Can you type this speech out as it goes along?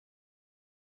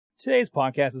Today's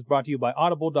podcast is brought to you by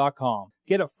Audible.com.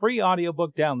 Get a free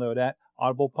audiobook download at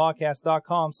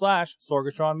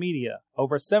audiblepodcast.com/Sorgatron Media.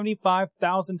 Over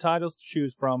 75,000 titles to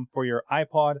choose from for your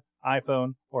iPod,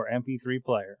 iPhone, or MP3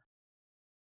 player.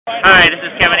 Hi, this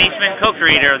is Kevin Eastman,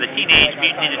 co-creator of the Teenage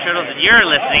Mutant Ninja Turtles, and you're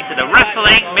listening to the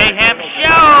Wrestling Mayhem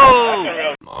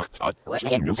Show!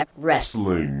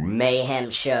 Wrestling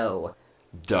Mayhem Show.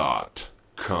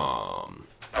 .com.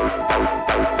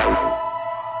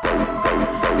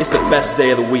 It's the best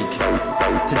day of the week.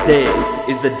 Today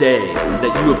is the day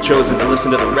that you have chosen to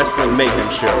listen to the Wrestling Mayhem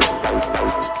Show.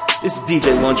 This is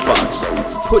DJ Lunchbox,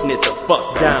 putting it the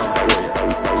fuck down for you.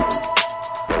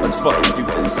 Let's fucking do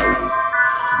this.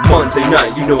 Monday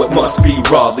night, you know it must be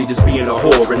raw. Leaders being a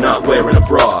whore and not wearing a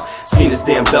bra. Seeing his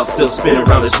damn belt still spinning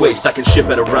around his waist. I can ship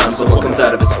at a rhymes on what comes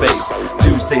out of his face.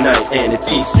 Tuesday night and it's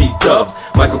EC Dub.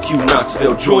 Michael Q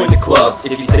Knoxville join the club.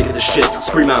 If he's sick of the shit,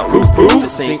 scream out boo boo.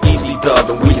 This ain't EC Dub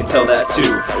and we can tell that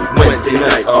too. Wednesday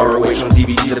night, ROH on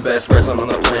DVD, the best wrestling on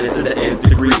the planet to the nth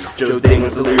degree. Joe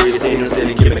Damon's delirious, Daniel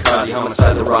City, Kid McCarthy,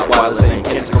 Homicide, the Rottweilers, and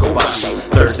Kenta Kobashi.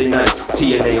 Thursday night,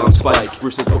 TNA on Spike.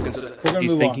 Bruce has spoken to the...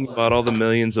 He's thinking about all the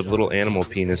millions of little animal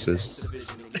penises.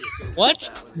 What?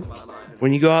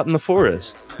 When you go out in the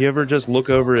forest, you ever just look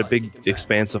over a big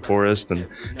expanse of forest and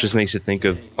just makes you think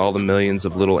of all the millions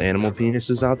of little animal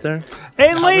penises out there?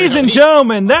 And ladies and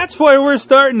gentlemen, that's why we're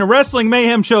starting the Wrestling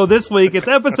Mayhem Show this week. It's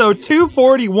episode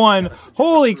 241.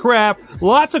 Holy crap.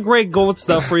 Lots of great gold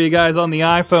stuff for you guys on the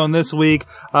iPhone this week.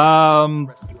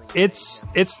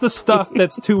 It's the stuff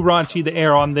that's too raunchy to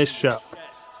air on this show.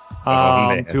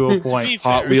 To a point.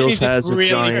 Hot Wheels has a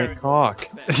giant cock.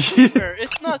 Fair.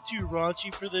 It's not too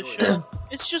raunchy for this show.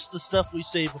 It's just the stuff we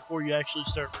say before you actually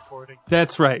start recording.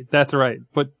 That's right.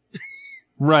 But,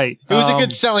 right. It was a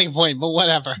good selling point, but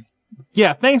whatever.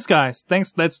 Yeah, thanks guys.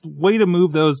 Thanks. That's way to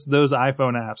move those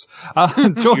iPhone apps.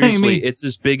 Joining Seriously, me. it's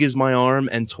as big as my arm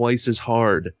and twice as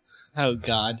hard. Oh,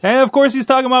 God. And of course he's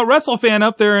talking about WrestleFan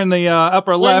up there in the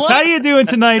upper left. what? How you doing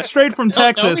tonight? Straight from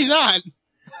Texas. No, he's not.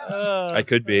 I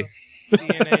could be.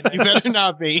 DNA You better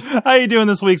not be. How you doing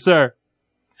this week, sir?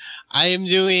 I am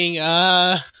doing,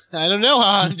 I don't know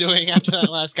how I'm doing after that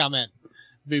last comment.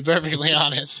 To be perfectly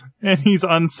honest. And he's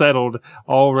unsettled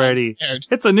already. Scared.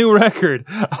 It's a new record.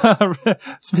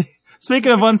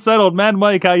 Speaking of unsettled, Mad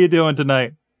Mike, how you doing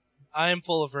tonight? I am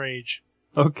full of rage.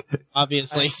 Okay.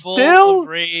 Obviously. Full of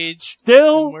rage.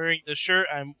 Still? I'm wearing the shirt.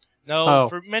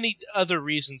 For many other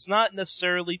reasons. Not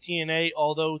necessarily TNA,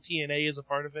 although TNA is a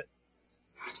part of it.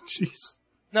 Jeez.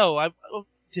 No, I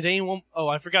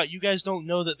forgot. You guys don't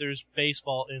know that there's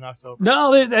baseball in October.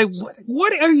 No,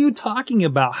 what are you talking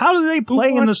about? How do they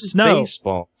play in the snow?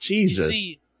 Baseball. Jesus.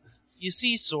 You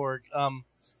see, Sorg.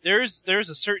 There's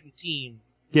a certain team.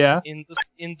 Yeah. In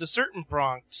the certain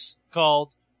Bronx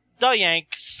called the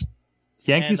Yanks.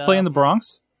 Yankees play in the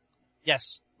Bronx?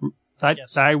 Yes.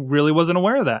 Yes. I really wasn't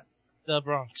aware of that. The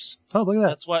Bronx. Oh, look at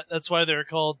that. That's why they're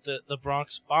called the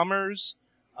Bronx Bombers.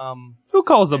 Who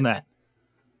calls them that?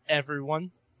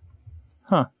 Everyone.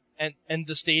 Huh. And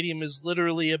the stadium is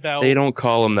literally about... They don't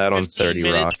call them that on 15 30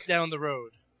 minutes Rock. down the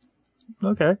road.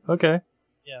 Okay.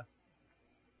 Yeah.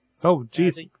 Oh,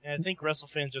 jeez. I think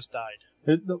WrestleFan just died.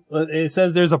 It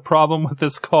says there's a problem with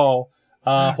this call.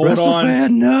 Hold on.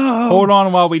 WrestleFan, no. Hold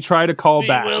on while we try to call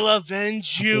back. We will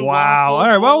avenge you. Wow. All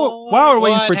right. Well, while we're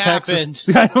waiting for Texas,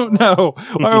 I don't know.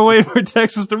 While we're waiting for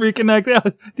Texas to reconnect,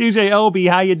 DJ LB,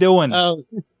 how you doing? Oh.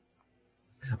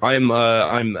 I'm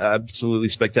absolutely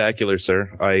spectacular,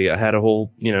 sir. I had a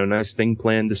whole, nice thing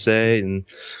planned to say, and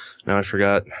now I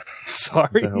forgot. Sorry.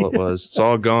 What the hell it was. It's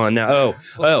all gone now.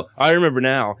 Oh, I remember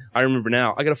now. I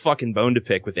got a fucking bone to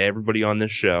pick with everybody on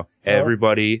this show.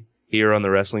 Everybody here on the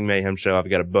Wrestling Mayhem Show, I've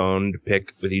got a bone to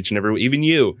pick with each and every, even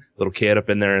you, little kid up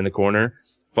in there in the corner.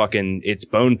 Fucking, it's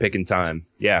bone picking time.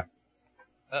 Yeah.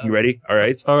 You ready? All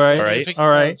right. All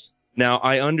right. Now,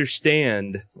 I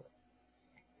understand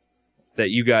that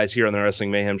you guys here on the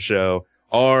Wrestling Mayhem Show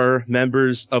are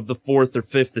members of the 4th or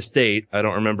 5th estate. I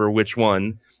don't remember which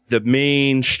one. The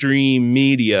mainstream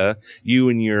media, you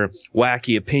and your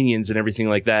wacky opinions and everything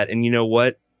like that. And you know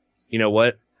what?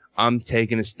 I'm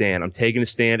taking a stand. I'm taking a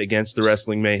stand against the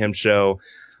Wrestling Mayhem Show.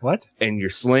 What? And your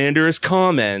slanderous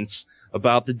comments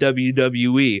about the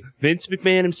WWE. Vince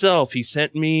McMahon himself, he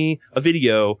sent me a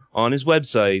video on his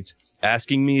website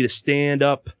asking me to stand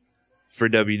up for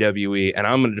WWE, and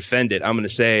I'm going to defend it. I'm going to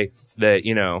say that,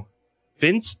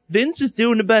 Vince is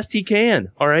doing the best he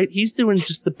can, all right? He's doing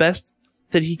just the best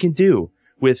that he can do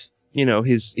with,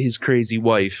 his crazy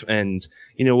wife, and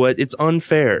you know what? It's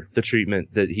unfair, the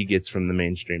treatment that he gets from the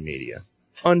mainstream media.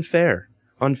 Unfair.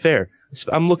 unfair.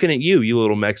 I'm looking at you, you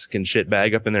little Mexican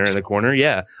shitbag up in there in the corner.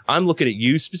 Yeah, I'm looking at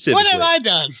you specifically. What have I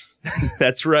done?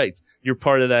 That's right. You're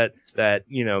part of that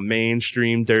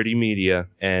mainstream dirty media,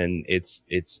 and it's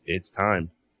time.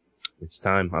 It's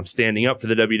time. I'm standing up for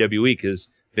the WWE because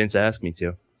Vince asked me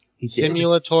to.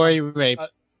 Simulatory rape.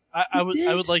 I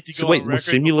would like to go Wait, on record.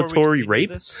 simulatory rape?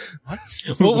 This. What?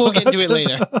 We'll get into it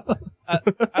later.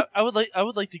 I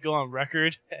would like to go on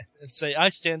record and say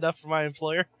I stand up for my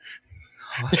employer.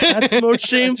 That's the most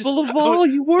shameful of all.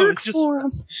 You work for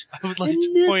him. I would like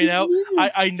to point out,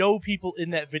 I know people in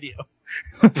that video.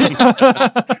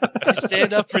 I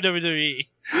stand up for WWE.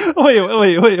 Wait.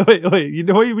 You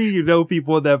know what you mean? You know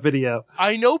people in that video?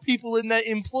 I know people in that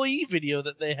employee video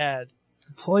that they had.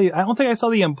 Employee? I don't think I saw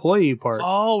the employee part.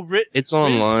 Oh, it's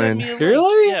online.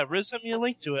 Really? Yeah, Riz sent me a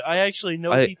link to it. I actually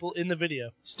know people in the video.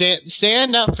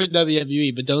 Stand up for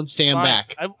WWE, but don't stand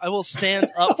back. I will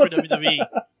stand up for WWE.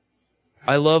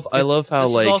 I love how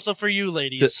this is also for you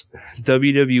ladies.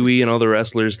 WWE and all the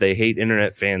wrestlers, they hate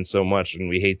internet fans so much, and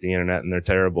we hate the internet and they're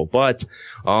terrible. But,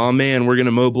 oh man, we're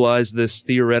gonna mobilize this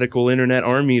theoretical internet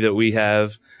army that we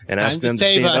have and ask them to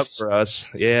stand up for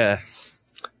us. Yeah.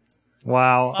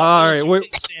 Wow. All right, we're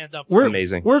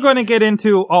amazing. We're going to get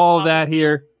into all that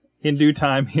here in due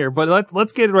time here, but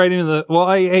let's get right into the,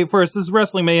 well, hey, first, this is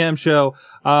Wrestling Mayhem Show.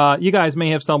 You guys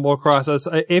may have stumbled across us.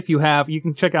 If you have, you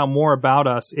can check out more about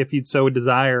us if you'd so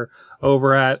desire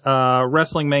over at,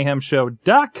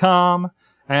 WrestlingMayhemShow.com.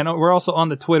 And we're also on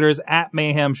the Twitters at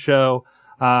Mayhem Show,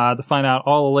 to find out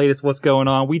all the latest what's going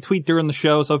on. We tweet during the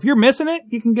show, so if you're missing it,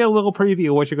 you can get a little preview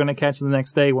of what you're going to catch the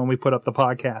next day when we put up the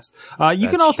podcast. You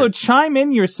can also chime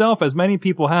in yourself, as many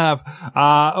people have,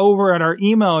 over at our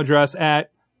email address at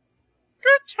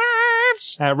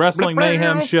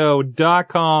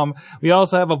WrestlingMayhemShow.com. We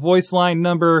also have a voice line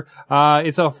number.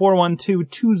 It's a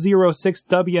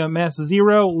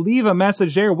 412-206-WMS0. Leave a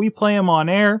message there. We play them on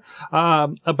air,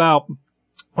 about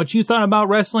what you thought about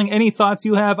wrestling, any thoughts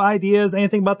you have, ideas,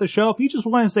 anything about the show. If you just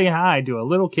want to say hi to a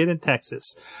little kid in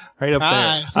Texas, right up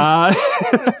there.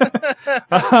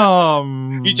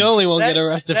 You totally won't get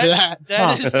arrested for that.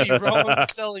 That is the wrong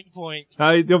selling point.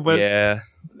 Yeah.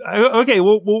 Okay,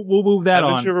 we'll move that on.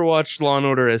 Haven't you ever watched Law &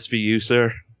 Order SVU,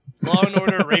 sir? Law &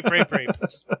 Order, rape.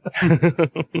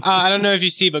 I don't know if you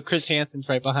see, but Chris Hansen's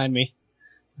right behind me.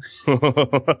 By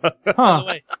the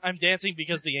way, I'm dancing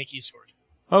because the Yankees scored.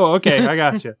 Oh, okay. I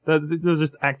got you. There's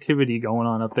just activity going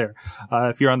on up there.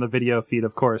 If you're on the video feed,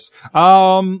 of course.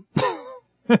 And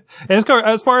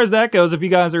as far as that goes, if you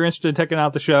guys are interested in checking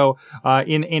out the show,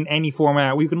 in any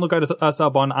format, we can look at us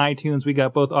up on iTunes. We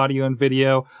got both audio and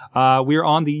video. We're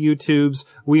on the YouTubes.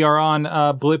 We are on,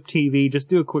 Blip TV. Just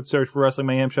do a quick search for Wrestling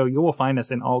Mayhem Show. You will find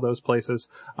us in all those places.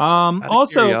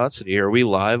 Also, curiosity, are we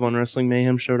live on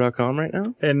WrestlingMayhemShow.com right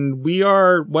now? And we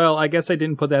are, well, I guess I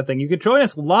didn't put that thing. You can join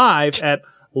us live at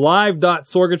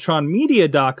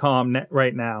live.sorgatronmedia.com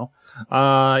right now,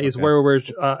 is where we're,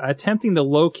 attempting to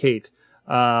locate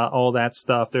all that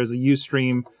stuff. There's a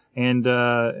Ustream and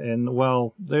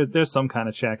well, there's some kind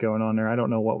of chat going on there. I don't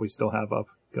know what we still have up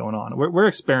going on. We're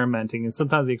experimenting, and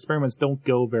sometimes the experiments don't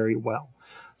go very well.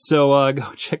 So,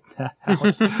 go check that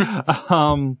out.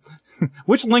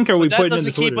 Which link are we putting in the Twitters?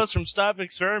 That doesn't keep us from stopping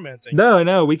experimenting.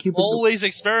 No, we keep always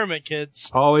experiment, kids.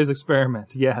 Always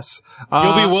experiment. Yes.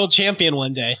 You'll be world champion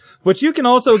one day. But you can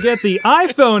also get the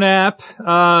iPhone app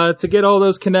to get all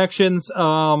those connections,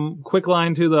 quick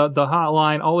line to the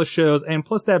hotline, all the shows, and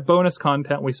plus that bonus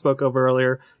content we spoke of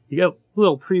earlier. You get a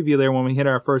little preview there when we hit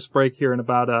our first break here in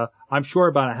about I'm sure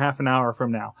about a half an hour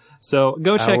from now. So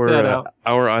go check that out.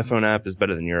 Our iPhone app is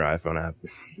better than your iPhone app.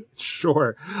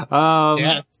 Sure.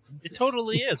 Yeah, it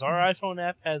totally is. Our iPhone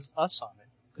app has us on it.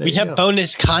 We have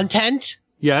bonus content.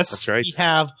 Yes. That's right. We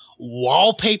have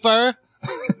wallpaper.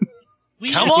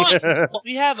 Come on.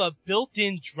 We have a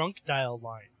built-in drunk dial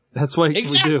line. That's what we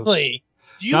do.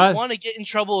 Do you want to get in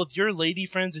trouble with your lady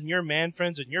friends and your man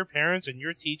friends and your parents and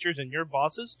your teachers and your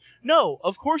bosses? No,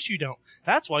 of course you don't.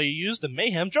 That's why you use the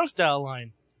Mayhem drunk dial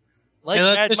line. Like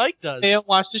Mad Mike does. They don't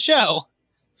watch the show.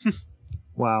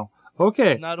 Wow.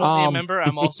 Okay. Not only a member,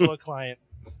 I'm also a client.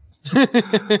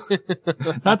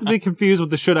 Not to be confused with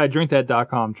the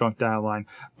shouldidrinkthat.com drunk dial line,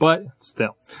 but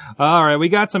still. All right, we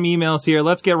got some emails here.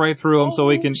 Let's get right through them so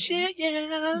we can. Shit,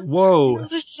 yeah. Whoa!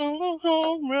 Another solo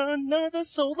home run.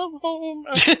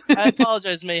 I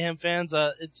apologize, Mayhem fans.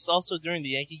 It's also during the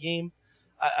Yankee game.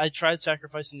 I tried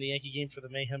sacrificing the Yankee game for the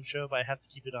Mayhem show, but I have to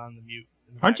keep it on the mute.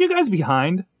 Aren't you guys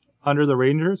behind under the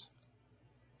Rangers?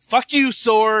 Fuck you,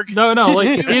 Sorg. No,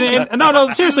 like, no,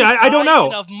 seriously, I don't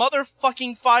know. Of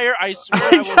motherfucking fire, I swear I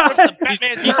will rip the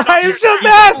Batman. I was just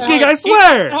asking, I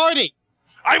swear. Hardy.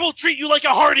 I will treat you like a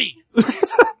Hardy.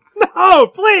 No,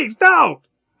 please, no.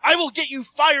 I will get you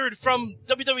fired from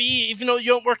WWE even though you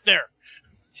don't work there.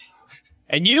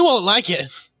 And you won't like it.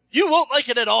 You won't like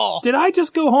it at all. Did I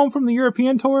just go home from the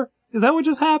European tour? Is that what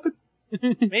just happened?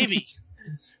 Maybe.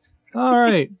 All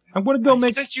right. I'm going to go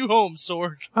make... sent you home,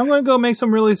 Sorg. I'm going to go make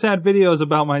some really sad videos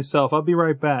about myself. I'll be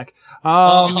right back.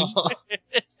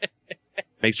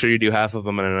 Make sure you do half of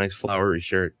them in a nice flowery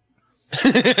shirt.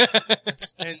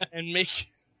 and make...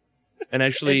 And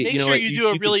actually, make you know sure what? you do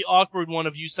a really awkward one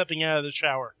of you stepping out of the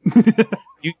shower.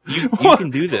 You can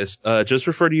do this. Just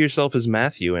refer to yourself as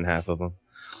Matthew in half of them.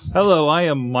 Hello, I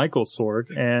am Michael Sorg,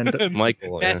 and...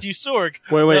 Michael. Matthew Sorg.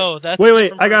 Wait. No, that's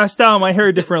wait. I gotta style my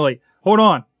hair differently. Hold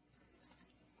on.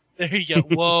 There you go.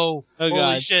 Whoa. Oh, Holy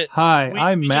God. shit. Hi,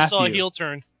 I'm we Matthew. just saw a heel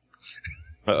turn.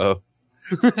 Uh-oh.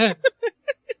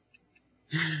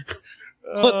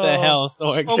 What the hell,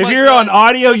 Sorg? Oh If my you're God. on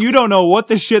audio, you don't know what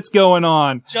the shit's going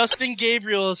on. Justin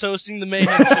Gabriel is hosting the Mayhem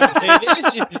Show.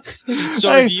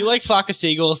 Sorg, do you like flock of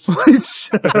seagulls?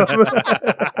 Shut up.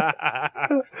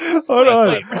 Hold on.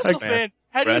 Wait, WrestleFan,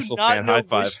 how do you WrestleFan, not know high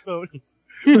five. Wishbone?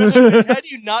 WrestleFan, how do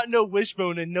you not know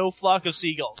Wishbone and no Flock of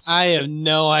Seagulls? I have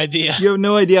no idea. You have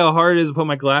no idea how hard it is to put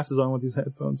my glasses on with these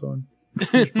headphones on.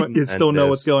 But you still know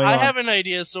what's going on. I have an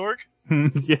idea, Sorg.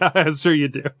 Yeah, I'm sure you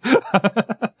do.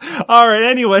 All right.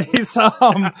 Anyways,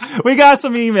 we got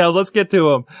some emails. Let's get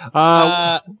to them.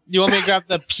 You want me to grab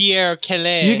the Pierre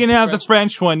Calais? You can have the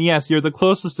French one. Yes, you're the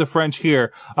closest to French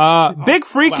here. Big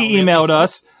Freaky emailed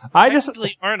us.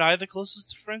 Actually, aren't I the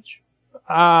closest to French?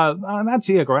 Not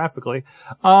geographically.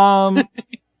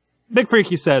 Big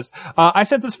Freaky says, I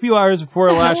sent this a few hours before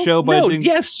the last show, but no, it didn't...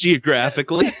 yes,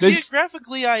 geographically.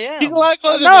 Geographically, I am. He's a lot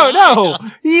closer No,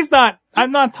 he's not.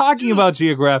 I'm not talking about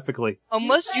geographically.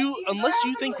 Unless you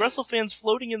think WrestleFan's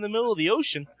floating in the middle of the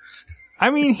ocean. I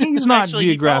mean, he's not Actually,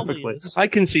 he probably geographically. is. I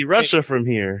can see Russia from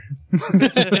here.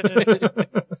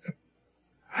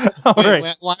 All Wait,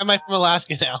 right. why am I from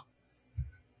Alaska now?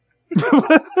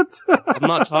 I'm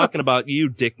not talking about you,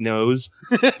 dick nose.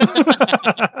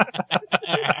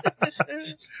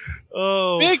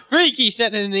 Oh. Big Freaky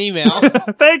sent in an email.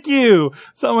 Thank you.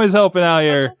 Somebody's helping out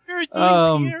here.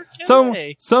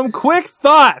 Some quick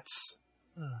thoughts.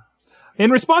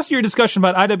 In response to your discussion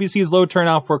about IWC's low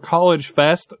turnout for College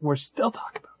Fest, we're still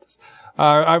talking about this.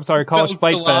 I'm sorry, College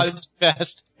Fight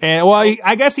Fest. And well,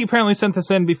 I guess he apparently sent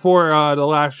this in before the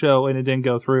last show, and it didn't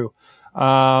go through.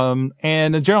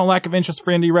 And the general lack of interest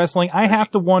for indie wrestling. I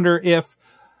have to wonder if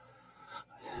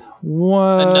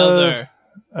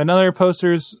another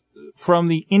posters from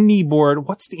the indie board.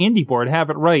 What's the indie board?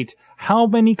 Have it right. How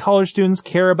many college students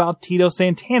care about Tito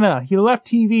Santana? He left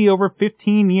TV over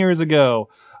 15 years ago.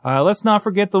 Let's not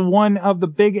forget the one of the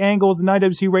big angles in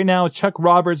IWC right now, Chuck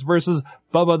Roberts versus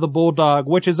Bubba the Bulldog,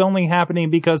 which is only happening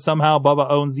because somehow Bubba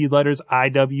owns the letters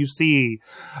IWC.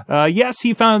 Yes,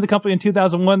 he founded the company in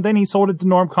 2001, then he sold it to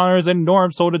Norm Connors, and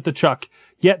Norm sold it to Chuck.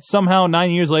 Yet somehow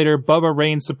 9 years later, Bubba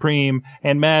reigns supreme,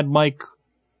 and Mad Mike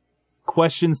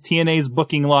questions TNA's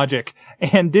booking logic.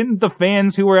 And didn't the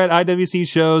fans who were at IWC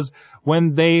shows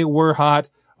when they were hot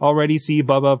already see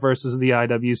Bubba versus the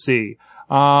IWC?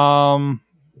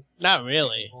 Not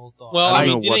really. Hold on. Well, I I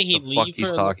don't mean, know what didn't he the fuck leave he's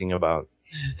for? talking about.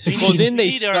 Well, didn't they?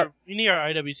 We need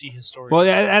our IWC historian. Well,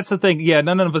 yeah, that's the thing. Yeah,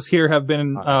 none of us here have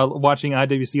been watching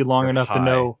IWC long enough to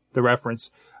know the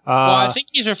reference. Well, I think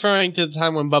he's referring to the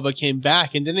time when Bubba came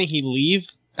back, and didn't he leave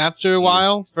after a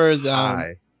while for the?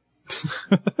 Hi.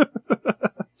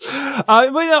 But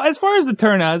you know, as far as the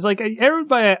turnout, it's like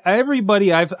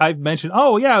everybody I've mentioned.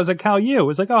 Oh yeah, it was at Cal U.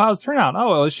 It's like, oh, how's the turnout?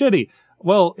 Oh, it was shitty.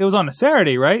 Well, it was on a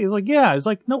Saturday, right? He's like, yeah. It's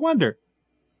like, no wonder.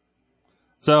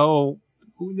 So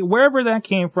wherever that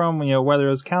came from, you know, whether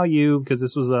it was Cal U because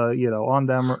this was on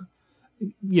them,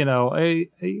 you know,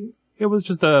 it was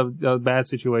just a bad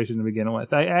situation to begin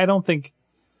with. I don't think,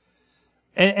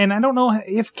 and I don't know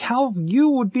if Cal U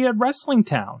would be at Wrestling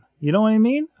Town. You know what I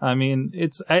mean? I mean,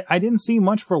 I didn't see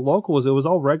much for locals. It was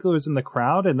all regulars in the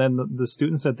crowd and then the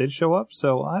students that did show up.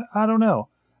 So I don't know.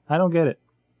 I don't get it.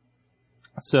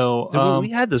 So, we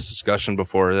had this discussion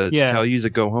before that Cal U's a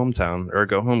go home town or a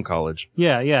go home college.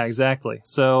 Yeah, exactly.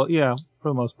 So, yeah, for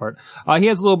the most part. He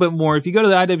has a little bit more. If you go to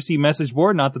the IWC message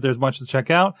board, not that there's much to check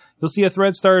out, you'll see a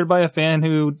thread started by a fan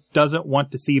who doesn't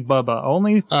want to see Bubba.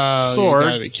 Only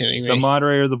Sorg, the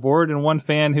moderator of the board, and one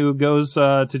fan who goes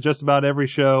to just about every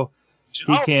show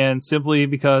he can simply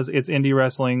because it's indie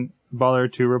wrestling bother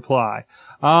to reply.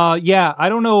 Yeah, I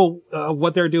don't know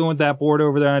what they're doing with that board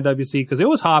over there on IWC because it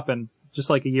was hopping just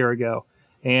like a year ago.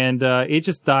 And it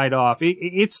just died off.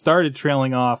 It started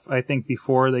trailing off, I think,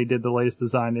 before they did the latest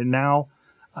design. And now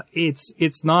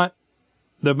it's not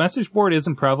the message board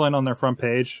isn't prevalent on their front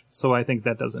page, so I think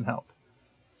that doesn't help.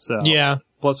 So Yeah.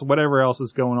 plus whatever else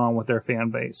is going on with their fan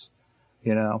base,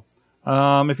 you know.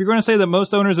 If you're going to say that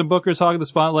most owners and bookers hog the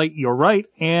spotlight, you're right.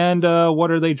 And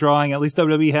what are they drawing? At least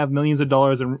WWE have millions of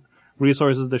dollars in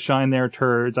resources to shine their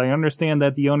turds. I understand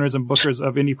that the owners and bookers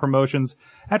of indie promotions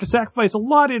have to sacrifice a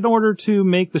lot in order to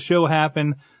make the show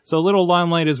happen. So a little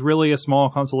limelight is really a small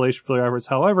consolation for their efforts.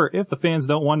 However, if the fans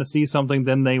don't want to see something,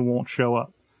 then they won't show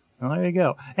up. Well, there you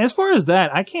go. And as far as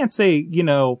that, I can't say, you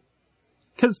know,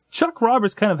 because Chuck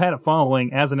Roberts kind of had a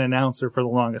following as an announcer for the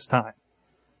longest time.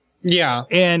 Yeah.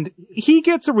 And he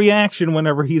gets a reaction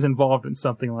whenever he's involved in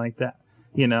something like that.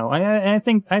 You know, I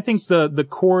think the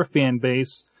core fan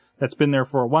base that's been there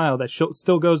for a while that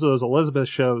still goes to those Elizabeth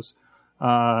shows,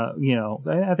 you know,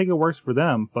 I think it works for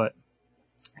them, but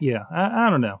yeah,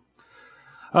 I don't know.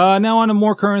 Now on to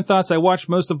more current thoughts. I watched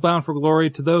most of Bound for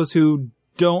Glory. To those who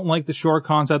don't like the short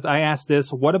concept, I asked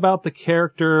this: what about the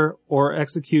character or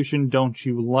execution don't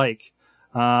you like?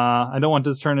 I don't want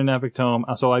this to turn into an epic tome,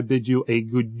 so I bid you a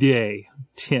good day,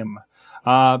 Tim.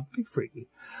 Big Freaky.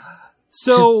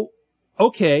 So,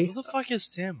 okay. Who the fuck is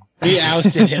Tim? We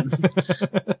ousted him.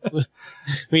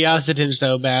 We ousted him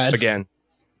so bad. Again.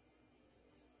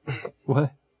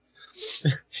 What?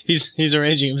 He's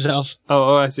arranging himself.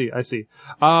 Oh, I see.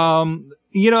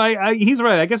 You know, he's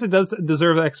right. I guess it does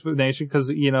deserve an explanation because,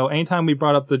 you know, anytime we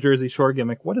brought up the Jersey Shore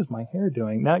gimmick, what is my hair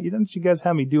doing? Now, don't you guys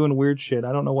have me doing weird shit?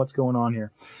 I don't know what's going on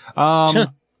here.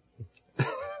 My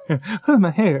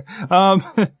hair.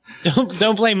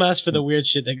 Don't blame us for the weird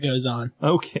shit that goes on.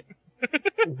 Okay.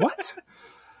 What?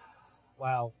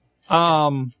 Wow.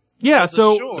 Yeah,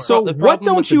 so The what problem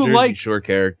don't with the you Jersey like? Shore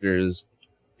characters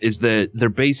is that they're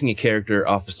basing a character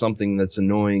off of something that's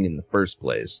annoying in the first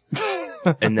place.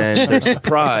 And then they're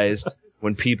surprised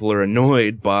when people are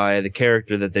annoyed by the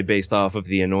character that they based off of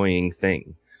the annoying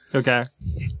thing. Okay.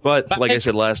 But like I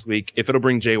said last week, if it'll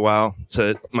bring JWoww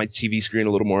to my TV screen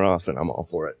a little more often, I'm all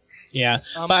for it. Yeah.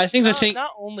 But I think the thing...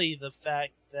 Not only the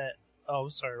fact that... Oh,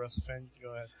 sorry, Russell Fan,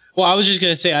 go ahead. Well, I was just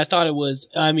going to say, I thought it was...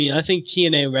 I mean, I think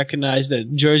TNA recognized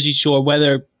that Jersey Shore,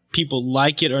 whether people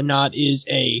like it or not, is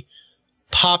a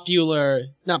popular...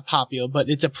 Not popular, but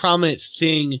it's a prominent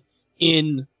thing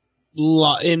in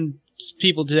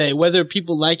people today. Whether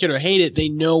people like it or hate it, they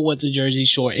know what the Jersey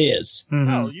Shore is. Mm-hmm.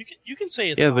 No, you can say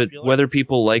it's Yeah, popular. but whether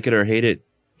people like it or hate it,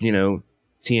 you know,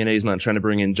 TNA's not trying to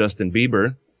bring in Justin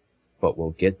Bieber, but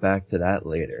we'll get back to that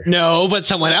later. No, but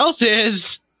someone else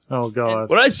is. Oh, God.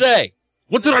 What'd I say?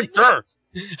 What did I do?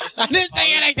 I didn't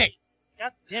say anything.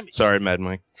 God damn it. Sorry, Mad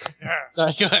Mike.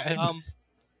 Sorry, go ahead.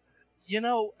 You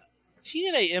know,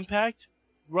 TNA Impact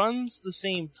runs the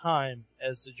same time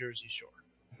as the Jersey Shore.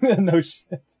 No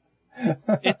shit.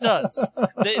 It does.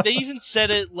 They even said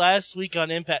it last week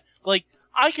on Impact. Like,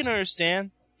 I can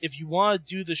understand if you want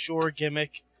to do the Shore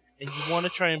gimmick and you want to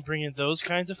try and bring in those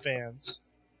kinds of fans.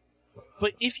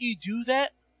 But if you do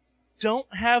that,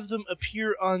 don't have them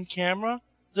appear on camera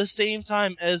the same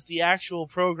time as the actual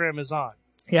program is on.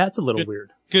 Yeah, it's a little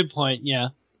weird. Good point, yeah.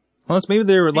 Unless maybe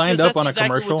they were lined up on a exactly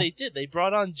commercial. What they did. They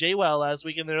brought on JWoww last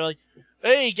week and they're like,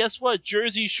 hey, guess what?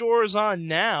 Jersey Shore is on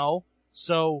now.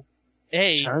 So,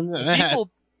 hey,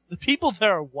 the people that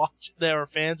are watching, that are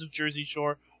fans of Jersey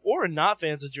Shore or are not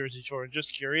fans of Jersey Shore and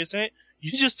just curious, ain't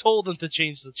you just told them to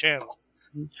change the channel.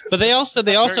 But they also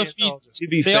To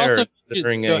be fair,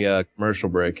 during a commercial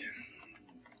break.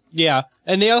 Yeah,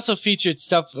 and they also featured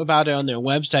stuff about it on their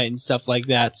website and stuff like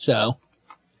that. So,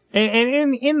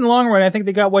 and in the long run, I think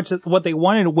they got what they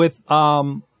wanted with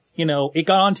you know, it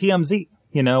got on TMZ.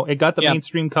 You know, it got the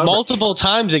mainstream coverage. Multiple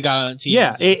times it got on TMZ.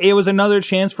 Yeah, it was another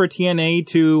chance for TNA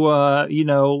to, you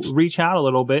know, reach out a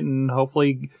little bit and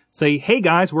hopefully say, hey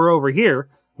guys, we're over here,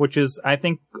 which is, I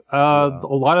think, a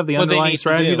lot of the underlying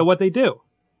strategy to what they do.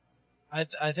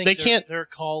 I think their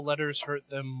call letters hurt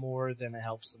them more than it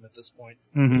helps them at this point.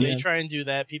 Mm-hmm. If they try and do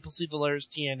that, people see the letters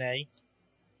TNA,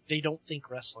 they don't think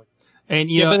wrestling. And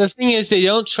but the thing is, they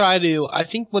don't try to. I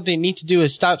think what they need to do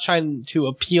is stop trying to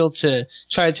appeal to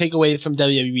try to take away from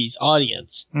WWE's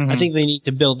audience. Mm-hmm. I think they need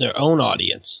to build their own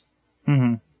audience.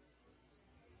 Mm-hmm.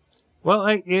 Well,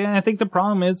 I think the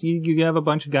problem is you have a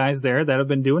bunch of guys there that have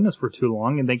been doing this for too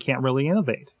long and they can't really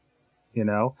innovate. You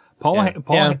know, Paul but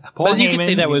Heyman, you can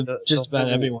say that with just about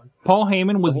everyone. Paul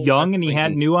Heyman was young and he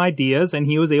had new ideas and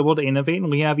he was able to innovate,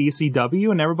 and we have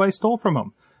ECW and everybody stole from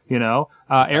him. You know,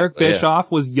 Eric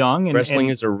Bischoff was young and wrestling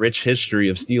is a rich history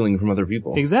of stealing from other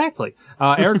people. Exactly.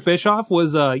 Eric Bischoff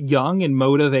was young and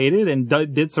motivated and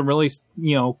did some really,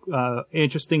 you know,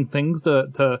 interesting things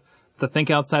to think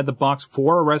outside the box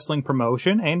for a wrestling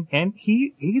promotion, and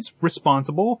he's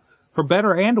responsible for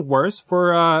better and worse,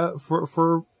 for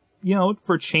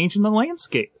changing the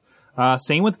landscape.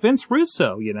 Same with Vince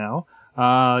Russo,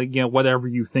 whatever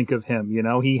you think of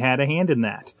him, he had a hand in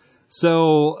that.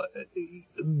 So,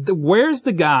 where's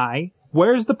the guy?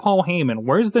 Where's the Paul Heyman?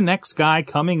 Where's the next guy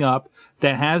coming up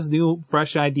that has new,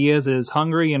 fresh ideas, is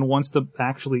hungry, and wants to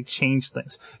actually change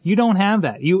things? You don't have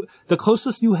that. The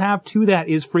closest you have to that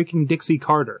is freaking Dixie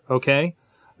Carter, okay?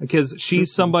 Because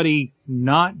she's somebody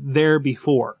not there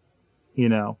before,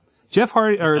 Jeff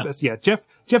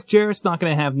Jarrett's not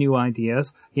going to have new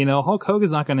ideas. Hulk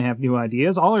Hogan's not going to have new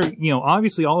ideas.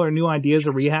 Obviously all our new ideas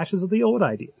are rehashes of the old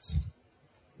ideas.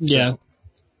 So. Yeah.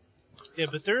 Yeah,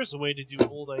 but there is a way to do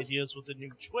old ideas with a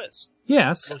new twist.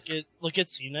 Yes. Look at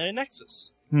Cena and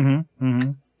Nexus. Mm-hmm.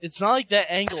 Mm-hmm. It's not like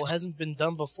that angle hasn't been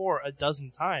done before a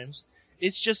dozen times.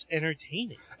 It's just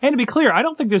entertaining. And to be clear, I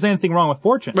don't think there's anything wrong with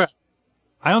Fortune. Right.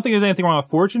 I don't think there's anything wrong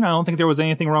with Fortune. I don't think there was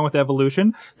anything wrong with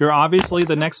Evolution. They're obviously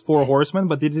the next four horsemen,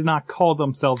 but they did not call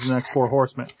themselves the next four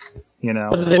horsemen.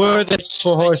 But they were the next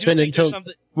four horsemen until...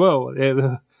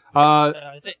 Whoa.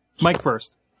 Mike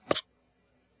first.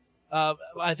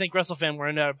 I think WrestleFan were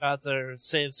about to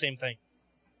say the same thing.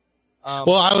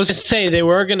 Well, I was going to say they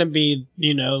were going to be,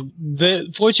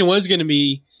 the Fortune was going to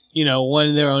be, one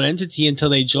of their own entity until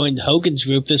they joined Hogan's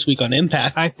group this week on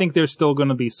Impact. I think they're still going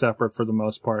to be separate for the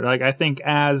most part. Like, I think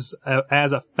as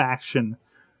a faction,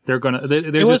 they're going to.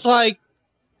 It was like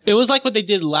what they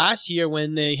did last year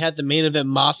when they had the Main Event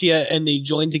Mafia and they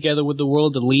joined together with the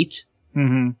World Elite.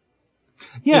 Mm-hmm.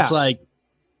 Yeah, it's like.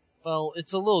 Well,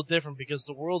 it's a little different because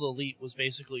the World Elite was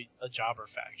basically a jobber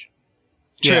faction.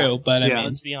 True, but I mean,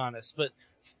 let's be honest. But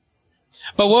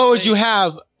what would you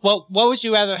have? What would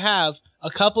you rather have? A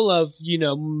couple of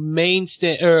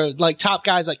or like top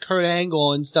guys like Kurt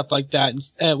Angle and stuff like that.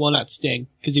 Well, not Sting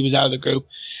because he was out of the group,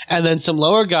 and then some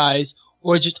lower guys,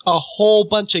 or just a whole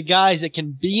bunch of guys that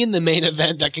can be in the main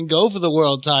event that can go for the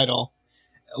world title.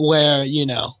 Where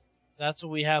that's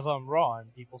what we have on Raw,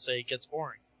 and people say it gets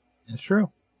boring. It's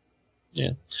true.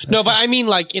 Yeah. No, but I mean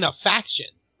like in a faction.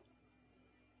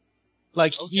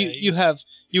 Like okay. you have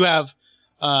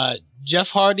Jeff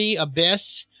Hardy,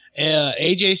 Abyss,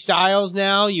 AJ Styles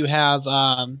now. You have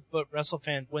But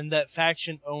WrestleFan, when that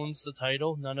faction owns the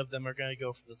title, none of them are going to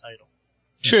go for the title.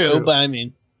 True, but I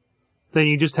mean, then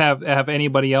you just have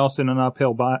anybody else in an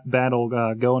uphill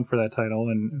battle going for that title,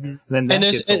 and then that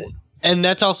gets old. And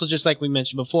that's also just like we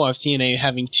mentioned before of TNA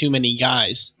having too many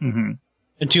guys. Mm-hmm.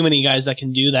 And too many guys that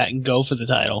can do that and go for the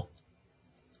title.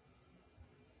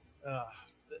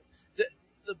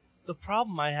 The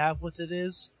problem I have with it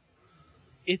is,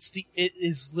 it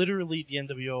is literally the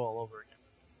NWO all over again.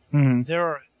 Mm-hmm.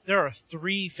 There are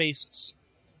three faces.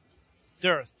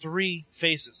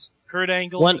 Kurt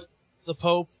Angle, the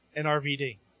Pope, and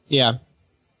RVD. Yeah.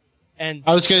 And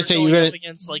I was going to say you're up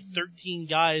against like 13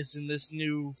 guys in this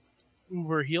new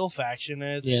Uber heel faction,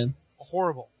 and it's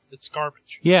horrible. It's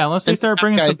garbage. Yeah, unless they start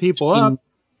bringing some people up,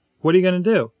 what are you going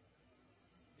to do?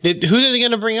 Who are they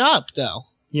going to bring up, though?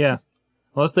 Yeah.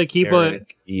 Unless they keep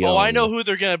Oh, I know who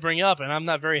they're going to bring up, and I'm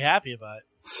not very happy about it.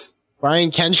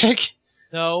 Brian Kendrick?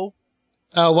 No.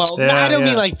 Oh, well, no, I don't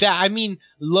mean like that. I mean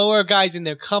lower guys in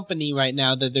their company right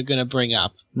now that they're going to bring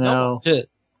up. No.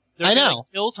 I know.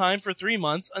 Kill time for 3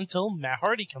 months until Matt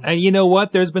Hardy comes And you know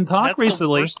what? There's been talk That's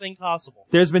recently. the worst thing possible.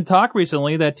 There's been talk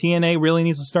recently that TNA really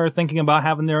needs to start thinking about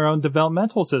having their own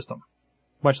developmental system.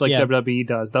 Much like WWE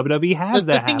does. WWE has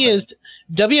that. The thing is,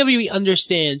 WWE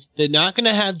understands they're not going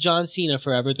to have John Cena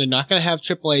forever. They're not going to have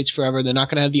Triple H forever. They're not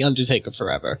going to have The Undertaker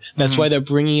forever. That's why they're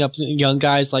bringing up young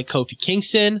guys like Kofi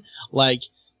Kingston, like,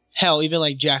 hell, even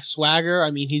like Jack Swagger.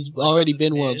 I mean, he's already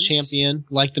been world champion.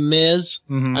 Like The Miz.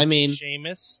 Mm-hmm. I mean...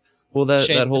 Sheamus. Well,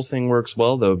 that whole thing works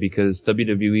well, though, because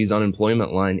WWE's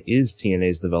unemployment line is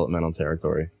TNA's developmental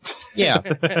territory. Yeah.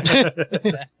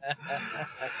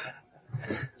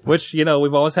 Which, we've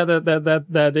always had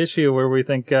that issue where we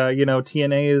think,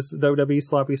 TNA is WWE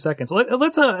sloppy seconds.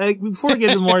 Let's, before we get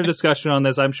into more discussion on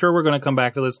this, I'm sure we're going to come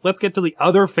back to this. Let's get to the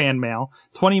other fan mail.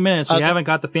 20 minutes. We haven't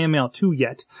got the fan mail 2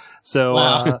 yet.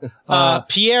 So,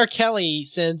 Pierre Kelly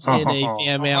sends in a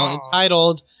fan mail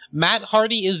entitled, Matt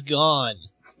Hardy is gone.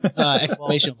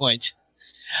 Exclamation point.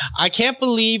 I can't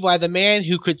believe why the man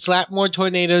who could slap more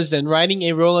tornadoes than riding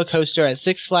a roller coaster at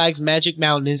Six Flags Magic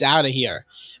Mountain is out of here.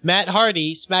 Matt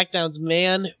Hardy, SmackDown's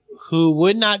man who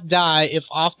would not die if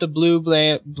off the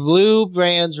Blue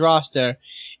Brands roster,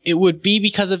 it would be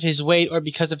because of his weight or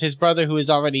because of his brother who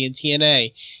is already in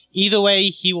TNA. Either way,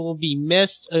 he will be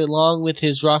missed along with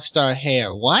his rockstar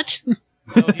hair. What? No,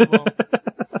 he won't.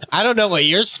 I don't know what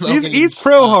you're smoking. He's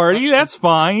pro Hardy. That's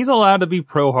fine. He's allowed to be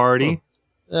pro Hardy.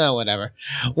 Whatever.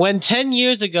 When 10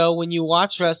 years ago, when you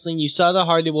watched wrestling, you saw the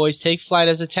Hardy Boys take flight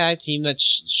as a tag team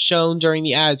that's shown during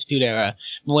the Attitude Era.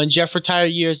 But when Jeff retired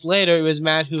years later, it was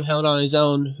Matt who held his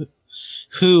own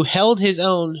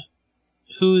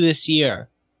this year.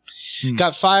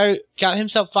 Got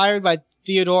himself fired by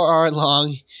Theodore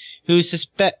Arlong, who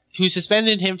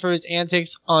suspended him for his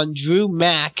antics on Drew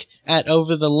Mack at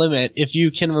Over the Limit, if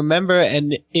you can remember,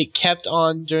 and it kept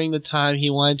on during the time he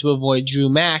wanted to avoid Drew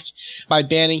Mack by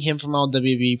banning him from all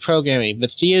WWE programming. But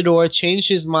Theodore changed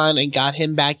his mind and got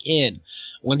him back in.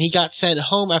 When he got sent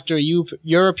home after a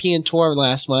European tour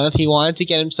last month, he wanted to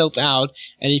get himself out,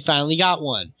 and he finally got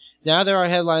one. Now there are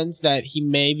headlines that he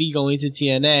may be going to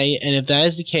TNA, and if that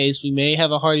is the case, we may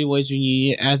have a Hardy Boys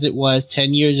reunion as it was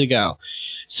 10 years ago.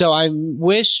 So I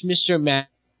wish Mr. Matt...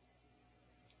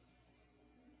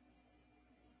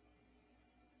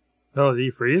 Oh, did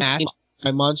he freeze?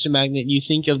 My Monster Magnet, you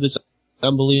think of this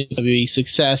unbelievable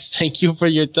success. Thank you for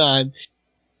your time.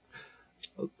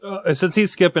 Since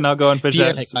he's skipping, I'll go and fish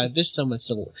that. There's so much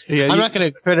to... Yeah, I'm not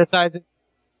going to criticize it,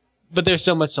 but there's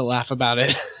so much to laugh about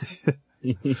it.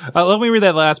 Let me read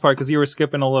that last part because you were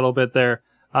skipping a little bit there.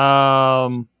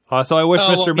 So I wish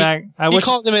Mr. Mac. He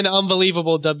called him an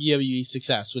unbelievable WWE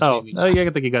success. I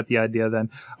think you got the idea then.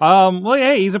 Well,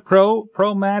 yeah, he's a pro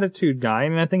attitude guy,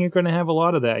 and I think you're going to have a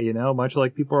lot of that. Much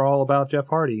like people are all about Jeff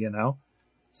Hardy.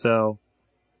 So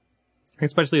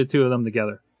especially the two of them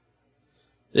together.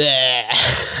 Yeah.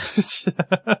 That's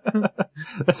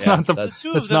not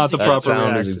the proper sound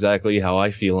reaction. is exactly how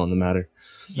I feel on the matter.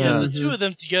 Yeah, the two of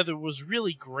them together was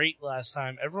really great last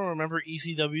time. Everyone remember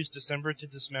ECW's December to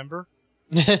Dismember?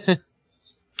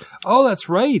 Oh, that's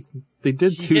right. They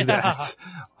did do that.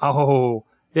 Oh,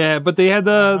 yeah, but they had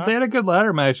a good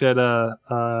ladder match at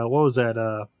what was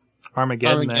that?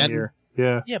 Armageddon that year.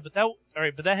 Yeah. Yeah, but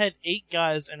that had 8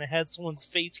 guys and it had someone's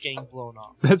face getting blown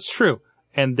off. That's true.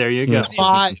 And there you go.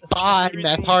 Bye,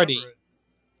 Matt Hardy.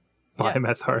 Bye,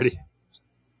 Matt Hardy.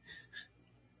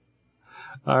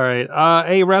 All right.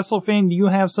 Hey, WrestleFan, do you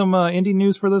have some indie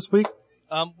news for this week?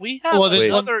 We have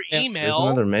another email.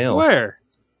 There's another mail. Where?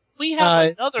 We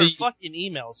have another fucking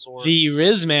email, Sword. The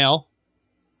Riz mail.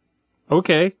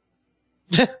 Okay.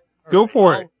 Go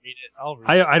for it. I'll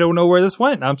read it. I don't know where this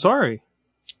went. I'm sorry.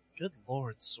 Good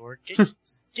Lord, Sword.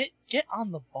 Get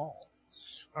on the ball.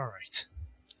 All right.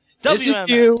 This is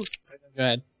you. Go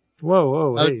ahead.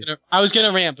 Whoa, hey. I was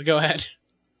gonna rant, but go ahead.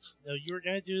 No, you were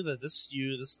gonna do this is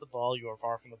you, this is the ball, you are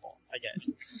far from the ball. I get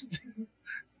it.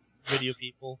 Video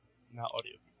people, not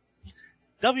audio people.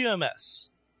 WMS.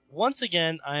 Once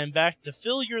again, I am back to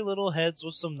fill your little heads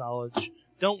with some knowledge.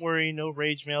 Don't worry, no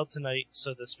rage mail tonight,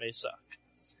 so this may suck.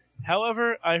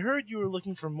 However, I heard you were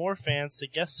looking for more fans to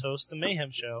guest host the Mayhem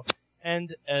Show,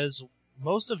 and as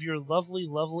most of your lovely,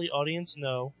 lovely audience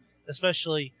know,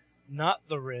 especially not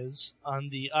the Riz, on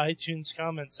the iTunes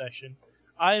comment section,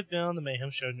 I have been on the Mayhem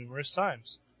Show numerous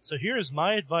times. So here is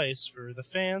my advice for the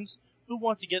fans who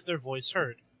want to get their voice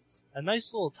heard. A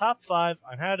nice little top 5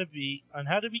 on how to be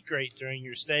great during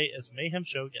your stay as Mayhem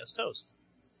Show guest host.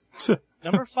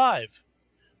 Number 5.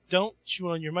 Don't chew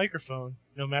on your microphone,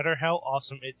 no matter how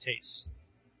awesome it tastes.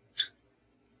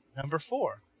 Number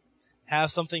 4.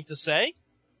 Have something to say?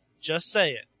 Just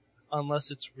say it. Unless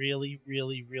it's really,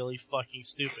 really, really fucking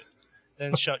stupid.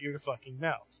 Then shut your fucking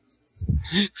mouth.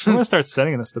 I'm gonna start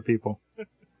sending this to people.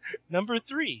 Number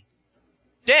 3.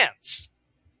 Dance!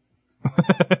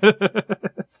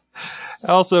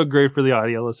 Also great for the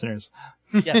audio listeners.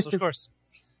 Yes, of course.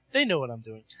 They know what I'm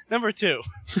doing. Number 2.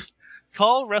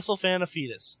 Call WrestleFan a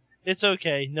fetus. It's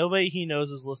okay. Nobody he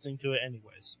knows is listening to it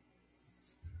anyways.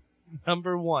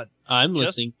 Number 1. I'm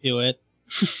listening to it.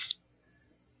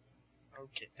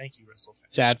 Okay, thank you,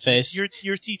 WrestleFan. Sad face.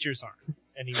 Your teachers aren't.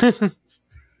 Anyway,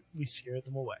 we scared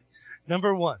them away.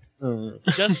 Number 1.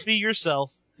 Just be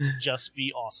yourself. Just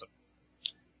be awesome.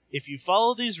 If you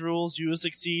follow these rules, you will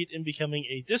succeed in becoming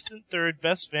a distant third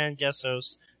best fan guest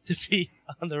host to be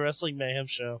on the Wrestling Mayhem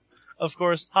Show. Of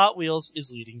course, Hot Wheels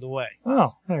is leading the way.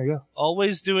 Oh, there you go.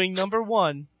 Always doing number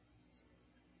 1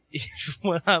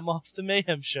 when I'm off the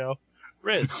Mayhem Show.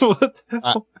 Riz. What?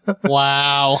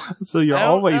 Wow. So you're I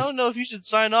always... don't know if you should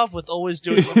sign off with always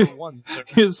doing number 1.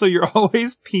 So you're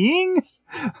always peeing?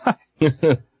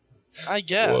 I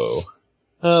guess. Whoa.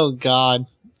 Oh, God.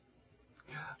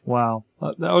 Wow.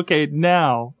 Okay,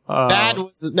 now... that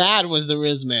was the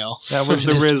Riz mail. That was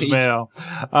the Riz mail.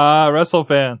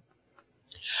 WrestleFan.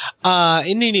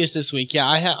 Indie news this week. Yeah,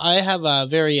 I have a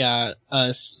very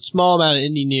small amount of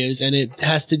indie news, and it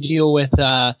has to deal with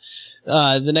the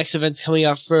next events coming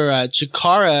up for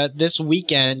Chikara this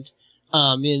weekend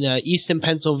in Easton,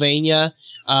 Pennsylvania.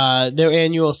 their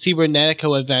annual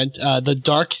Cybernetico event, the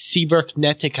Dark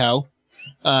Cybernetico,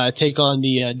 take on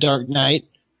the Dark Knight.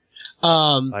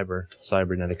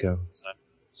 Cybernetico.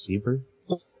 Cyber?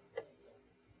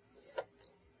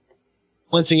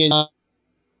 Once again,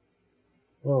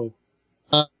 whoa.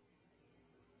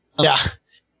 Yeah.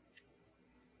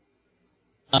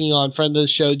 On friend of the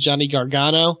show, Johnny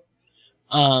Gargano.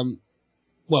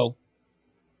 Whoa.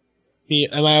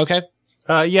 Am I okay?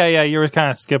 Yeah, you were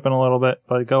kind of skipping a little bit,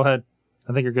 but go ahead.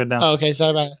 I think you're good now. Oh, okay,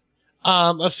 sorry about that.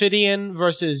 Ophidian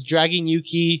versus Dragon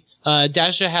Yuki,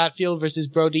 Dasha Hatfield versus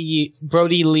Brody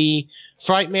Lee,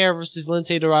 Frightmare versus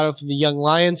Lince Dorado for the Young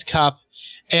Lions Cup,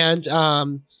 and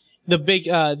the big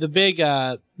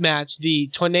match, the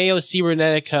Torneo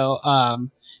Cibernetico.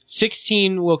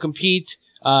 16 will compete,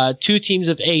 2 teams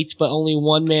of 8, but only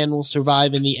 1 man will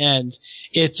survive in the end.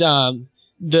 It's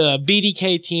the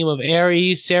BDK team of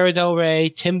Aries, Sarah Del Rey,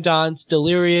 Tim Donst,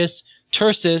 Delirious,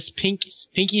 Tursis,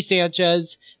 Pinky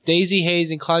Sanchez, Daisy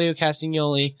Hayes, and Claudio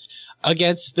Castagnoli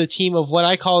against the team of what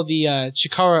I call the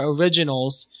Chikara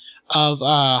Originals of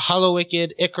Hollow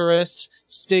Wicked, Icarus,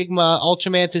 Stigma,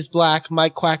 Ultramantis Black,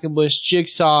 Mike Quackenbush,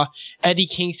 Jigsaw, Eddie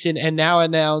Kingston, and now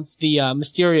announced the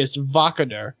mysterious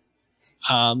Vocator.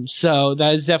 So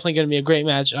that is definitely going to be a great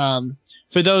match.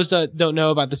 For those that don't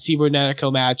know about the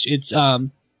Cybernetico match, it's a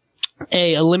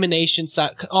elimination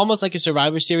almost like a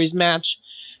Survivor Series match.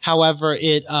 However,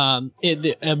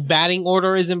 a batting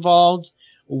order is involved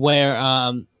where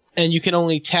and you can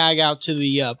only tag out to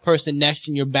the person next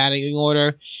in your batting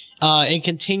order. It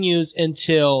continues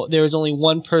until there is only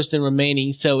 1 person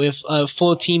remaining. So if a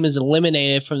full team is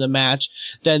eliminated from the match,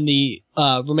 then the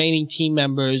remaining team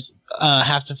members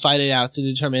have to fight it out to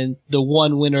determine the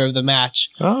one winner of the match.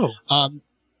 Oh.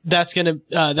 That's gonna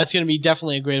be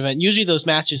definitely a great event. Usually those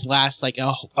matches last like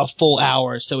a full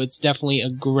hour, so it's definitely a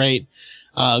great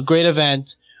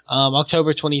event.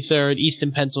 October 23rd,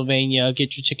 Easton, Pennsylvania.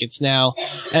 Get your tickets now.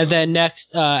 And then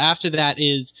next, after that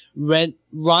is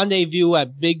Rendezvous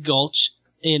at Big Gulch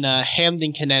in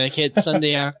Hamden, Connecticut,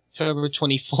 Sunday, October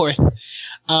 24th.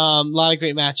 A lot of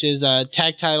great matches.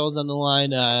 Tag titles on the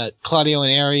line. Claudio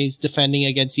and Aries defending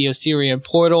against the Osirian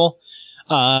Portal.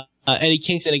 Eddie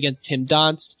Kingston against Tim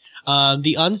Donst.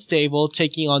 The Unstable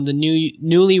taking on the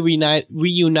newly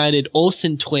reunited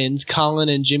Olsen twins, Colin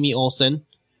and Jimmy Olsen.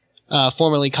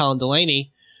 Formerly Colin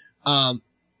Delaney.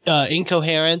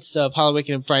 Incoherence, Apollo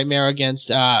Wicked and Frightmare against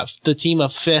the team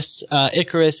of Fist,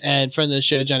 Icarus, and friend of the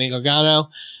show, Johnny Gargano.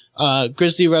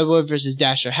 Grizzly Redwood versus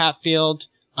Dasher Hatfield.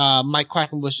 Mike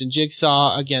Quackenbush and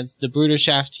Jigsaw against the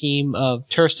Brudershaft team of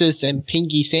Tursis and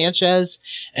Pinky Sanchez.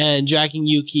 And Dragon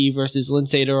Yuki versus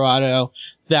Lince Dorado.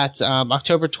 That's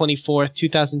October 24th,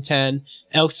 2010,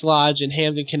 Elks Lodge in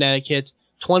Hamden, Connecticut.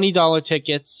 $20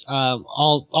 tickets.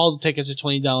 All the tickets are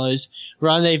 $20.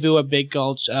 Rendezvous at Big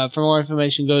Gulch. For more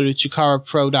information, go to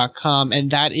ChikaraPro.com.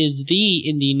 And that is the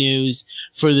indie news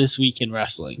for this week in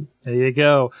wrestling. There you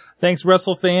go. Thanks,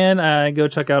 WrestleFan. Go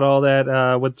check out all that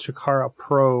with Chikara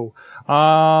Pro.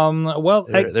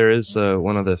 There is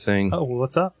one other thing. Oh,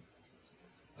 what's up?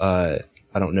 I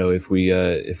don't know if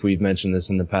we've mentioned this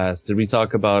in the past. Did we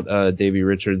talk about Davey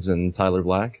Richards and Tyler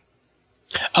Black?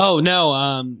 Oh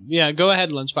no, yeah, go ahead,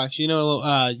 Lunchbox. You know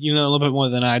a little bit more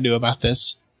than I do about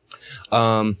this.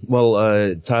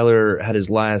 Tyler had his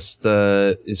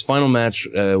final match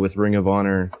with Ring of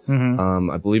Honor. Mm-hmm.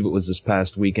 I believe it was this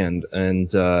past weekend,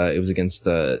 and it was against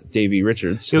Davey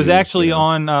Richards. It was actually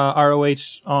on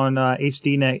ROH on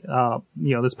HD night.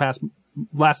 This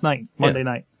last night, Monday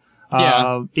night.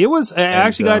 It was. I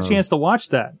actually got a chance to watch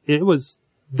that.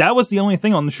 That was the only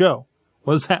thing on the show.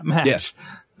 Was that match? Yeah.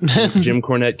 Jim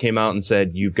Cornette came out and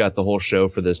said, "You've got the whole show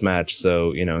for this match,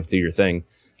 so do your thing."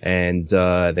 And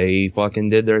they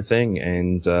fucking did their thing.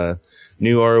 And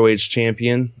new ROH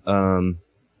champion,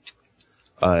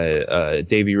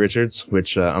 Davey Richards,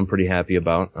 which I'm pretty happy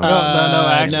about. No.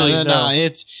 I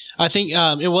think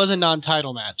it was a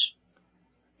non-title match.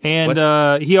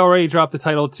 And he already dropped the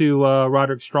title to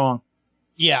Roderick Strong.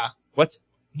 Yeah. What?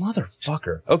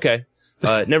 Motherfucker. Okay.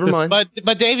 Never mind.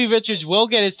 But Davey Richards will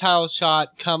get his title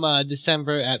shot come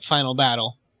December at Final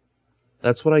Battle.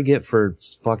 That's what I get for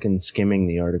fucking skimming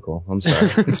the article. I'm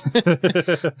sorry.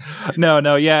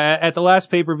 No, yeah. At the last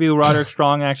pay-per-view, Roderick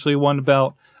Strong actually won the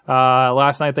belt.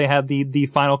 Last night they had the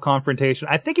final confrontation.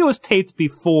 I think it was taped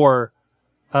before.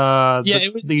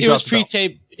 It was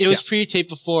pre-taped. It was pre-taped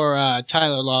before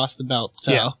Tyler lost the belt.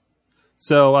 So. Yeah.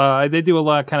 So, they do a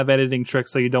lot of kind of editing tricks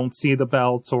so you don't see the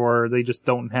belts or they just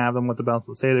don't have them with the belts.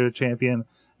 Let's say they're a champion,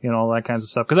 all that kinds of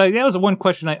stuff. Cause that was the one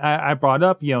question I brought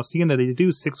up, seeing that they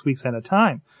do 6 weeks at a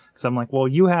time. Because I'm like, well,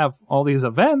 you have all these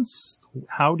events.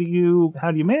 How do you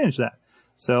manage that?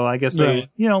 So I guess they,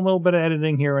 a little bit of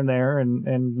editing here and there,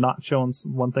 and not showing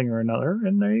one thing or another,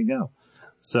 and there you go.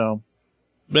 So,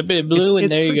 blue,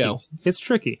 and there tricky. You go. It's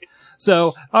tricky.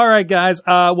 So, all right, guys.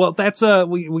 Well, that's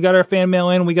we got our fan mail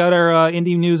in, we got our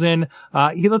indie news in.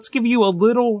 Let's give you a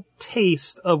little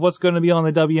taste of what's going to be on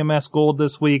the WMS Gold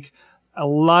this week. A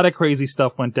lot of crazy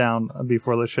stuff went down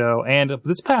before the show, and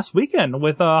this past weekend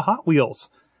with Hot Wheels.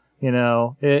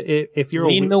 If you're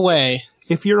leading the way,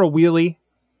 if you're a wheelie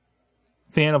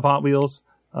fan of Hot Wheels,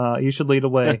 you should lead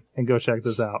away and go check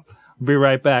this out. We'll be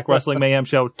right back. Wrestling Mayhem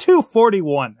Show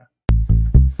 241. I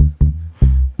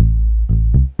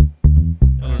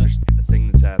don't understand the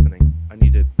thing that's happening. I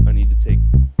need to take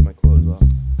my clothes off.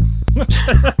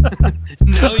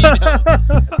 No, you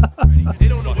don't. They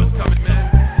don't know what's coming,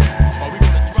 man. Are we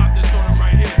gonna drop this on them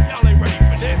right here? Y'all ain't ready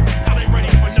for this. Y'all ain't ready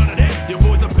for none of this. Your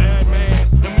boy's a bad man.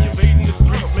 Let me invading the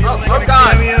streets, man. Oh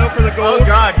God! Cameo for the Gold? Oh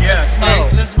God, yes.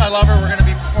 This is my lover. We're gonna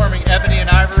be performing Ebony and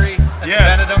Ivory at the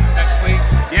Benedum next week.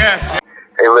 Yes.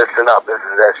 Hey, listen up. This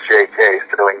is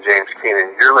SJK doing James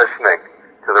Keenan. You're listening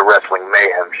to the Wrestling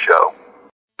Mayhem Show.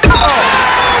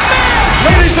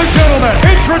 Ladies and gentlemen,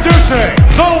 introducing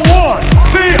the one,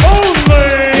 the only.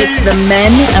 It's the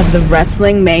men of the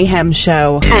Wrestling Mayhem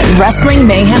Show at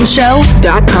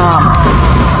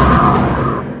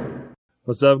WrestlingMayhemShow.com.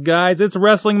 What's up, guys? It's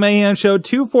Wrestling Mayhem Show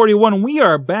 241. We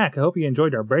are back. I hope you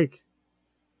enjoyed our break.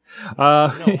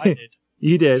 No, I did.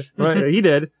 You did. Right? He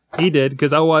did.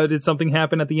 Because did something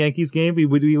happen at the Yankees game? Do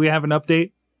we have an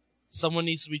update? Someone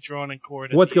needs to be drawn in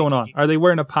court. What's going on? Are they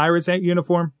wearing a Pirates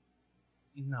uniform?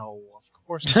 No, of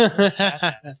course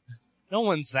not. No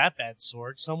one's that bad,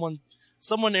 Sorg. Someone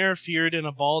interfered in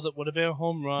a ball that would have been a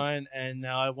home run, and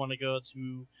now I want to go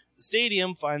to the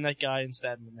stadium, find that guy, and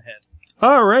stab him in the head.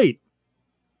 All right.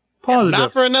 Positive.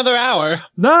 Not for another hour.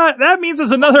 That means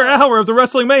it's another hour of the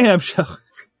Wrestling Mayhem Show.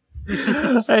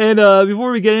 And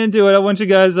before we get into it, I want you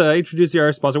guys to introduce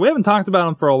our sponsor. We haven't talked about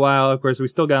them for a while. Of course, we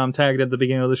still got them tagged at the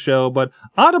beginning of the show, but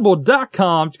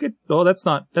Audible.com. That's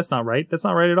not right. That's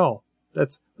not right at all.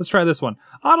 Let's try this one.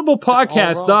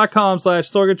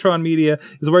 Audiblepodcast.com/Sorgatron Media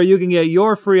is where you can get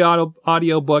your free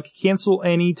audio book. Cancel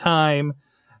anytime.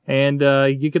 And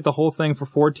you get the whole thing for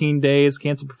 14 days.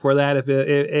 Cancel before that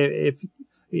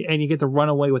and you get to run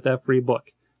away with that free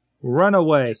book. Run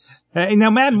away. Now,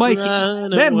 Mad Mike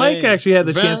actually had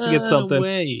the chance to get something.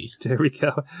 Away. There we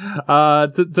go.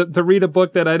 To read a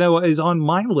book that I know is on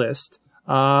my list.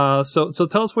 So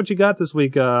tell us what you got this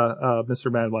week, Mr.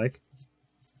 Mad Mike.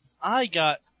 I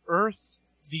got Earth,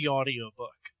 the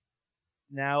audiobook.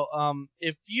 Now,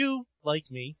 if you,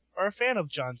 like me, are a fan of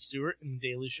Jon Stewart and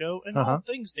The Daily Show and all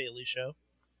things Daily Show,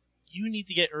 you need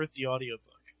to get Earth, the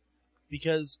audiobook.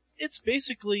 Because it's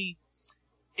basically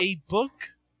a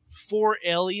book for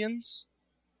aliens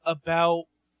about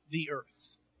the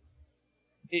Earth.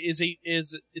 It's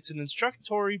an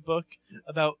instructory book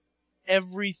about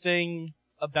everything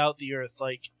about the Earth,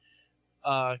 like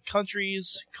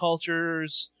countries,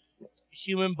 cultures,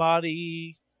 human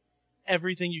body,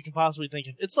 everything you can possibly think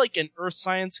of. It's like an Earth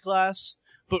science class,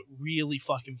 but really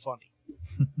fucking funny.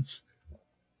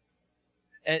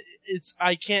 And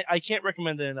I can't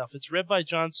recommend it enough. It's read by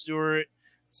Jon Stewart.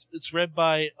 It's read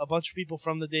by a bunch of people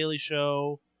from The Daily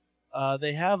Show.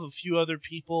 They have a few other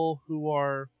people who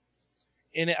are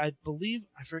in it. I believe,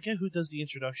 I forget who does the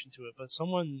introduction to it, but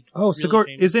someone. Oh,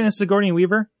 really isn't it Sigourney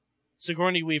Weaver?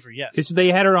 Sigourney Weaver, yes. They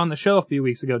had her on the show a few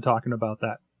weeks ago talking about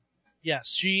that.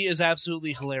 Yes, she is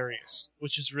absolutely hilarious,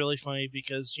 which is really funny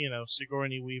because,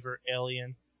 Sigourney Weaver,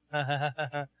 alien.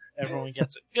 Everyone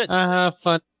gets it. Good.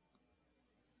 Fun.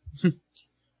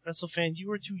 WrestleFan,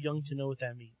 you are too young to know what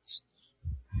that means.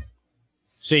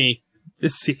 See.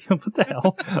 What the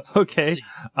hell? Okay.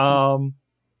 I'm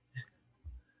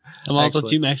also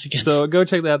too Mexican. So go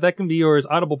check that out. That can be yours.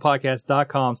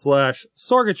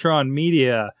 Audiblepodcast.com/Sorgatron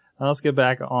Media. Now let's get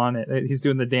back on it. He's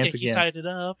doing the dance Yankees again. Tied it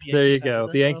up. There you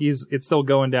go. The Yankees, it's still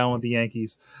going down with the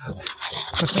Yankees.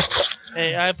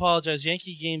 Hey, I apologize.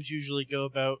 Yankee games usually go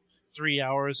about 3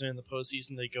 hours, and in the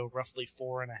postseason they go roughly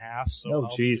 4.5. So I'll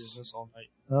be doing this all night.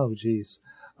 Oh, jeez.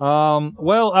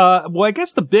 Well, I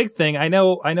guess the big thing, I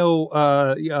know,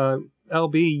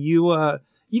 LB,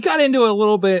 you got into it a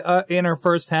little bit, in our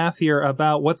first half here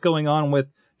about what's going on with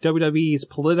WWE's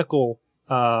political,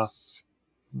 what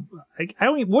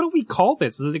do we call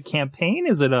this? Is it a campaign?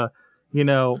 Is it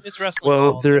It's wrestling.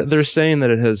 Well, they're saying that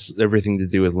it has everything to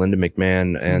do with Linda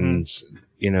McMahon and,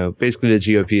 basically the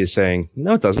GOP is saying,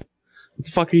 no, it doesn't. What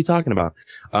the fuck are you talking about?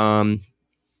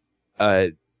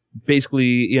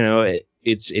 Basically,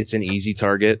 it's an easy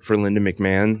target for Linda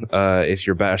McMahon. If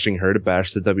you're bashing her, to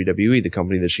bash the WWE, the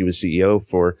company that she was CEO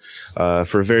for a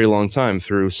very long time,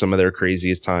 through some of their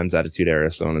craziest times, Attitude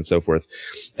Era, so on and so forth.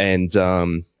 And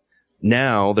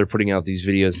now they're putting out these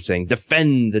videos and saying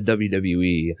defend the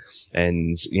WWE,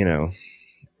 and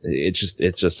it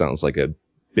just sounds like a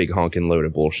big honking load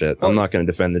of bullshit. I'm not going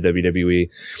to defend the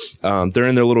WWE.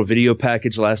 During their little video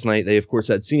package last night, they of course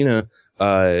had Cena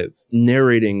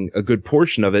narrating a good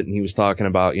portion of it, and he was talking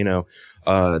about,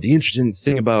 the interesting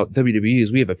thing about WWE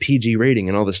is we have a PG rating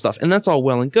and all this stuff, and that's all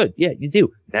well and good. Yeah, you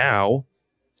do. Now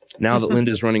that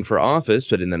Linda's running for office,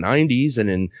 but in the 90s and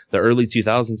in the early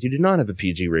 2000s, you did not have a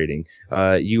PG rating.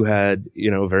 You had,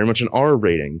 very much an R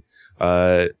rating.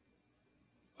 Well,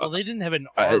 they didn't have an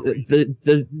R rating.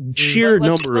 The sheer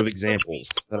number of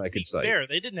examples that I could cite. Fair,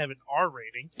 they didn't have an R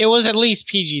rating. It was at least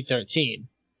PG-13.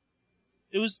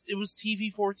 It was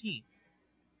TV-14.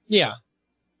 Yeah.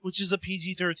 Which is a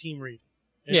PG-13 rating.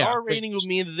 An Yeah, R rating would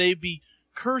mean that they'd be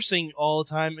cursing all the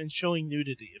time and showing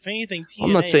nudity. If anything, TNA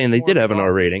I'm not saying they did have an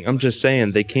R rating. I'm just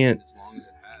saying they can't,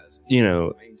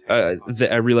 I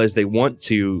realize they want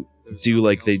to do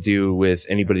like they do with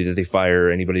anybody that they fire,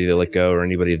 anybody they let go, or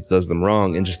anybody that does them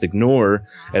wrong, and just ignore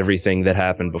everything that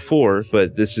happened before.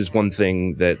 But this is one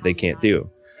thing that they can't do.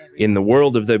 In the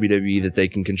world of WWE that they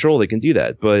can control, they can do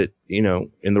that. But, in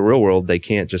the real world, they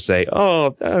can't just say,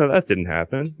 oh, that didn't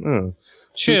happen. Oh,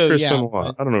 True, Chris yeah.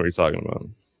 Benoit. I don't know what you're talking about.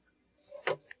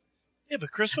 Yeah,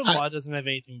 but Chris Benoit doesn't have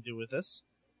anything to do with this.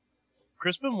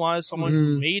 Chris Benoit is someone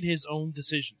who made his own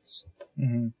decisions.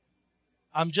 Mm-hmm.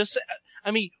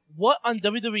 What on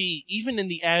WWE, even in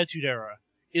the Attitude Era,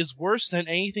 is worse than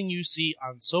anything you see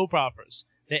on soap operas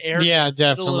that air in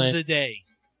the middle of the day?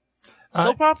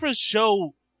 Soap operas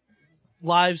show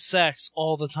live sex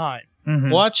all the time.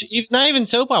 Mm-hmm. Watch, not even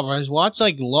soap operas. Watch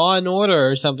like Law and Order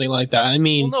or something like that. I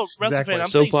mean, well, no, exactly.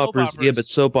 Soap operas. Yeah, but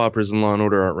soap operas and Law and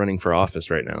Order aren't running for office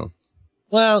right now.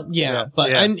 Well,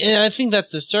 and I think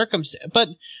that's the circumstance. But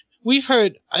we've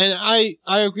heard, and I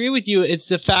agree with you. It's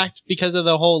the fact because of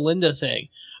the whole Linda thing.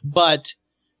 But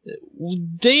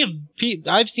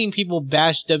I've seen people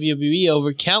bash WWE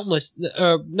over countless,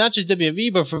 not just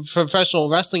WWE, but for professional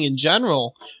wrestling in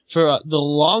general for the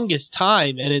longest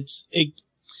time. And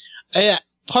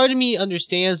part of me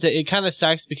understands that it kind of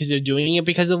sucks because they're doing it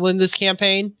because of Linda's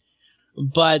campaign,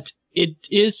 but it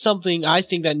is something I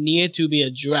think that needed to be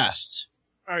addressed.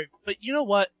 All right, but you know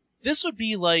what? This would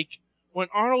be like when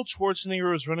Arnold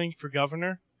Schwarzenegger was running for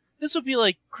governor. This would be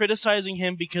like criticizing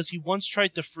him because he once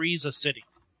tried to freeze a city.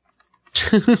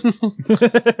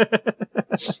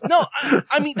 No,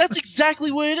 I mean that's exactly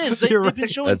what it is. They've been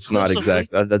showing that's not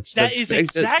exactly. That's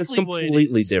exactly what it is.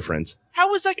 Completely different.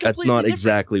 How is that completely That's not different?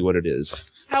 exactly what it is.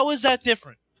 How is that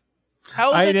different?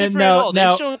 How is I that didn't different know. at all?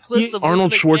 They've shown clips of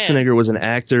Arnold Linda McMahon. Schwarzenegger was an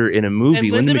actor in a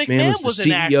movie. And Linda McMahon McMahon was the was an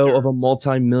CEO actor. of a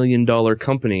multi-million-dollar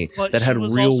company But that she had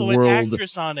was real also world. an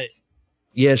actress on it.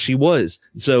 Yeah, she was.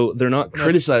 So they're not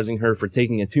criticizing her for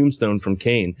taking a tombstone from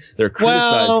Kane. They're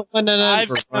criticizing her for running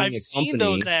I've a seen company.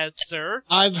 those ads, sir.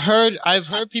 I've heard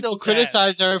people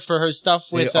criticize her for her stuff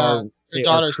with her They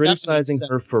daughter. are criticizing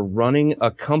her for running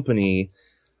a company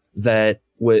that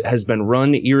has been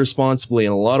run irresponsibly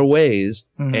in a lot of ways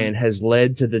and has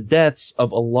led to the deaths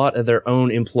of a lot of their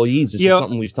own employees. This is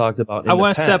something we've talked about in the past. I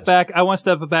want to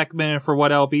step back a minute for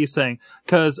what LB is saying.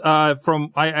 Cause,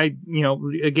 again,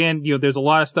 there's a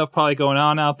lot of stuff probably going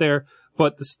on out there,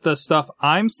 but the stuff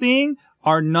I'm seeing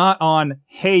are not on,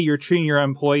 hey, you're treating your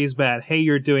employees bad. Hey,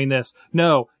 you're doing this.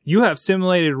 No, you have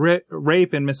simulated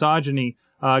rape and misogyny,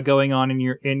 going on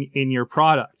in your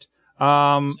product.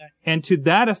 And to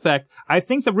that effect, I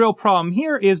think the real problem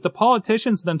here is the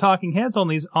politicians and the talking heads on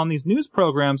these news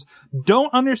programs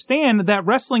don't understand that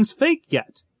wrestling's fake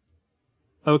yet.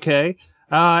 Okay?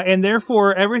 And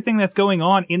therefore everything that's going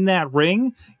on in that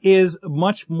ring is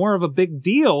much more of a big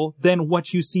deal than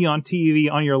what you see on TV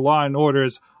on your Law and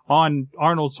Orders, on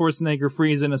Arnold Schwarzenegger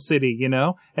freezing a city,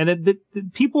 and that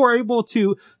people are able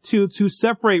to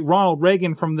separate Ronald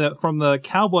Reagan from the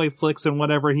cowboy flicks and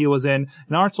whatever he was in,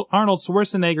 and Arnold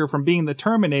Schwarzenegger from being the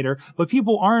Terminator, but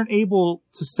people aren't able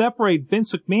to separate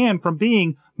Vince McMahon from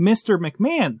being Mr.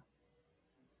 McMahon.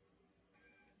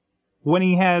 When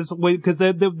he has, because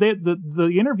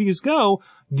the interviews go,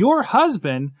 your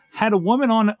husband had a woman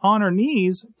on her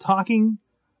knees talking,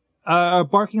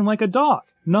 barking like a dog.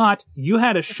 Not, you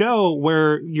had a show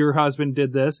where your husband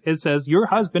did this. It says your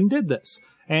husband did this.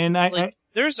 And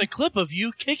there's a clip of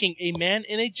you kicking a man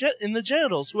in the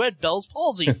genitals who had Bell's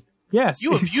palsy. Yes.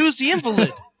 You abused the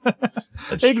invalid.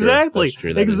 Exactly.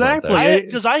 Exactly.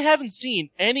 Because I haven't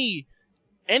seen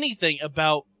anything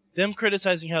about them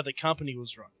criticizing how the company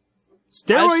was run.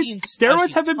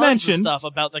 Steroids have been mentioned. Stuff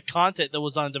about the content that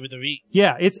was on WWE.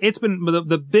 Yeah, it's been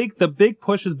the big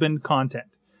push has been content.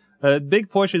 Big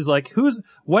push is like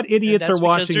what idiots are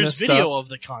watching this stuff. There's video of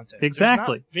the content.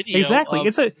 Exactly. Exactly.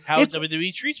 It's how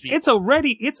WWE treats people.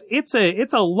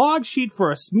 It's a log sheet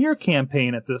for a smear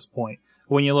campaign at this point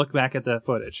when you look back at that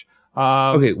footage.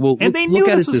 Okay, well, and they knew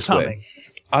this was coming.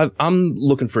 I'm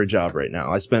looking for a job right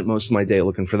now. I spent most of my day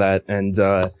looking for that, and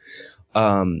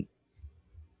I'm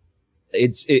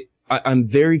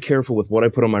very careful with what I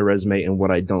put on my resume and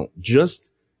what I don't. Just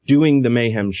doing the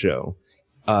Mayhem show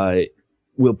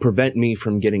will prevent me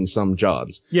from getting some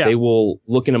jobs. Yeah. They will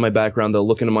look into my background. They'll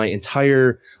look into my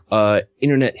entire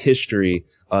internet history.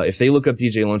 If they look up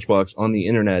DJ Lunchbox on the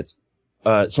internet,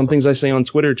 some things I say on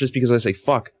Twitter, just because I say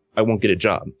fuck, I won't get a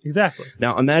job. Exactly.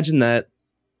 Now imagine that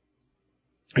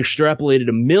extrapolated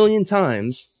 1 million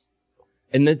times,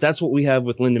 and that's what we have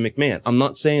with Linda McMahon. I'm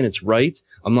not saying it's right.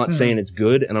 I'm not saying it's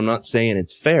good, and I'm not saying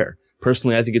it's fair.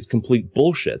 Personally, I think it's complete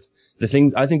bullshit. I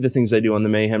think the things I do on the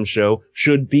Mayhem show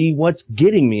should be what's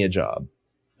getting me a job.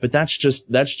 But that's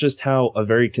just how a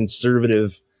very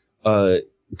conservative,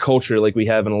 culture like we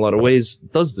have in a lot of ways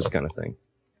does this kind of thing.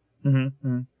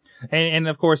 Mm-hmm. And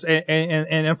of course,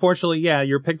 and unfortunately, yeah,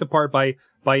 you're picked apart by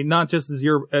not just as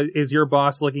your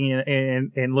boss looking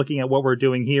and looking at what we're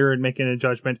doing here and making a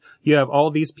judgment. You have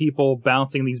all these people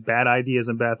bouncing these bad ideas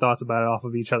and bad thoughts about it off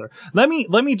of each other. Let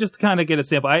me just kind of get a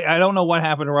sample. I don't know what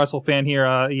happened to WrestleFan here.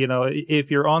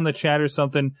 If you're on the chat or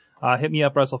something, hit me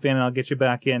up, WrestleFan, and I'll get you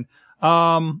back in.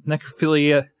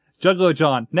 Necrophilia, Juggalo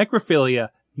John, necrophilia.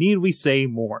 Need we say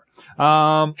more?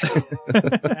 Actually,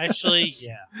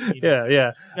 yeah.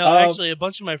 Yeah. No, actually, a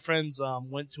bunch of my friends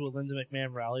went to a Linda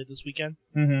McMahon rally this weekend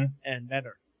and met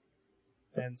her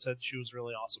and said she was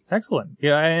really awesome. Excellent.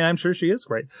 Yeah, I'm sure she is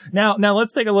great. Now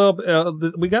let's take a little.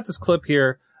 We got this clip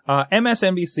here,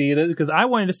 MSNBC, because I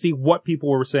wanted to see what people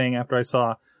were saying after I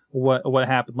saw what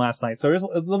happened last night. So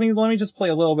let me just play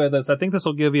a little bit of this. I think this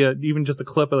will give you, even just a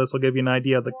clip of this will give you an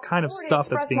idea of the kind of stuff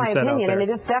that's being said out there. And it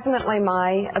is definitely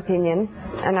my opinion,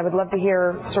 and I would love to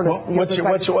hear sort of your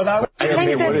perspective.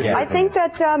 I think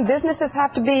that businesses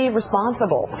have to be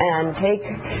responsible and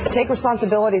take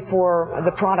responsibility for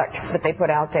the product that they put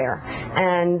out there.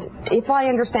 And if I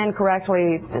understand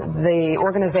correctly, the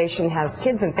organization has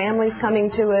kids and families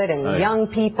coming to it and young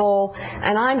people,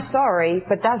 and I'm sorry,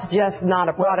 but that's just not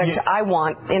a product I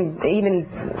want even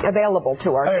available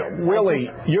to our kids. Willie,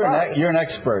 you're an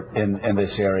expert in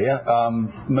this area.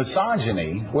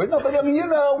 Misogyny.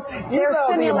 They're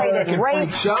simulated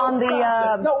rape on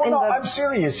the I'm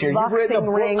serious here. You've written a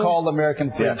book called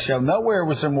American Freak Show. Nowhere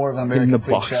was there more of an American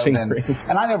Freak Show than.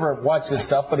 And I never watched this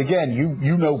stuff, but again,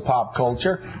 you know pop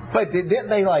culture. But didn't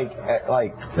they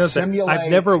simulate? I've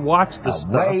never watched this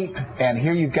stuff. Rape, and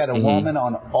here you've got a woman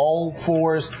on all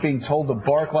fours being told to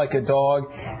bark like a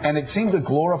dog. And it seemed to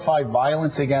glorify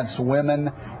violence against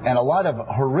women and a lot of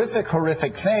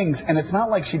horrific things. And it's not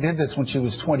like she did this when she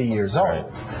was 20 years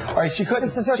old. All right, she couldn't.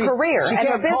 This is her career and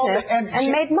her business, and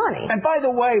made money. And by the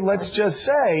way, let's just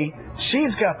say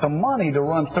she's got the money to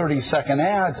run 30-second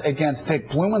ads against Dick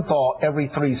Blumenthal every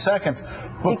 3 seconds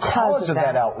because of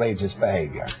that outrageous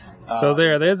behavior. So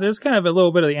there's kind of a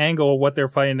little bit of the angle of what they're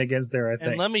fighting against there, I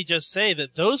think. And let me just say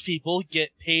that those people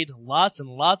get paid lots and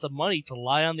lots of money to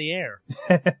lie on the air.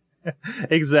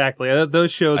 Exactly.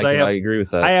 Those shows, I agree with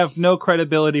that. I have no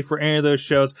credibility for any of those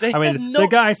shows. The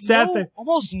guy sat there.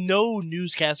 Almost no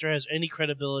newscaster has any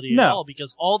credibility at all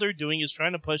because all they're doing is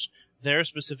trying to push their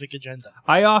specific agenda.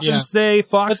 I often say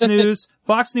Fox News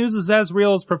is as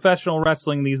real as professional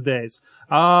wrestling these days.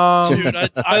 Dude, I'd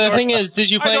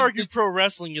argue pro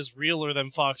wrestling is realer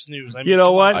than Fox News. I mean, you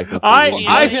know what?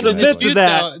 I submit to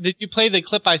that. Did you play the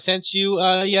clip I sent you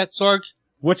yet, Sorg?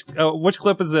 Which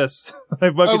clip is this?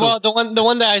 The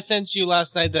one that I sent you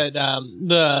last night, that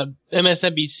the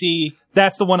MSNBC.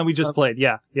 That's the one that we just played.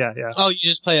 Yeah. Oh, you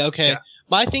just played. Okay. Yeah.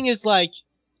 My thing is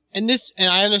and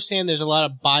I understand there's a lot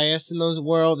of bias in those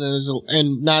world,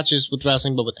 and not just with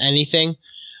wrestling, but with anything.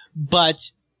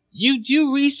 But you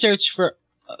do research for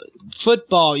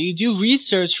football. You do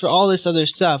research for all this other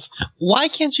stuff. Why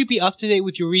can't you be up to date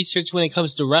with your research when it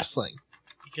comes to wrestling?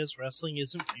 Because wrestling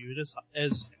isn't viewed as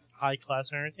high class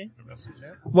entertainment.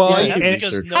 Well, that's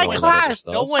because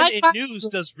no one in news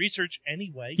does research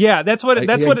anyway. Yeah, that's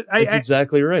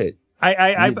exactly right.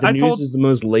 The news is the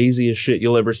most laziest shit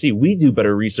you'll ever see. We do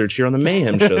better research here on the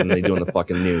Mayhem show than they do on the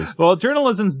fucking news. Well,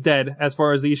 journalism's dead as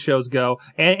far as these shows go.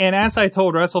 And as I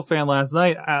told WrestleFan last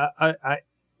night,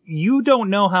 you don't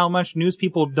know how much news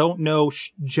people don't know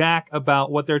jack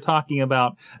about what they're talking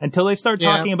about until they start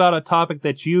talking about a topic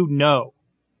that you know.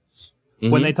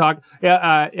 when they talk,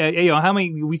 how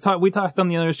many, we talked on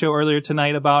the other show earlier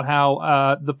tonight about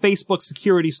how, the Facebook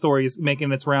security story is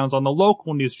making its rounds on the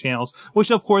local news channels,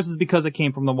 which of course is because it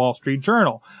came from the Wall Street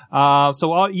Journal.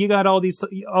 You got all these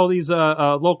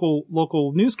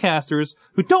local newscasters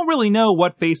who don't really know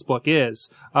what Facebook is,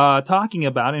 talking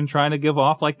about it and trying to give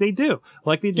off like they do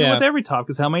with every topic,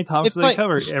 because how many topics do they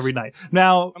cover every night?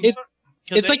 Now,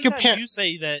 it's like your parents. You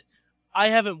say that I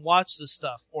haven't watched this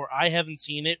stuff, or I haven't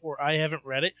seen it, or I haven't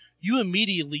read it, you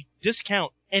immediately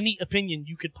discount any opinion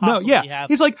you could possibly have.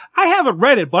 He's like, I haven't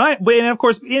read it, but and of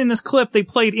course, in this clip, they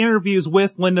played interviews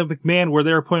with Linda McMahon where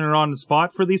they were putting her on the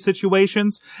spot for these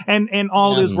situations, and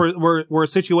all these were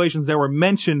situations that were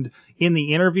mentioned in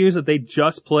the interviews that they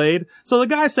just played. So the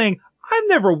guy's saying, I've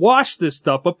never watched this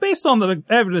stuff, but based on the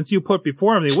evidence you put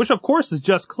before me, which of course is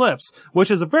just clips, which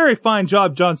is a very fine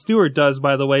job Jon Stewart does,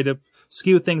 by the way, to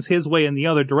skew things his way in the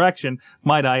other direction,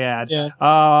 might I add. Yeah.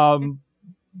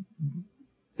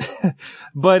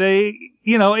 But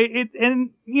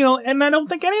and I don't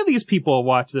think any of these people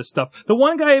watch this stuff. The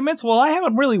one guy admits, well, I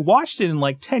haven't really watched it in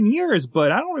like 10 years,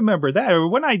 but I don't remember that. Or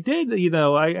when I did,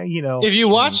 If you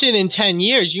watched it in 10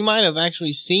 years, you might have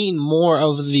actually seen more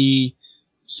of the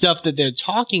stuff that they're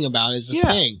talking about as a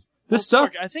thing.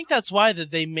 Stark, I think that's why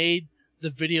that they made the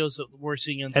videos that we're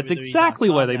seeing on That's exactly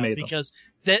why they made them. Because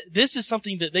this is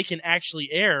something that they can actually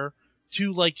air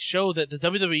to like show that the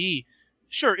WWE,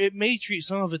 sure, it may treat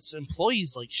some of its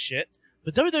employees like shit,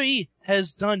 but WWE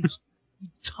has done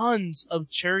tons of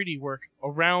charity work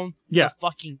around the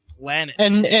fucking planet.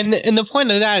 And the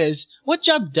point of that is, what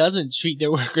job doesn't treat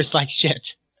their workers like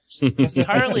shit? It's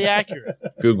entirely accurate.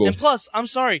 Google. And plus, I'm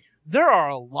sorry, there are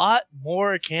a lot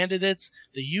more candidates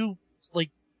that you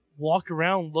walk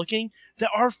around looking that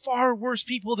are far worse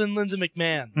people than Linda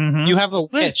McMahon. Mm-hmm. You have a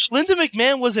witch. Linda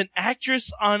McMahon was an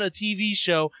actress on a TV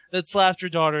show that slapped her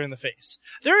daughter in the face.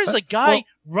 There is a guy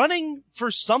running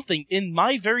for something in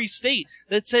my very state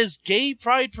that says gay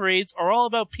pride parades are all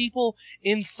about people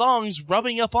in thongs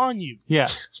rubbing up on you. Yeah.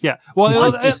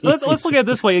 Well, let's look at it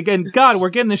this way again. God,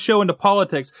 we're getting this show into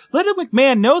politics. Linda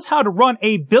McMahon knows how to run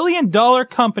 $1 billion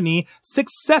company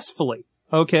successfully.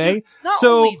 Okay. Not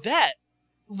only that,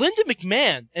 Linda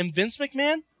McMahon and Vince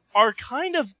McMahon are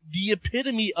kind of the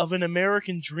epitome of an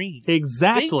American dream.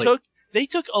 Exactly. They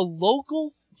took a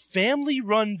local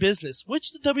family-run business,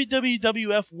 which the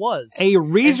WWF was. A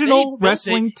regional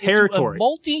wrestling territory. A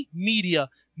multimedia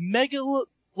mega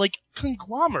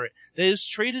conglomerate that is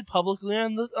traded publicly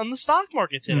on the stock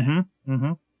market today. Mm-hmm.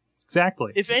 Mm-hmm.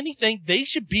 Exactly. If anything, they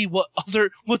should be what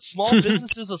small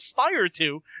businesses aspire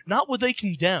to, not what they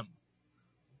condemn.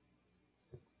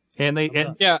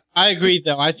 Yeah, I agree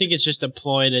though. I think it's just a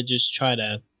ploy to just try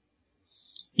to,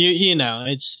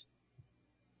 it's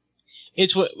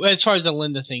what, as far as the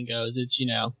Linda thing goes, it's,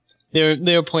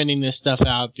 they're pointing this stuff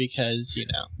out because,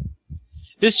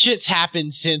 this shit's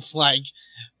happened since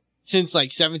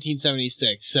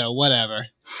 1776, so whatever.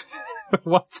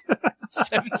 What?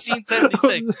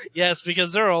 1776. Yes,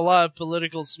 because there are a lot of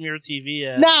political smear TV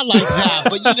ads. Not like that,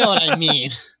 but you know what I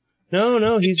mean.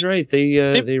 No, he's right. They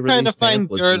released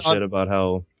pamphlets and shit about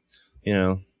how,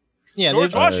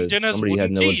 George Washington has somebody had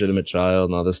an illegitimate child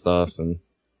and all this stuff, and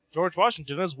George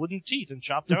Washington has wooden teeth and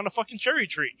chopped down a fucking cherry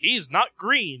tree. He's not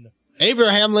green.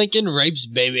 Abraham Lincoln rapes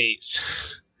babies.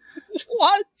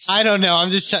 What? I don't know.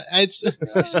 I'm just. See, that's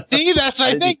what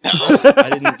I think.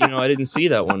 I didn't see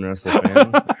that one, Wrestle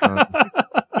Fan.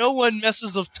 No one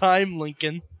messes of time,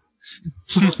 Lincoln.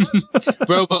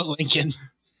 Robo Lincoln.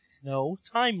 No,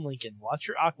 Time Lincoln. Watch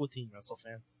your Aqua Teen, Wrestle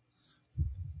Fan.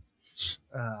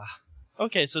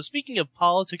 Okay, so speaking of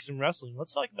politics and wrestling,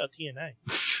 let's talk about TNA.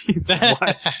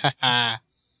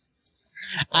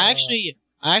 I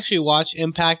actually watched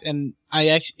Impact, and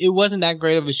it wasn't that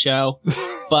great of a show,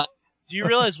 but. Do you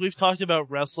realize we've talked about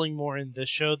wrestling more in this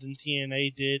show than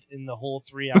TNA did in the whole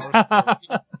 3 hours?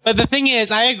 But the thing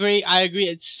is, I agree.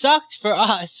 It sucked for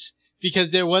us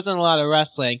because there wasn't a lot of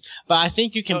wrestling, but I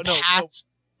think you can pass.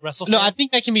 WrestleFan? No, I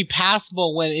think that can be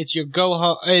passable when it's your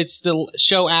it's the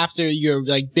show after your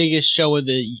biggest show of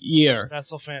the year.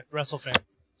 WrestleFan.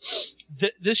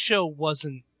 This show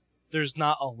wasn't. There's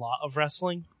not a lot of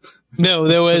wrestling. No,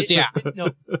 there was.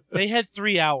 No, they had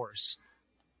 3 hours.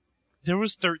 There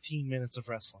was 13 minutes of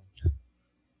wrestling.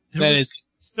 There was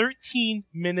 13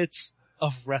 minutes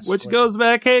of wrestling. Which goes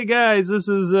back, hey guys, this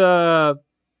is daytime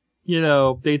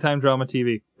drama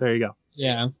TV. There you go.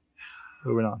 Yeah.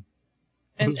 Moving on.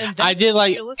 And I did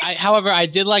like. However, I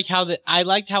did like I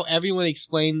liked how everyone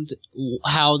explained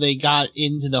how they got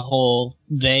into the whole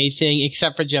they thing,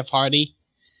 except for Jeff Hardy.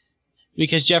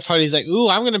 Because Jeff Hardy's like, ooh,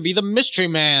 I'm gonna be the mystery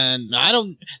man.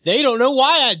 They don't know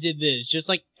why I did this. Just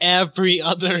like every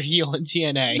other heel in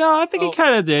TNA. No, I think he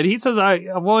kind of did. He says,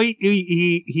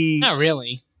 he not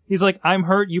really. He's like, I'm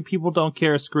hurt. You people don't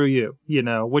care. Screw you.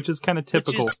 Which is kind of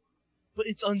typical. But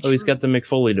it's untrue. Oh, he's got the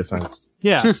McFoley defense.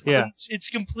 Yeah, yeah. It's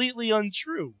completely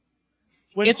untrue.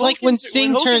 When Hogan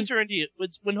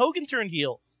turned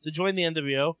heel to join the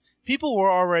NWO, people were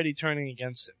already turning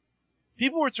against him.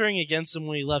 People were turning against him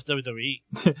when he left WWE.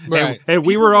 Right. And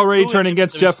we were already turning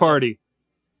against Jeff Hardy.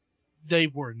 They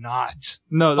were not.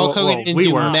 No, we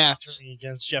were not turning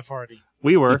against Jeff Hardy.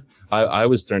 We were. I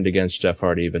was turned against Jeff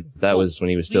Hardy, but that was when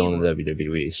he was still in the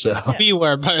WWE. So we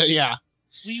were, but yeah.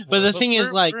 But the thing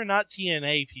is, like, we're not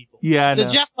TNA people. Yeah, the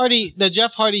Jeff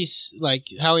Hardy's, like,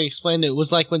 how he explained it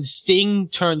was like when Sting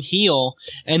turned heel,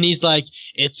 and he's like,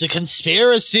 "It's a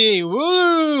conspiracy,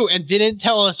 woo!" and didn't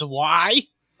tell us why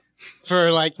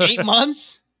for like 8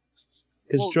 months.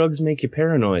 Because drugs make you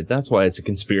paranoid. That's why it's a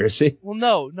conspiracy.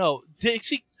 Well, no,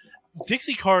 Dixie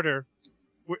Carter.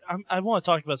 I want to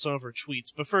talk about some of her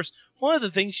tweets, but first, one of the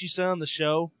things she said on the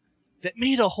show that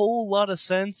made a whole lot of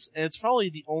sense, and it's probably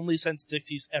the only sense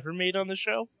Dixie's ever made on the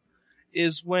show,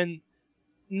 is when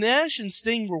Nash and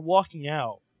Sting were walking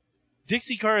out,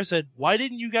 Dixie Carter said, "Why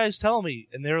didn't you guys tell me?"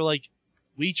 And they were like,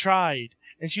 "We tried."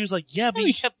 And she was like, "Yeah, but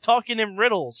you kept talking in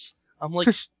riddles." I'm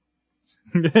like,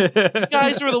 you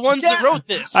guys were the ones that wrote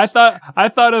this. I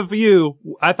thought of you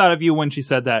when she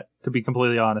said that, to be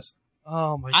completely honest.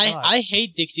 Oh my God. I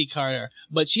hate Dixie Carter,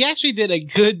 but she actually did a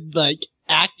good, like,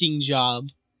 acting job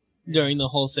during the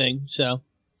whole thing, so.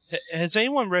 Has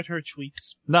anyone read her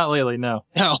tweets? Not lately, no.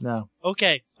 No.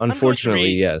 Okay.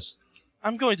 Unfortunately, yes.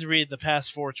 I'm going to read the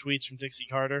past 4 tweets from Dixie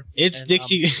Carter. It's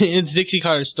Dixie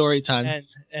Carter's story time.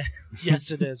 And yes,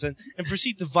 it is. And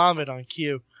proceed to vomit on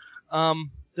cue.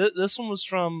 This one was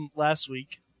from last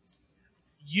week.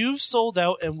 "You've sold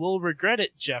out and will regret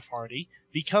it, Jeff Hardy.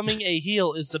 Becoming a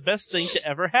heel is the best thing to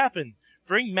ever happen.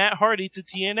 Bring Matt Hardy to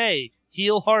TNA.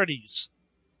 Heel Hardys."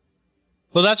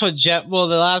 Well, that's what the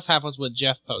last half was what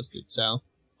Jeff posted, so.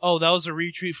 Oh, that was a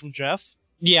retweet from Jeff?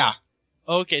 Yeah.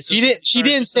 Okay, so she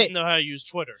didn't say, doesn't know how to use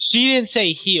Twitter. She didn't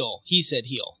say heel. He said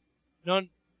heel. No,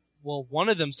 well, one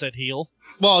of them said heel.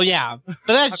 Well, yeah, but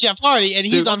that's Jeff Hardy, and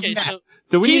he's on. Okay,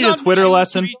 do we need a Twitter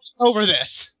lesson over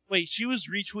this? Wait, she was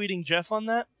retweeting Jeff on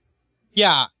that?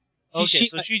 Yeah. Okay,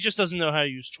 so she just doesn't know how to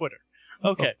use Twitter.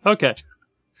 Okay. Okay.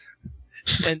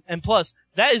 And plus,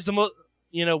 that is the most.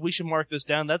 We should mark this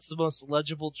down. That's the most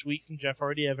legible tweet from Jeff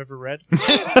Hardy I've ever read. It's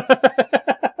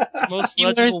the most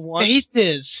legible one.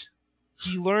 Spaces.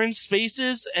 He learns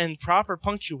spaces and proper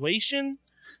punctuation.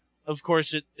 Of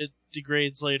course, it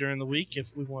degrades later in the week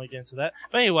if we want to get into that.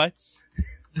 But anyway,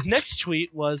 the next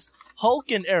tweet was,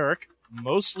 "Hulk and Eric,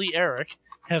 mostly Eric,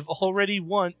 have already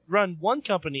run one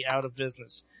company out of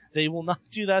business. They will not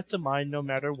do that to mine no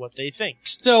matter what they think."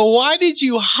 So why did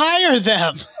you hire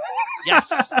them?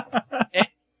 Yes.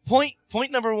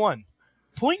 Point number 1.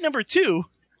 Point number 2,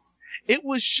 it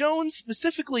was shown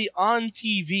specifically on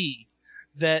TV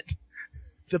that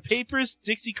the papers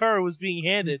Dixie Carter was being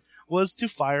handed was to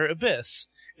fire Abyss.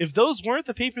 If those weren't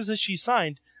the papers that she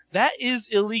signed, that is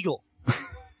illegal.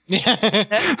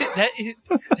 that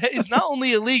is not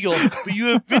only illegal, but you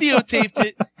have videotaped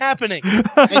it happening.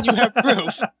 And you have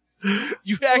proof.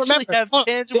 You actually have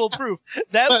tangible proof.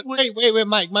 Wait,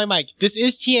 Mike. This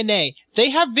is TNA.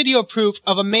 They have video proof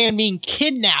of a man being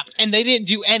kidnapped, and they didn't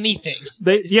do anything.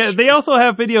 They also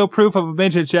have video proof of a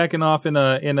midget jacking off in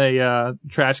a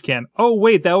trash can. Oh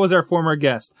wait, that was our former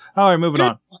guest. All right, moving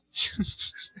on.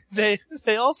 They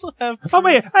also have. Oh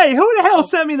man, hey, who the hell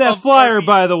sent me that flyer?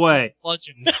 By the way.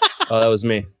 Legend. Oh, that was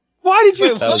me. Why did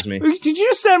you? That was me. Did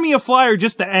you send me a flyer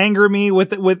just to anger me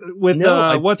with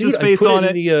no, what's his face I put on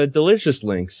it? The delicious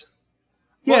links.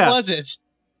 Yeah. What was it?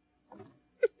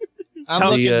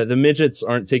 The midgets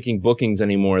aren't taking bookings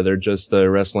anymore. They're just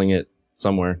wrestling it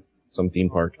somewhere, some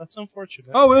theme park. That's unfortunate.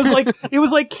 Oh, it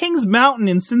was like Kings Mountain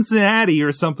in Cincinnati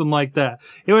or something like that.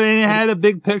 It had a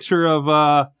big picture of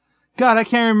God, I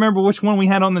can't remember which one we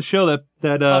had on the show.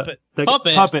 Puppet.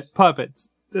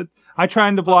 I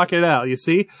tried to block it out, you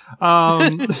see?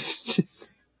 Look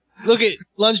at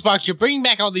Lunchbox, you're bringing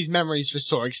back all these memories for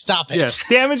Sorg. Stop it. Yes,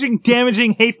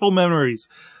 damaging, hateful memories.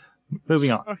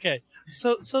 Moving on. Okay,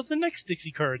 so the next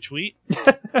Dixie Carter tweet.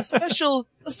 a special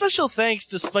thanks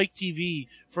to Spike TV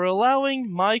for allowing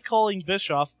my calling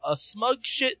Bischoff a smug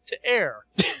shit to air.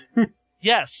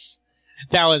 Yes.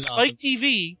 That was Spike awesome.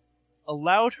 TV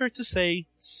allowed her to say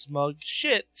smug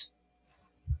shit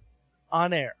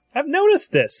on air. I've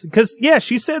noticed this because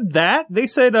she said that they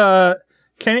said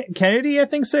Kennedy, I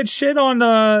think, said shit on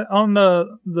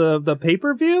the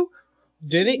pay-per-view.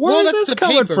 Did he? Where is that's this the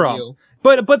coming pay-per-view.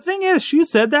 from? But thing is, she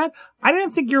said that. I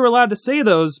didn't think you were allowed to say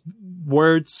those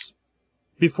words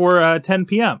before 10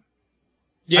 p.m.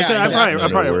 Yeah, I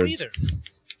probably either.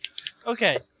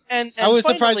 Okay, and I was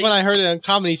finally, surprised when I heard it on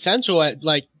Comedy Central at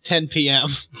like 10 p.m.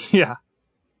 Yeah.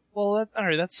 Well, all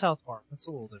right, that's South Park. That's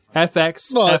a little different.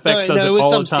 FX Well, does it it was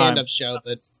all some the time. stand-up show,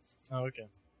 but Oh, okay.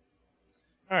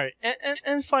 All right,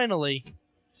 and finally,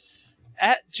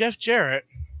 at Jeff Jarrett,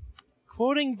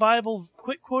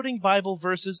 quit quoting Bible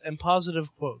verses and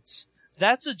positive quotes.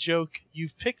 That's a joke.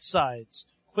 You've picked sides.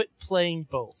 Quit playing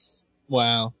both.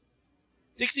 wow.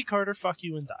 Dixie Carter, fuck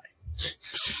you and die.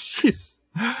 Jeez.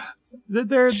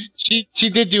 She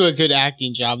did do a good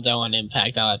acting job though on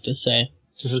Impact, I'll have to say.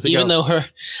 Even though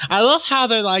I love how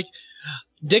they're like,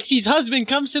 Dixie's husband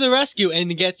comes to the rescue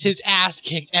and gets his ass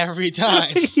kicked every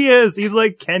time. He is. He's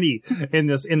like Kenny in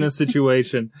this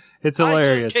situation. It's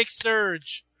hilarious. I just kicked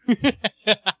Surge.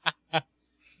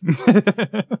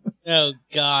 Oh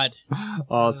God.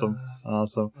 Awesome.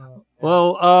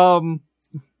 Well,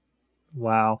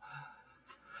 wow.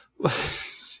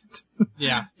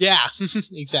 Yeah,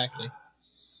 exactly.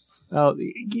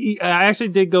 I actually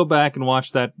did go back and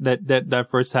watch that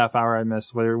first half hour I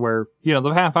missed, where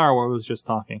the half hour where I was just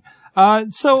talking.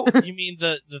 So you mean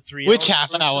the 3 which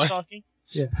hours half hour? Talking?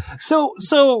 Yeah.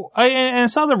 So I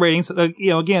saw the ratings.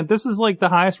 Again, this is like the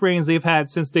highest ratings they've had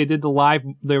since they did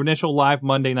their initial live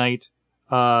Monday night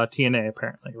TNA,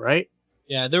 apparently, right?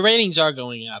 Yeah, the ratings are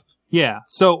going up. Yeah.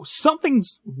 So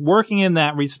something's working in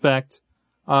that respect.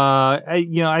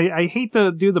 I hate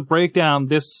to do the breakdown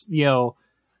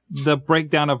the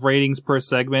breakdown of ratings per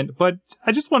segment, but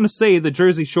I just want to say the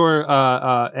Jersey Shore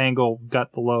angle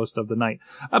got the lowest of the night.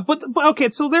 But okay,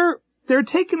 so they're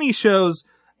taking these shows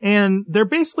and they're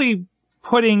basically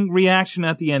putting reaction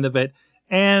at the end of it,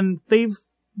 and they've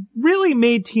really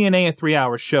made TNA a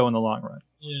 3-hour show in the long run.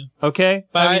 Yeah. Okay?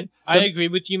 But I agree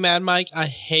with you, Mad Mike. I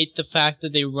hate the fact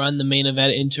that they run the main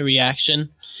event into reaction.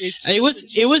 It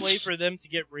was way for them to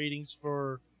get ratings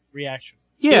for reaction.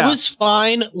 Yeah. It was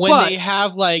fine when they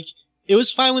have like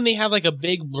a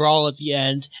big brawl at the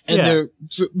end and they're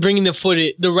bringing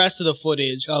the rest of the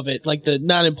footage of it, like the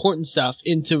not important stuff,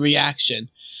 into reaction.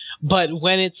 But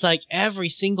when it's like every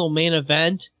single main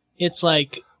event, it's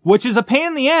like, which is a pain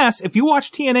in the ass if you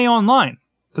watch TNA online,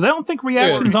 because I don't think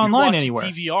reaction's online anywhere.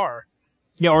 DVR.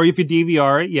 Yeah, or if you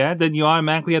DVR it, then you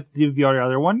automatically have to DVR the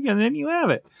other one, and then you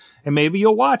have it. And maybe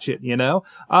you'll watch it,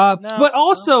 but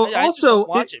also,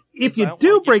 if you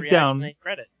do break down,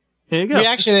 credit. There you go.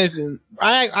 Reaction isn't.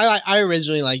 I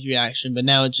originally liked Reaction, but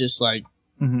now it's just like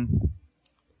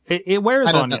it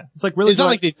wears on you. It's like, really, it's not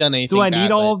like they've done anything. Do I need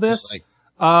all of this?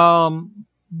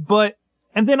 But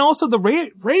and then also the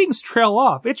ratings trail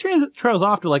off. It trails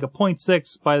off to like a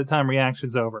 0.6 by the time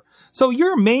Reaction's over. So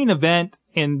your main event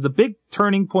and the big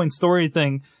turning point story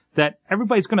thing that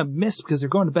everybody's gonna miss because they're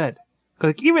going to bed.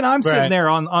 Like, even I'm sitting there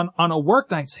on a work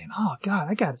night saying, "Oh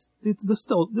God, this is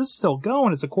still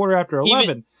going. It's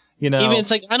 11:15." Even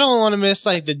it's like, I don't want to miss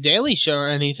like the Daily Show or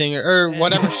anything or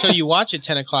whatever show you watch at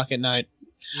 10 o'clock at night.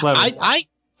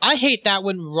 I hate that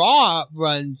when Raw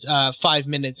runs 5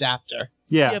 minutes after.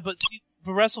 Yeah, but see,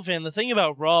 for WrestleFan, the thing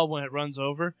about Raw when it runs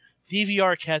over,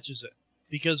 DVR catches it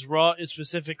because Raw is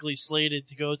specifically slated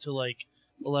to go to like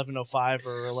 11:05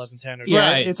 or 11:10 or something.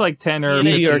 Yeah, it's like 10 or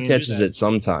 15. DVR catches it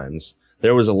sometimes.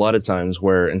 There was a lot of times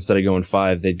where instead of going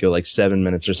 5, they'd go like 7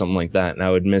 minutes or something like that, and I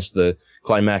would miss the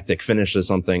climactic finish of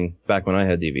something back when I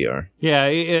had DVR. Yeah,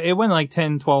 it went like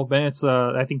 10, 12 minutes,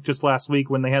 I think just last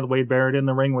week when they had Wade Barrett in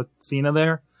the ring with Cena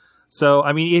there. So,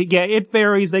 I mean, it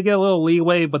varies. They get a little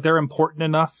leeway, but they're important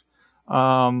enough.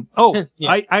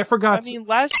 I forgot. I mean,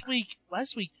 last week,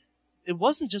 it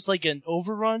wasn't just like an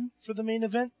overrun for the main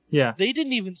event. Yeah. They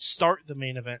didn't even start the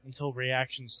main event until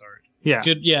Reaction started. Yeah.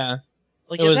 Good, yeah.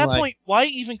 Like, at that point, why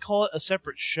even call it a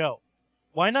separate show?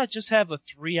 Why not just have a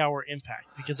 3-hour Impact?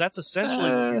 Because that's essentially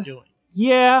what you're doing.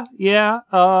 Yeah.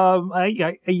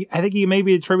 I think you may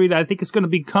be attributed. I think it's going to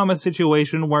become a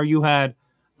situation where you had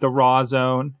the Raw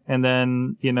zone, and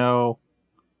then that's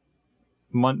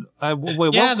right. I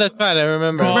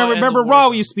remember. Remember,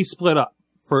 Raw used to be split up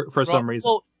for some reason.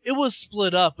 Well, it was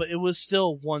split up, but it was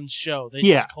still one show. They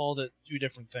just called it 2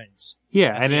 different things.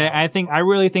 Yeah, and I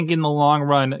really think in the long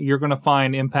run, you're going to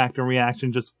find Impact and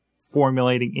Reaction just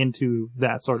formulating into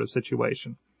that sort of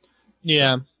situation.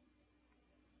 Yeah.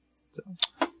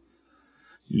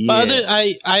 But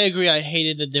I agree. I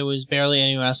hated that there was barely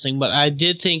any wrestling, but I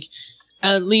did think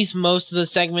at least most of the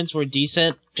segments were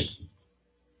decent.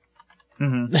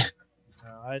 Mm-hmm. No,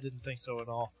 I didn't think so at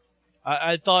all.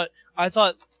 I thought,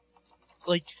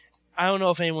 like, I don't know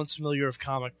if anyone's familiar with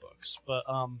comic books, but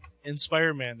in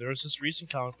Spider-Man, there was this recent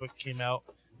comic book that came out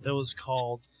that was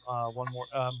called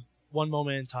One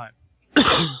Moment in Time.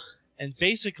 And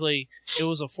basically, it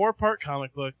was a 4-part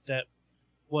comic book that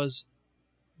was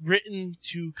written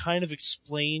to kind of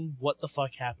explain what the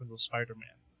fuck happened with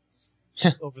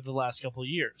Spider-Man over the last couple of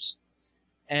years.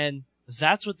 And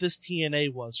that's what this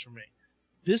TNA was for me.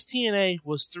 This TNA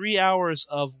was 3 hours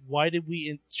of why did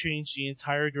we change the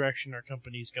entire direction our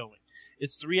company's going.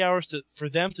 It's 3 hours for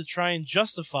them to try and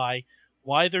justify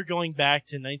why they're going back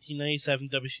to 1997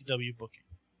 WCW booking.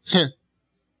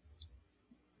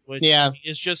 Which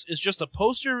is just a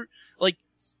poster, like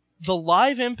the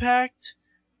live Impact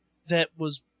that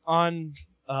was on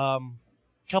a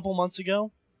couple months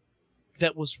ago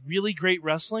that was really great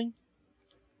wrestling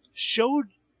showed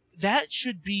that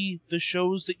should be the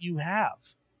shows that you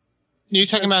have. You're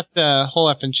talking about the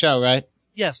whole effing show, right?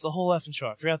 Yes, the whole effing show.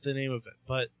 I forgot the name of it,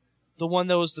 but the one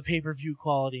that was the pay-per-view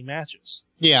quality matches.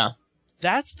 Yeah.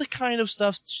 That's the kind of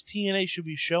stuff TNA should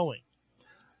be showing.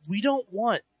 We don't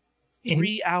want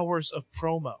 3 hours of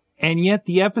promo. And yet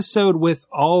the episode with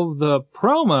all the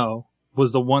promo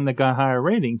was the one that got higher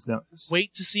ratings. Notice.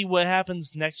 Wait to see what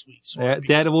happens next week.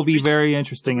 That will be very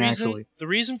interesting, actually. The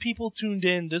reason people tuned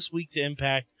in this week to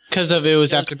Impact... Because it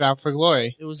was after Bound for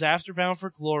Glory. It was after Bound for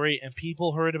Glory, and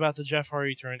people heard about the Jeff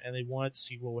Hardy turn, and they wanted to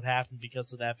see what would happen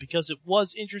because of that. Because it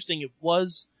was interesting. It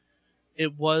was...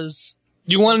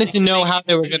 You wanted to know how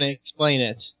they were going to explain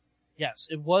it. Yes,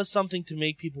 it was something to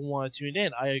make people want to tune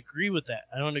in. I agree with that.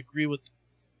 I don't agree with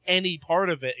any part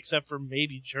of it except for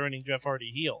maybe turning Jeff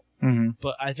Hardy heel. Mm-hmm.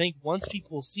 But I think once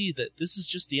people see that this is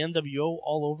just the NWO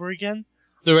all over again,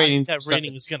 the rating, that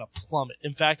rating is going to plummet.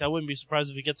 In fact, I wouldn't be surprised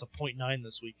if it gets a 0.9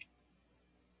 this week.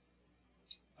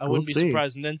 I wouldn't be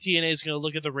surprised. And then TNA is going to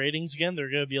look at the ratings again. They're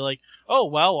going to be like, oh,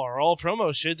 well, our all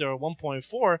promo shit did a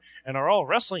 1.4 and our all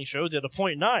wrestling show did a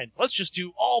 0.9. Let's just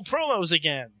do all promos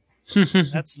again.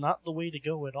 That's not the way to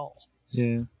go at all.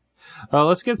 Yeah.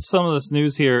 Let's get some of this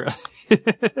news here.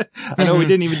 I know we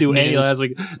didn't even do any last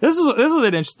week. This is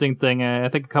an interesting thing. I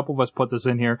think a couple of us put this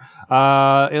in here.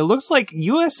 It looks like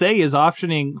USA is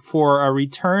optioning for a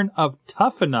return of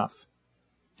Tough Enough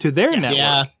to their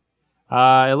network.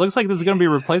 Yeah. It looks like this is going to be a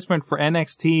replacement for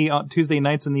NXT on Tuesday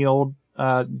nights in the old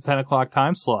 10 o'clock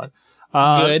time slot.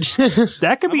 Good.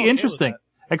 That could be interesting.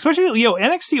 Especially,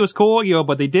 NXT was cool,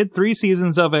 but they did 3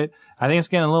 seasons of it. I think it's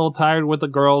getting a little tired with the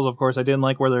girls. Of course, I didn't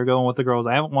like where they're going with the girls.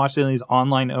 I haven't watched any of these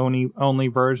online only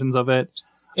versions of it.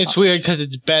 It's weird because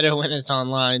it's better when it's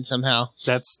online somehow.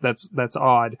 That's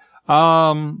odd.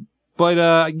 But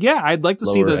I'd like to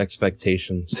see the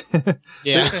expectations.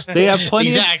 Yeah. They have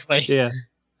plenty exactly.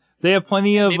 They have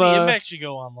plenty of maybe Impact should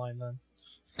go online then.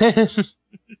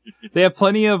 They have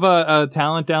plenty of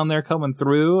talent down there coming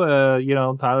through.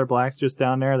 Tyler Black's just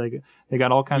down there. They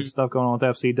got all kinds of stuff going on with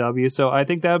FCW. So I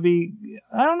think that'd be,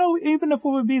 I don't know even if it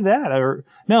would be that or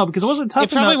no, because it wasn't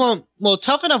Tough Enough. Probably won't. Well,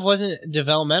 Tough Enough wasn't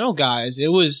developmental guys. It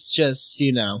was just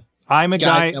I'm a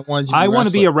guy. I want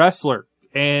to be a wrestler,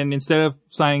 and instead of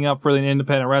signing up for the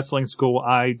independent wrestling school,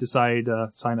 I decided to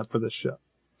sign up for this show.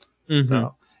 Mm-hmm.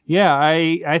 So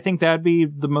I think that'd be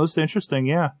the most interesting.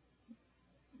 Yeah.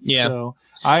 Yeah. So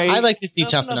I like to see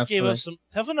Tough Enough gave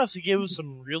us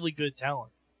some really good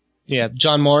talent. Yeah,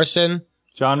 John Morrison,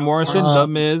 The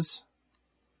Miz.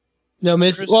 No,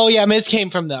 Miz. Well, yeah, Miz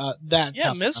came from that.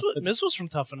 Yeah, Miz was from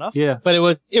Tough Enough. Yeah,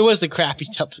 but it was the crappy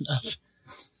Tough Enough.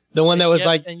 The one that was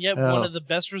one of the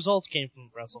best results came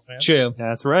from WrestleFan. True,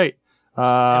 that's right.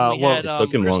 And we had it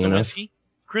took him long enough.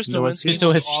 Chris Nowinski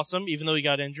was awesome, even though he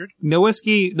got injured.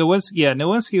 Nowinski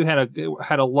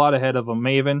had a lot ahead of him.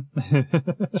 Maven.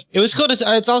 It was cool to.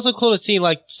 It's also cool to see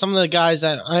like some of the guys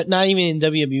that are not even in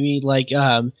WWE, like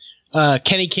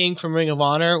Kenny King from Ring of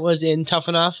Honor was in Tough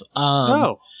Enough.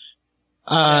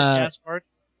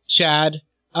 Chad,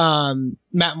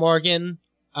 Matt Morgan.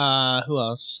 Who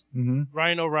else? Mm-hmm.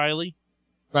 Ryan O'Reilly,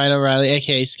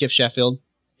 aka Skip Sheffield.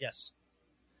 Yes.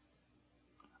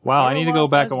 Wow, I need to go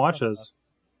back and watch those.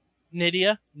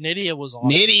 Nydia was awesome.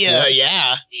 Nydia,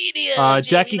 yeah. Nydia,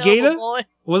 Jackie Gata?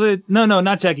 Was it? No,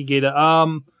 not Jackie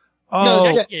Gata.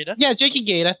 Jackie Gata. Yeah, Jackie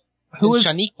Gata. Who was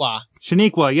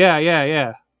Shaniqua?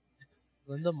 Yeah.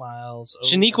 Linda Miles.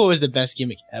 Shaniqua was the best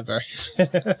gimmick ever.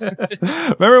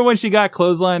 Remember when she got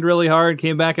clotheslined really hard,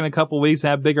 came back in a couple weeks,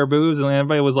 had bigger boobs, and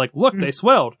everybody was like, "Look, they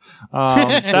swelled."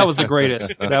 That was the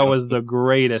greatest.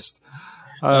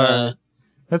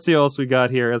 Let's see what else we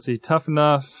got here. Let's see. Tough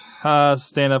Enough.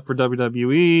 Stand up for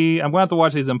WWE. I'm going to have to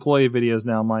watch these employee videos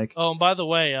now, Mike. Oh, and by the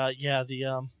way,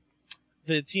 the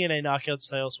TNA Knockouts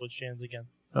title switch hands again.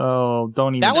 Oh,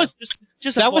 don't even. That was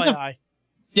just that was FYI.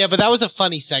 Yeah, but that was a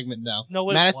funny segment though. No,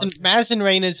 it Madison wasn't. Madison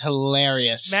Rain is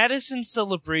hilarious. Madison's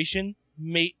celebration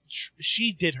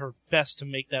she did her best to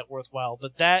make that worthwhile,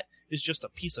 but that is just a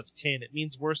piece of tin. It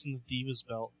means worse than the Divas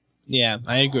belt. Yeah,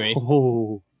 I agree.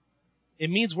 Oh. It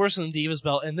means worse than the Divas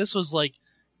belt, and this was like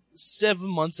 7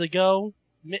 months ago.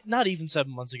 Not even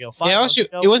 7 months ago. 5 months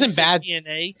ago. It wasn't bad.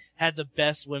 TNA had the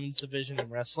best women's division in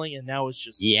wrestling, and now it's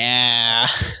just... Yeah.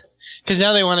 Because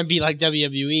now they want to be like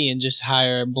WWE and just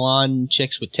hire blonde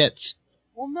chicks with tits.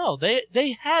 Well, no.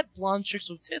 They had blonde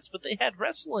chicks with tits, but they had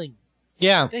wrestling.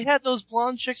 Yeah. They had those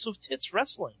blonde chicks with tits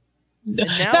wrestling. And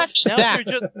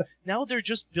now they're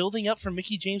just building up for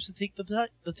Mickie James to take the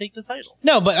title.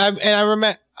 No, but I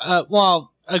remember.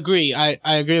 Agree. I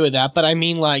agree with that. But I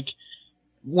mean, like,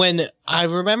 when I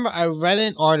remember, I read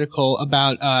an article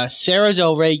about Sarah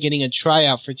Del Rey getting a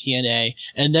tryout for TNA,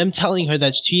 and them telling her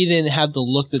that she didn't have the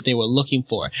look that they were looking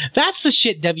for. That's the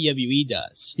shit WWE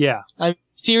does. Yeah.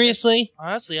 Seriously?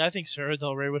 Honestly, I think Sarah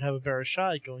Del Rey would have a better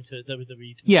shot at going to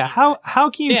WWE. Yeah, how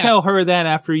can you tell her that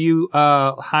after you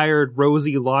hired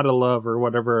Rosie Lotta Love or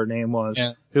whatever her name was?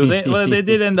 Yeah. They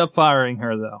did end up firing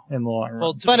her though in the long run.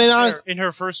 Well, but in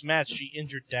her first match, she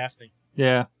injured Daphne.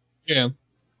 Yeah. Yeah.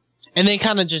 And they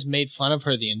kind of just made fun of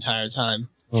her the entire time.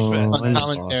 On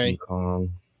commentary. Awesome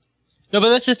Kong. No,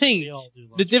 but that's the thing.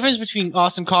 The difference between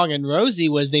Awesome Kong and Rosie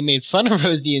was they made fun of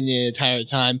Rosie the entire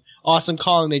time. Awesome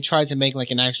Kong, they tried to make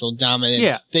like an actual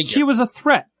dominant figure. She was a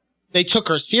threat. They took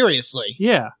her seriously.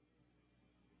 Yeah.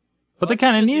 But they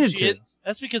kind of needed to.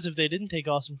 That's because if they didn't take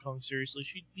Awesome Kong seriously,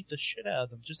 she'd beat the shit out of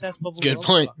them. Just ask Bubba. Good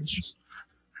point.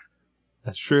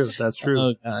 That's true. That's true.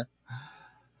 Oh, God.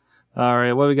 All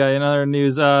right, what we got in other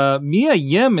news? Mia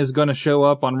Yim is going to show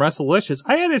up on WrestleLicious.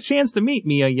 I had a chance to meet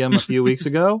Mia Yim a few weeks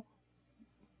ago.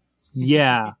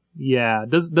 Yeah.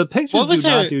 Does the pictures do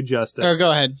not do justice? Or go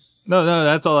ahead. No,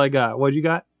 that's all I got. What you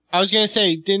got? I was going to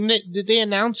say, did they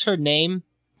announce her name?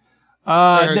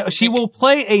 No, she will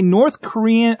play a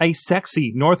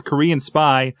sexy North Korean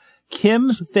spy,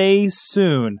 Kim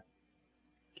Thae-soon.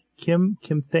 Kim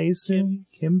Thae-soon?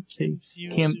 Kim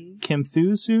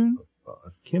Thu-soon?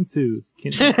 Kim Thu.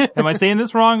 Am I saying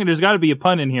this wrong? There's got to be a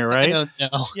pun in here, right? I don't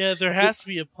know. Yeah, there has to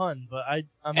be a pun, but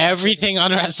I'm everything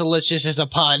on WrestleLicious is a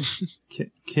pun.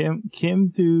 Kim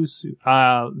Thu-soon.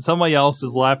 Somebody else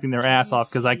is laughing their ass off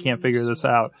because I can't figure this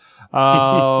out.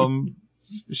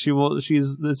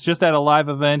 It's just at a live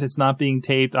event. It's not being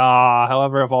taped.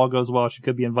 However, if all goes well, she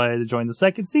could be invited to join the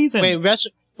second season. Wait,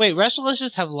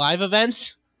 WrestleLicious have live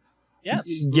events? Yes.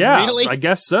 Yeah, really? I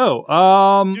guess so.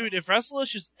 Dude, if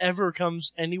WrestleLicious ever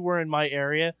comes anywhere in my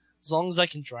area, as long as I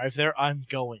can drive there, I'm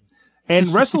going. And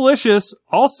WrestleLicious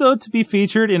also to be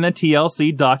featured in a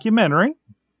TLC documentary.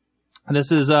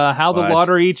 This is how the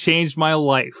lottery changed my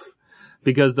life.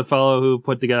 Because the fellow who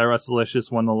put together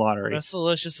WrestleLicious won the lottery.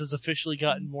 WrestleLicious has officially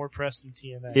gotten more press than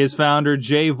TNA. His founder,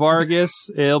 Jay Vargas.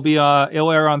 It'll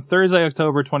air on Thursday,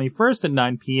 October 21st at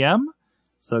 9 p.m.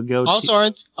 So go.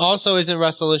 Also, isn't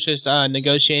WrestleLicious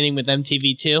negotiating with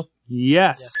MTV too?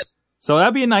 Yes. So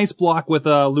that'd be a nice block with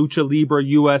Lucha Libre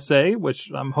USA, which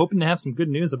I'm hoping to have some good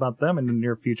news about them in the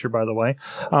near future. By the way,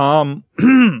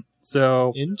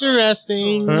 so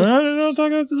interesting. Don't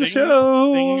talk about the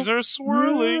show. Things are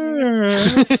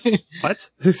swirling.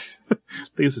 What? Things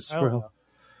are swirling.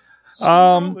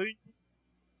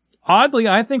 Oddly,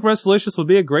 I think WrestleLicious would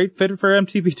be a great fit for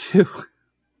MTV too.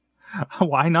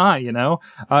 Why not, you know?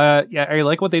 Yeah, I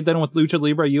like what they've done with Lucha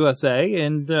Libre USA,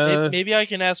 and maybe I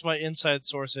can ask my inside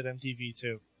source at MTV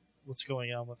too. What's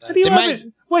going on with that?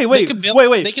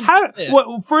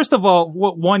 Wait. First of all,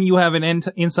 one, you have an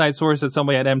inside source at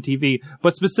somebody at MTV,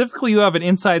 but specifically you have an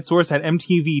inside source at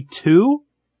MTV2?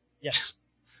 Yes.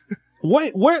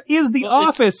 Where is the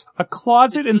office? A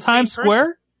closet in Times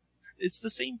Square? It's the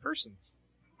same person.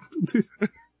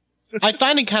 I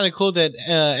find it kind of cool that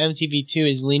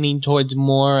MTV2 is leaning towards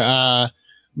more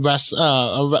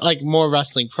more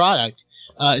wrestling product,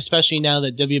 especially now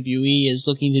that WWE is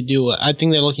looking to do. I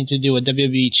think they're looking to do a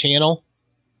WWE channel.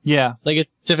 Yeah, like a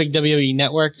specific WWE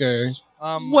network or.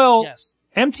 Yes.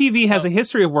 MTV has a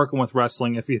history of working with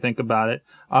wrestling. If you think about it,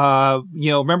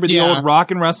 remember the old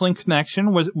Rock and Wrestling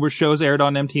Connection where shows aired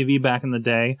on MTV back in the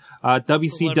day.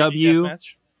 WCW.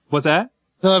 What's that?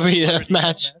 Celebrity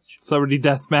Deathmatch. Celebrity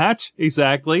Deathmatch,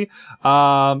 exactly.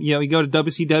 You go to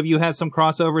WCW, had some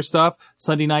crossover stuff.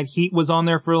 Sunday Night Heat was on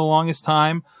there for the longest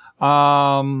time.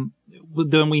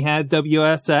 Then we had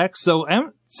WSX. So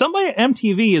somebody at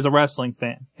MTV is a wrestling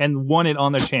fan and won it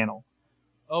on their channel.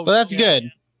 Oh, well, that's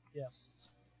good.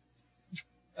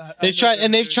 Yeah. They've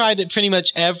tried it pretty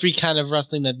much every kind of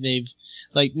wrestling that they've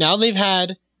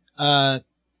had,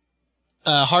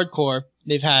 hardcore.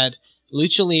 They've had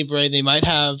Lucha Libre. They might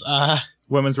have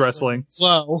women's wrestling.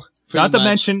 Whoa. Not to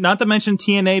mention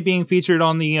TNA being featured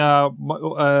on the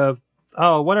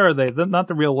what are they? Not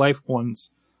the real life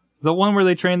ones. The one where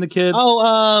they train the kid.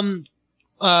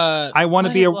 I want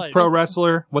to be a pro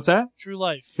wrestler. What's that? True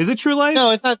Life. Is it True Life?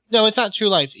 No, it's not. No, it's not True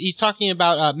Life. He's talking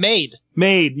about Made.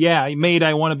 Made, yeah, Made.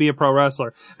 I want to be a pro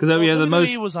wrestler because the most.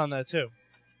 He was on that too.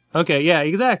 Okay, yeah,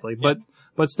 exactly. Yeah.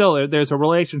 But still, there's a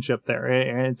relationship there,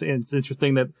 and it's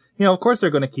interesting that of course they're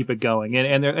going to keep it going,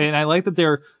 and I like that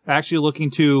they're actually looking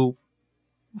to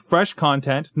fresh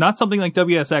content, not something like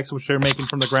WSX, which they're making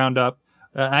from the ground up.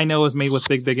 I know it was made with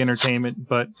big entertainment,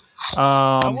 but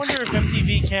I wonder if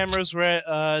MTV cameras were at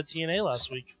TNA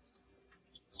last week.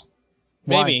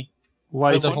 Maybe.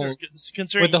 Why? With the whole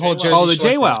Jersey the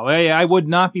JWoww. I would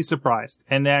not be surprised.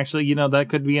 And actually, that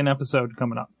could be an episode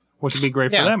coming up, which would be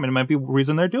great for them, and it might be the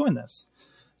reason they're doing this.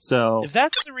 So if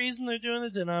that's the reason they're doing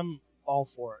it, then I'm all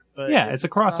for it. But yeah, it's a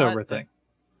crossover thing.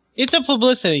 It's a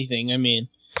publicity thing. I mean.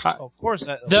 Of course.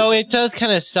 Though it does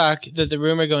kind of suck that the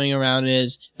rumor going around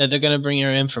is that they're going to bring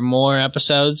her in for more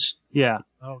episodes. Yeah.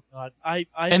 Oh God,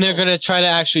 and they're going to try to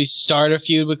actually start a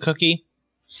feud with Cookie.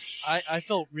 I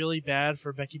felt really bad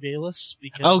for Becky Bayless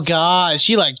because. Oh God,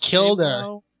 she killed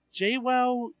her.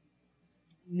 JWoww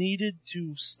needed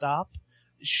to stop.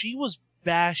 She was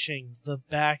bashing the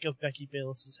back of Becky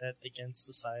Bayless's head against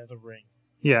the side of the ring.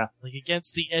 Yeah.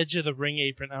 Against the edge of the ring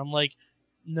apron. I'm like.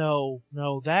 No,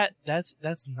 that's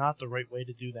not the right way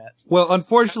to do that. Well,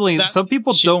 unfortunately, some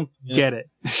people don't get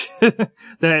it.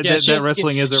 that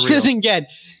wrestling isn't real.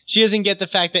 She doesn't get the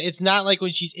fact that it's not like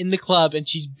when she's in the club and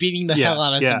she's beating the hell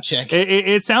out of some chick.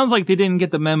 It sounds like they didn't get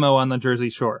the memo on the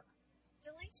Jersey Shore.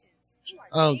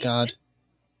 Oh God.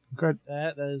 Good.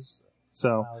 That is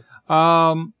so.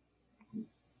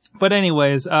 But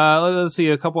anyways, let's see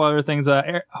a couple other things.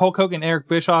 Hulk Hogan and Eric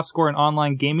Bischoff score an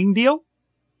online gaming deal.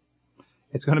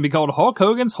 It's going to be called Hulk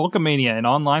Hogan's Hulkamania, an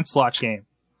online slot game.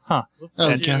 Huh. Oh,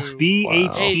 at God.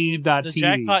 BHP.TV. The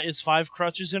jackpot is 5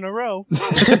 crutches in a row.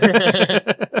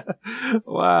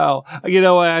 Wow.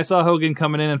 I saw Hogan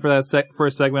coming in for that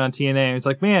first segment on TNA. It's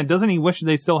like, man, doesn't he wish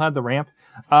they still had the ramp?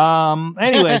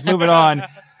 Anyways, moving on.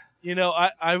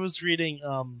 I was reading,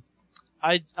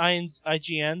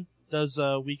 IGN does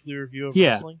a weekly review of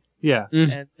wrestling. Yeah.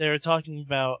 And they were talking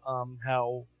about,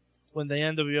 how when the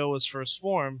NWO was first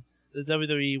formed, the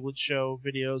WWE would show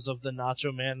videos of the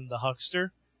Nacho Man and the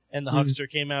Huckster, and the Huckster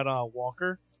came out on a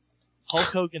walker. Hulk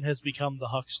Hogan has become the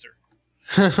Huckster.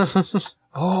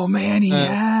 Oh man, he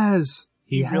has.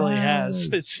 He really has.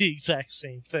 It's the exact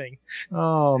same thing.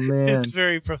 Oh man, it's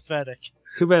very prophetic.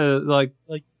 Too bad, like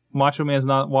Macho Man's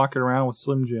not walking around with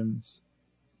Slim Jims.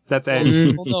 That's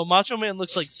Eddie. Well, no, Macho Man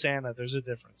looks like Santa. There's a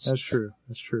difference. That's true.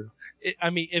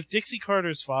 If Dixie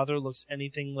Carter's father looks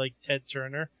anything like Ted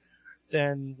Turner,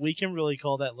 then we can really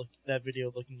call that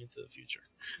video looking into the future.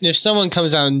 If someone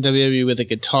comes out in WWE with a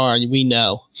guitar, we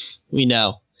know.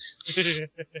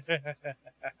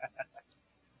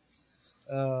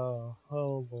 Oh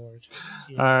Lord.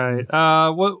 Yeah. All right.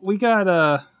 What we got?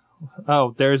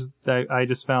 I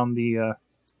just found the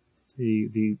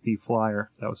flyer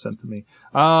that was sent to me.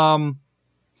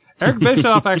 Eric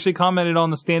Bischoff actually commented on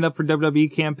the Stand Up for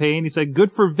WWE campaign. He said,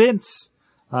 "Good for Vince.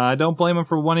 I don't blame him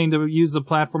for wanting to use the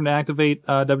platform to activate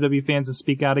WWE fans and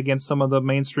speak out against some of the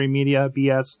mainstream media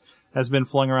BS has been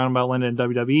flung around about Linda and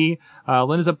WWE.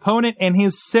 Linda's opponent and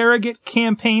his surrogate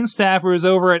campaign staffers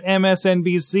over at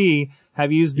MSNBC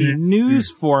have used the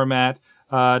news format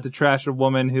to trash a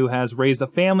woman who has raised a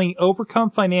family, overcome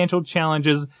financial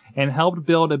challenges, and helped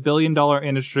build a billion-dollar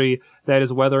industry that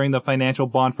is weathering the financial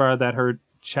bonfire that her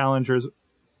challenger's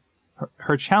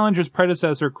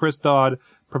predecessor, Chris Dodd,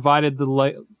 provided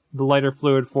the lighter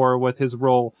fluid for with his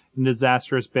role in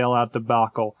disastrous bailout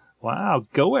debacle." Wow,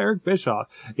 go Eric Bischoff.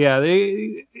 Yeah,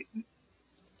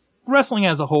 wrestling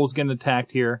as a whole is getting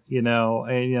attacked here,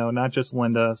 and, not just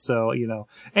Linda. So,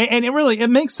 and it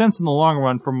makes sense in the long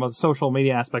run from a social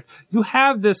media aspect. You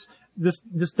have this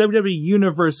WWE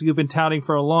universe you've been touting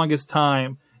for the longest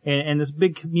time, and this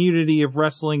big community of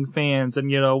wrestling fans, and,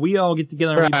 we all get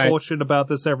together and bullshit about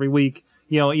this every week.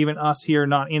 Even us here,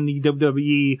 not in the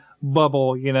WWE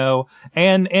bubble,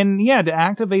 and to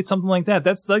activate something like that,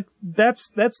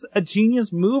 that's a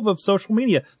genius move of social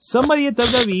media. Somebody at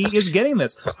WWE is getting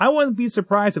this. I wouldn't be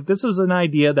surprised if this is an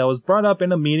idea that was brought up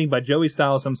in a meeting by Joey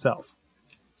Styles himself.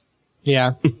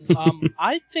 Yeah.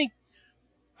 I think,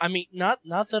 not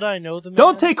that I know the man.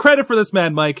 Don't take credit for this,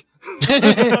 Mad Mike.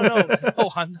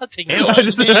 No, I'm not taking credit. I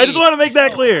just want to make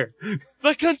that clear.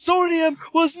 The consortium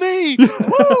was me.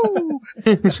 Woo!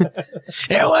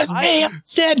 It was me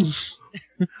instead.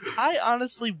 I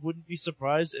honestly wouldn't be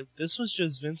surprised if this was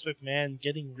just Vince McMahon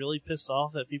getting really pissed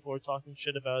off that people were talking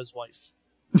shit about his wife.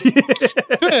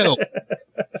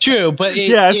 True, but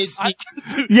yes,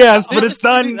 but it's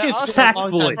done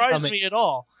tactfully. Doesn't surprise me at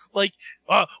all. Like,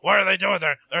 what are they doing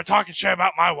there? They're talking shit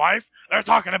about my wife? They're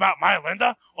talking about my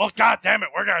Linda? Well, God damn it,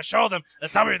 we're gonna show them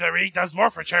that WWE does more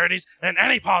for charities than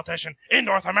any politician in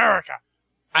North America.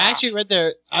 I actually read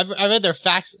I read their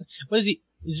facts. What is he?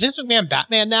 Is Vince McMahon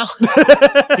Batman now?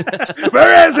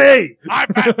 Where is he? I'm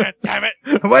Batman, damn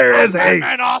it. Where is he?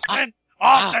 Batman, Austin!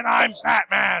 Austin, I'm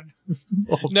Batman!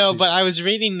 No, but I was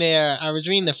reading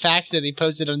the facts that they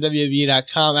posted on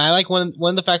WWE.com. And I like one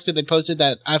of the facts that they posted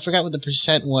that I forgot what the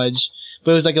percent was,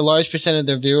 but it was like a large percent of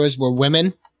their viewers were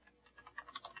women.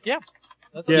 Yeah.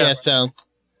 So.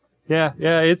 Yeah,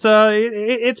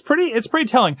 it's pretty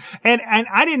telling. And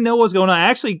I didn't know what was going on. I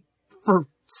actually, for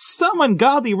some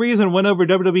ungodly reason, went over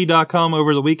to WWE.com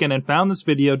over the weekend and found this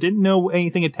video. Didn't know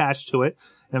anything attached to it.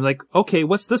 And I'm like, okay,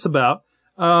 what's this about?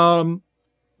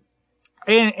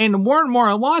 And more and more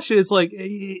I watch it, it's like,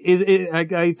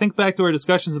 I think back to our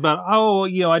discussions about, I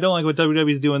don't like what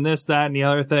WWE's doing this, that, and the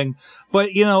other thing. But,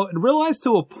 realize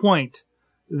to a point,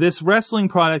 this wrestling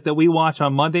product that we watch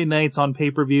on Monday nights, on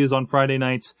pay-per-views, on Friday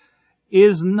nights,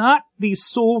 is not the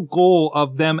sole goal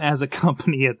of them as a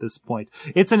company at this point.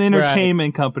 It's an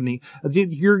entertainment company.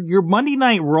 Your Monday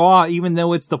Night Raw, even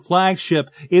though it's the flagship,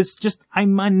 is just a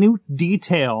minute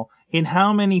detail in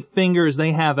how many fingers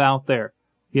they have out there.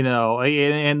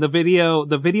 And the video,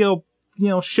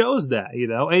 shows that,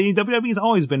 and WWE's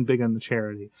always been big on the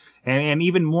charity. And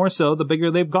even more so, the bigger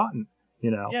they've gotten,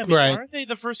 Yeah, aren't they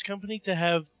the first company to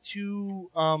have two,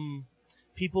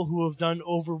 people who have done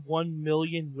over 1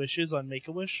 million wishes on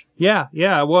Make-A-Wish? Yeah.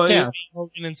 Well,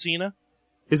 Hogan and Cena?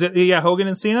 Is it, Hogan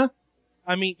and Cena?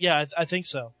 I mean, yeah, I think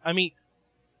so. I mean,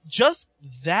 just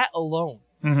that alone.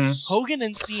 Mm-hmm. Hogan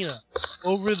and Cena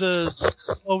over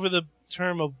the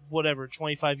term of whatever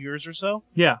 25 years or so.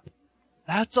 Yeah,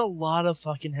 that's a lot of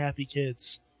fucking happy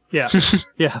kids. Yeah,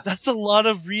 that's a lot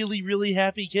of really, really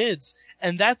happy kids,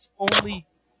 and that's only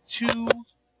 2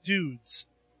 dudes.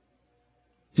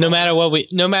 No matter what we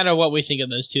think of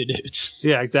those 2 dudes.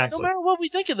 Yeah, exactly. No matter what we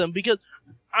think of them, because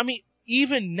I mean,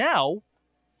 even now,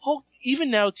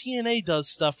 TNA does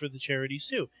stuff for the charities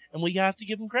too, and we have to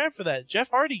give them credit for that. Jeff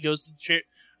Hardy goes to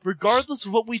regardless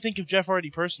of what we think of Jeff Hardy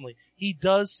personally, he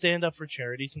does stand up for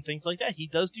charities and things like that. He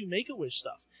does do Make-A-Wish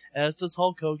stuff, as does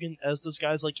Hulk Hogan, as does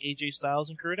guys like AJ Styles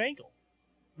and Kurt Angle.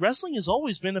 Wrestling has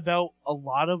always been about a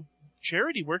lot of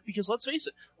charity work because, let's face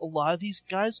it, a lot of these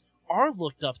guys are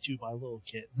looked up to by little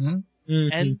kids. Mm-hmm.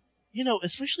 And,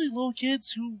 especially little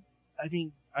kids who, I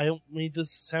mean, I don't mean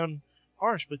this to sound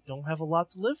harsh, but don't have a lot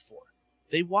to live for.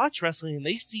 They watch wrestling and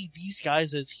they see these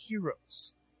guys as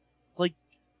heroes.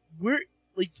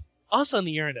 Us on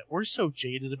the internet, we're so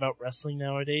jaded about wrestling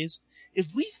nowadays.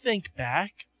 If we think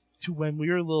back to when we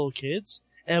were little kids,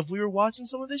 and if we were watching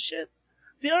some of this shit,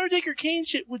 the Undertaker Kane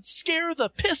shit would scare the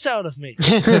piss out of me.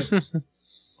 The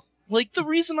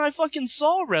reason I fucking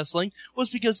saw wrestling was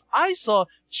because I saw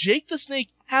Jake the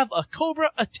Snake have a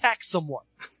cobra attack someone.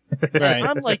 Right. And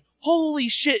I'm like, holy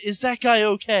shit, is that guy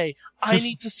okay? I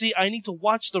need to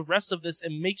watch the rest of this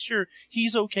and make sure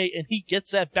he's okay and he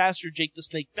gets that bastard Jake the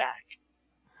Snake back.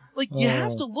 You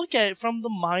have to look at it from the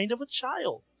mind of a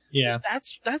child. Yeah.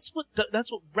 That's what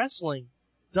wrestling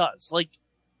does.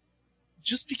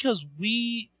 Just because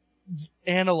we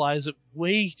analyze it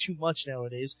way too much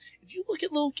nowadays, if you look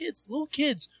at little kids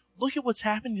look at what's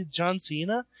happened to John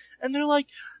Cena, and they're like,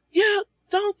 yeah,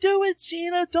 don't do it,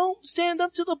 Cena. Don't stand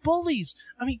up to the bullies.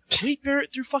 I mean, Wade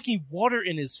Barrett threw fucking water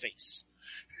in his face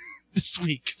this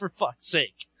week, for fuck's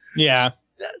sake. Yeah.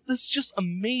 That's just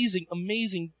amazing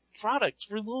products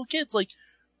for little kids.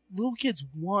 Little kids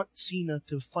want Cena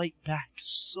to fight back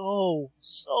so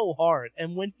hard.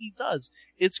 And when he does,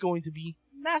 it's going to be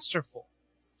masterful.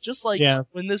 Just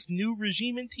when this new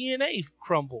regime in TNA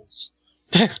crumbles,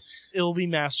 it'll be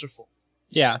masterful.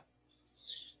 Yeah.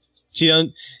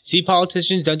 See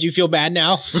politicians, don't you feel bad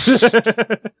now?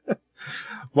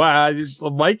 Wow,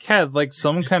 Mike had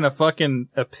some kind of fucking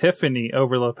epiphany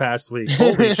over the past week.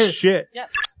 Holy shit.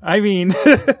 Yes. I mean,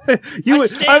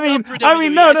 he's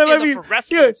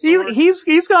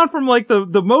gone from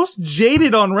the most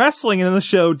jaded on wrestling in the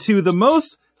show to the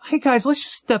most, hey guys, let's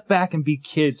just step back and be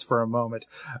kids for a moment,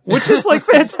 which is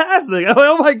fantastic.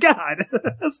 Oh my god.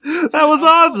 That was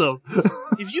awesome.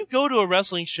 If you go to a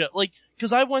wrestling show,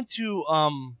 cause I went to,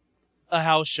 a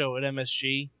house show at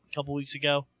MSG a couple weeks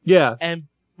ago. Yeah. And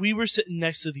we were sitting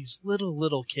next to these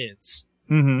little kids.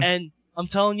 Mm-hmm. And I'm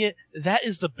telling you, that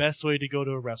is the best way to go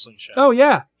to a wrestling show. Oh,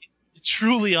 yeah. It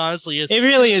truly, honestly is. It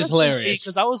really is hilarious.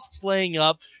 Because I was playing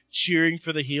up, cheering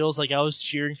for the heels, like I was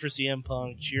cheering for CM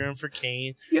Punk, cheering for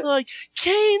Kane. Yeah. Like,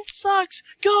 Kane sucks!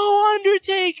 Go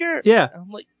Undertaker! Yeah. And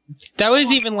I'm like, That was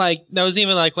even like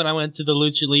when I went to the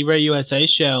Lucha Libre USA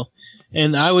show,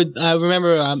 and I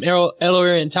remember El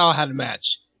Oriental had a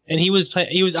match, and he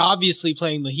was obviously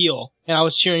playing the heel, and I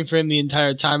was cheering for him the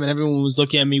entire time, and everyone was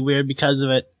looking at me weird because of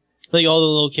it, like all the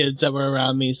little kids that were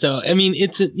around me. So I mean,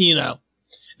 it's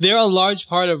they're a large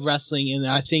part of wrestling, and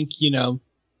I think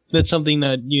that's something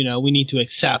that we need to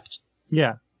accept.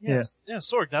 Yeah. yeah,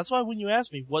 Sorg. That's why when you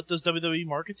ask me what does WWE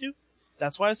market to,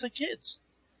 that's why I said kids.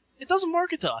 It doesn't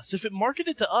market to us. If it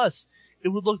marketed to us, it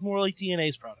would look more like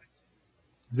TNA's product.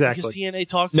 Exactly. Because TNA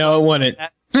talks. No, it wouldn't.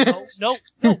 No.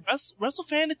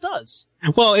 WrestleFan, it does.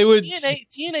 Well, it would. TNA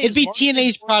It'd be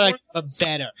TNA's product, but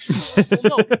better. Well,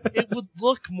 no, it would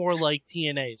look more like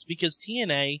TNA's because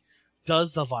TNA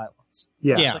does the violence.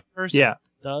 Yeah. Does Yeah. the cursing, Yeah.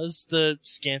 does the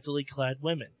scantily clad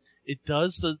women. It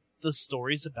does the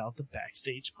stories about the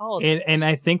backstage politics. And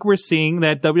I think we're seeing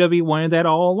that WWE wanted that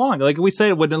all along. Like we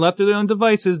said, when they're left to their own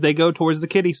devices, they go towards the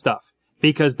kiddie stuff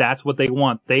because that's what they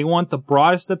want. They want the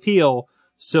broadest appeal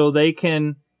so they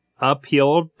can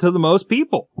appeal to the most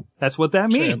people. That's what that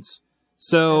means.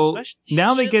 So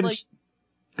now they get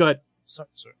go ahead.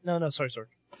 Sorry. No, sorry.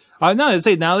 No, I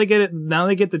say now they get it. Now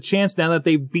they get the chance. Now that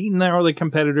they've beaten their other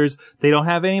competitors, they don't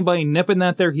have anybody nipping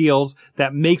at their heels.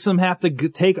 That makes them have to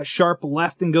take a sharp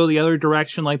left and go the other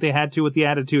direction, like they had to with the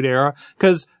Attitude Era.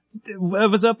 Because if it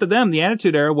was up to them, the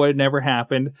Attitude Era would have never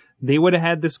happened. They would have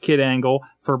had this kid angle,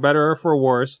 for better or for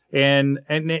worse. And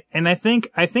I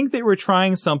think they were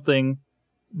trying something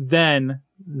then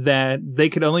that they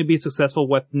could only be successful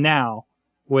with now,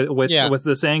 with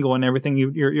this angle and everything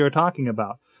you're talking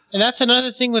about. And that's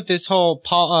another thing with this whole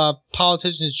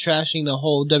politicians trashing the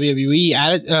whole WWE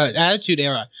Attitude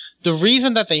Era. The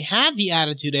reason that they had the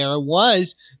Attitude Era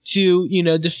was to,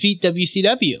 defeat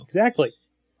WCW. Exactly.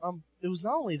 It was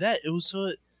not only that, it was so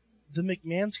that the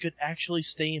McMahons could actually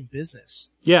stay in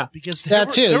business. Yeah. Because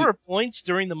there were points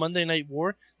during the Monday Night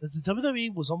War that the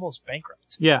WWE was almost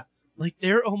bankrupt. Yeah. Like,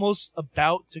 they're almost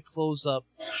about to close up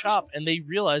shop, and they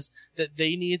realized that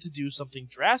they needed to do something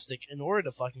drastic in order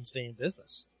to fucking stay in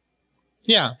business.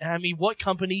 Yeah. And I mean, what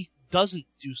company doesn't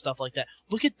do stuff like that?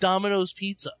 Look at Domino's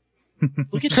Pizza.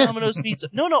 Look at Domino's Pizza.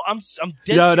 No, I'm dead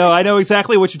serious. No, I know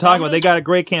exactly what you're talking about. They got a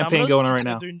great campaign going on right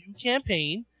now. Their new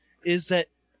campaign is that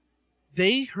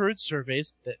they heard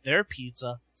surveys that their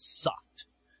pizza sucked.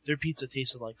 Their pizza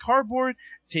tasted like cardboard,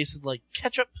 tasted like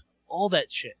ketchup, all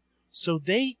that shit. So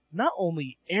they not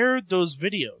only aired those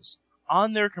videos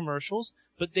on their commercials,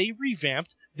 but they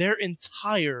revamped their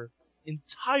entire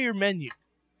menu.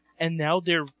 And now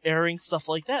they're airing stuff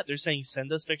like that. They're saying,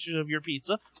 send us pictures of your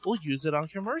pizza. We'll use it on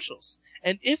commercials.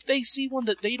 And if they see one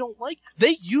that they don't like,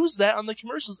 they use that on the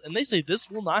commercials. And they say,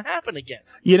 this will not happen again.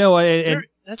 They're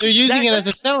using it as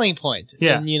a selling point.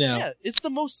 Yeah. And, Yeah, it's the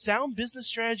most sound business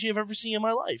strategy I've ever seen in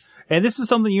my life. And this is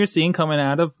something you're seeing coming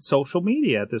out of social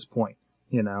media at this point.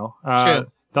 True.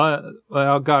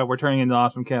 Oh God, we're turning into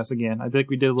Awesome Cast again. I think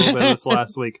we did a little bit of this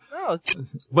last week. No,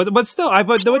 but still,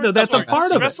 that's a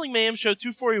part of it. Wrestling Mayhem Show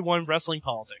 241, Wrestling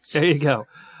Politics. There you go.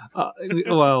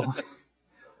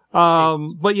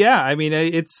 But yeah, I mean,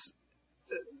 it's.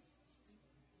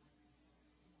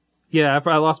 Yeah,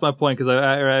 I lost my point because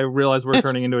I realized we're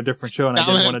turning into a different show and I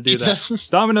didn't want to do that.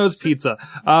 Domino's Pizza.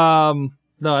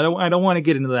 No, I don't want to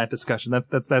get into that discussion.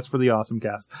 That's for the Awesome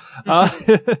Cast. Yeah,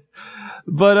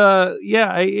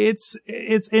 it's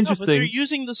interesting. No, but they're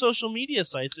using the social media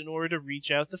sites in order to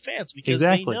reach out to fans because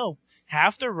they know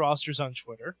half their roster's on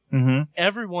Twitter,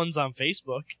 everyone's on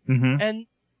Facebook, and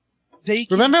they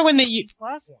remember when they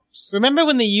platforms. Remember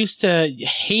when they used to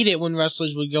hate it when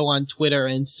wrestlers would go on Twitter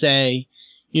and say,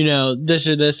 this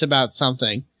or this about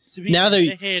something. Now they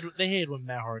hated when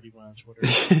Matt Hardy went on Twitter.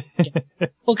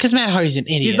 Well, because Matt Hardy's an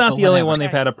idiot. He's not the only one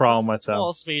they've had a problem with, though.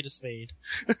 Call a spade a spade.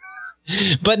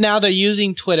 But now they're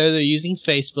using Twitter, they're using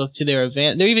Facebook to their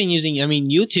advantage. They're even using,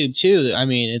 YouTube too. I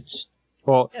mean, it's...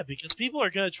 Yeah, because people are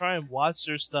going to try and watch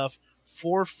their stuff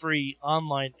for free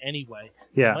online anyway.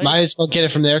 Yeah. Might as well get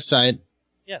it from their site.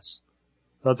 Yes.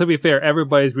 Well, to be fair,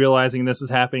 everybody's realizing this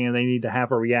is happening and they need to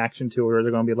have a reaction to it or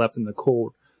they're going to be left in the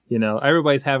cold.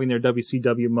 Everybody's having their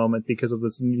WCW moment because of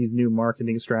these new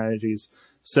marketing strategies.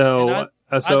 So,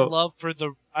 I'd love for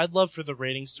the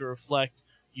ratings to reflect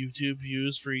YouTube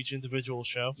views for each individual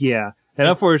show. Yeah. And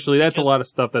unfortunately, that's a lot of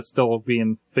stuff that's still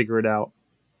being figured out.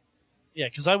 Yeah,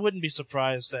 because I wouldn't be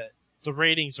surprised that the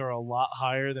ratings are a lot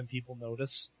higher than people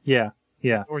notice. Yeah.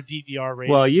 Yeah. Or DVR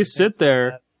ratings. Well, you sit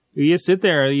there,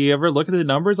 you ever look at the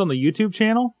numbers on the YouTube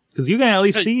channel? Because you can at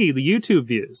least see the YouTube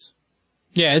views.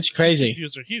 Yeah, it's crazy.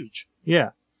 Views are huge.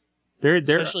 Yeah. They're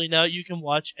Especially now you can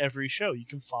watch every show. You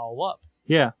can follow up.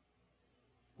 Yeah.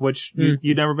 Which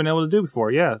you've never been able to do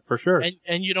before. Yeah, for sure.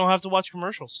 And you don't have to watch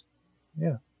commercials.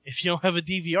 Yeah. If you don't have a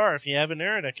DVR, if you have an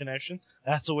internet connection,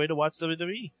 that's a way to watch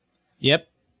WWE. Yep.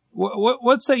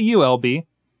 What say you, LB?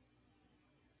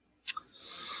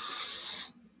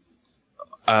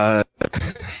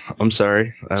 I'm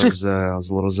sorry. I was a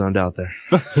little zoned out there.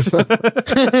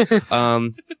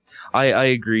 I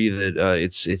agree that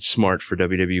it's smart for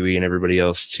WWE and everybody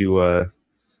else to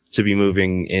be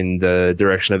moving in the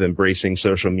direction of embracing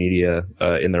social media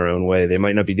in their own way. They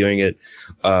might not be doing it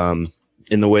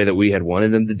in the way that we had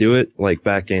wanted them to do it, like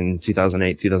back in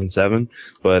 2008, 2007,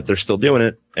 but they're still doing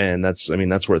it, and that's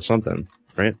worth something,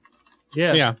 right?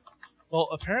 Yeah. Yeah. Well,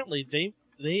 apparently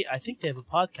I think they have a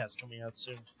podcast coming out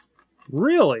soon.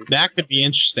 Really? That could be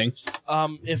interesting.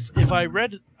 If I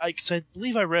read, I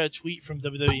believe I read a tweet from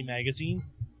WWE Magazine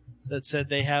that said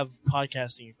they have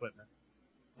podcasting equipment.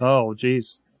 Oh,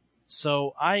 jeez.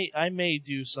 So I may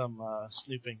do some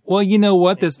snooping. Well, you know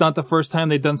what? That's not the first time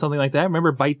they've done something like that.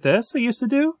 Remember Bite This they used to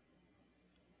do?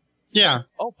 Yeah.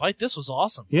 Oh, Bite This was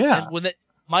awesome. Yeah. And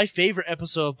my favorite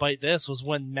episode of Bite This was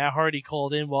when Matt Hardy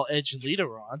called in while Edge and Lita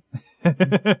were on.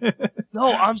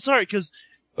 No, I'm sorry, because...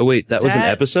 Oh, wait, that was an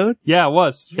episode? Yeah, it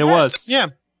was. Yes. It was. Yeah.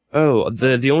 Oh,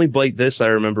 the only Bite This I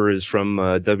remember is from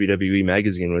WWE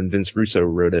Magazine when Vince Russo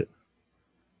wrote it.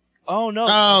 Oh, no.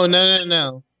 Oh,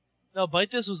 no. No,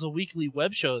 Bite This was a weekly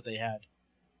web show that they had.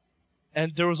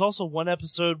 And there was also one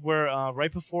episode where,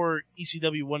 right before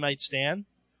ECW One Night Stand,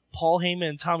 Paul Heyman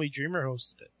and Tommy Dreamer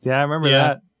hosted it. Yeah, I remember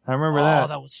that. Oh,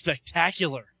 that was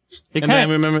spectacular. I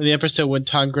remember the episode when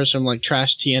Todd Grisham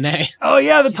trashed TNA. Oh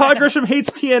yeah, the Todd Grisham hates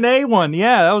TNA one.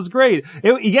 Yeah, that was great.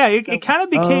 It kind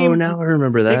of became. Oh, now I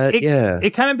remember that. It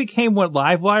kind of became what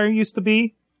Livewire used to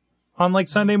be on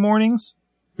Sunday mornings.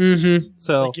 Mm-hmm.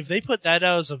 So if they put that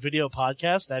out as a video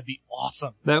podcast, that'd be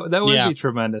awesome. That would be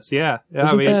tremendous. Yeah.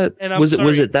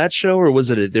 Was it that show or was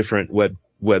it a different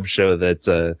web show that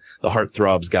the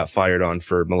Heartthrobs got fired on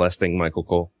for molesting Michael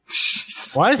Cole?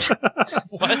 What?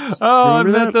 What? Oh, I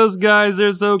met those guys.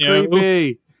 They're so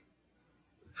creepy.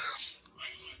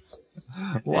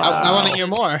 Wow. I want to hear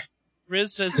more.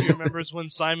 Riz says he remembers when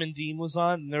Simon Dean was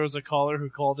on, and there was a caller who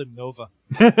called him Nova.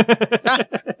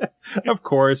 Of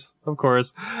course.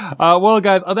 Well,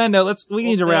 guys, on that note, we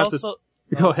need to wrap this.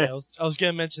 Go ahead. I was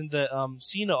going to mention that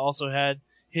Cena also had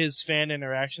his fan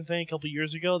interaction thing a couple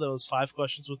years ago. That was 5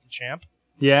 questions with the champ.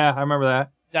 Yeah, I remember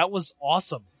that. That was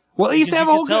awesome. Well, they used to have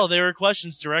a whole. Tell they were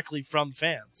questions directly from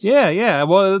fans. Yeah.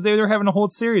 Well, they were having a whole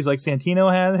series. Like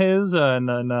Santino had his,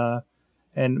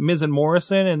 and Miz and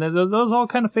Morrison, and those all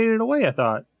kind of faded away, I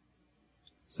thought.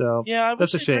 So yeah,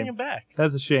 that's a shame. Bring him back.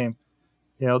 That's a shame.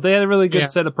 They had a really good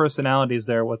set of personalities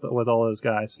there with all those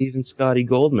guys. Even Scotty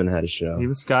Goldman had a show.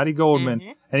 And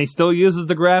he still uses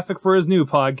the graphic for his new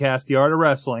podcast, The Art of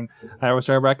Wrestling, which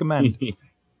I recommend.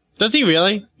 Does he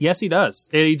really? Yes, he does.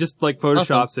 He just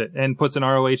photoshops it and puts an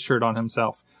ROH shirt on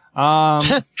himself.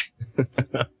 What?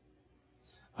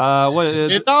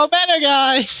 It's all better,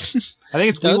 guys. I think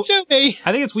it's Don't sue me.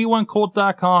 I think it's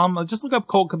we1colt.com. Just look up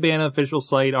Colt Cabana official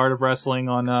site, Art of Wrestling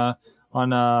on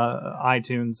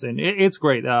iTunes, and it's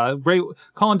great. Great.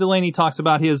 Colin Delaney talks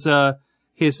about his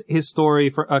story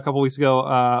for a couple weeks ago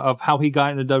of how he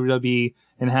got into WWE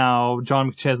and how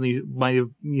John McChesney might have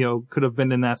could have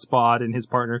been in that spot and his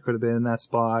partner could have been in that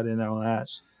spot and all that.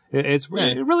 It's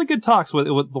really good talks with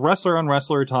wrestler on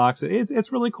wrestler talks.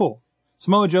 It's really cool.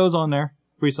 Samoa Joe's on there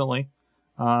recently,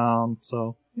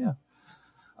 so yeah.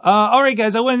 All right,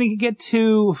 guys, I wanted to get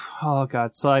to,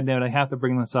 side note, I have to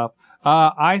bring this up.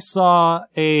 I saw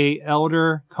a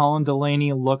elder Colin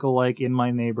Delaney look-alike in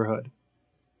my neighborhood.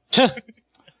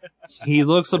 He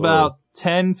looks about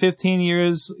 10, 15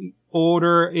 years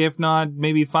older, if not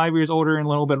maybe 5 years older, and a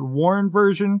little bit worn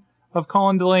version of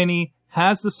Colin Delaney,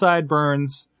 has the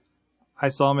sideburns. I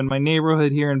saw him in my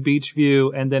neighborhood here in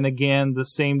Beachview, and then again the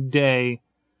same day,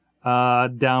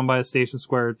 down by the Station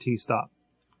Square T-Stop.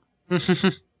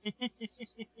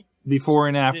 Before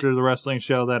and after the wrestling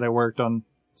show that I worked on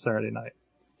Saturday night.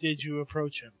 Did you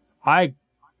approach him?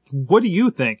 What do you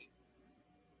think?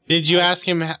 Did you ask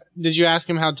him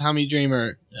how Tommy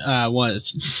Dreamer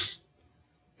was?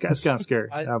 That's kind of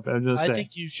scary. I'm just saying. I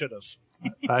think you should have.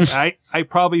 I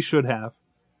probably should have.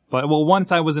 But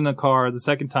once I was in the car, the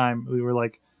second time we were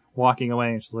walking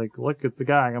away and she's like, "Look at the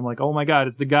guy." I'm like, "Oh my God,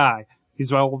 it's the guy.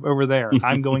 He's over there.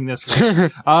 I'm going this way."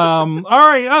 All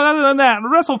right. Other than that,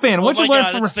 WrestleFan, what'd you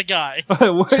learn from? It's the guy.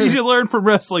 What did you learn from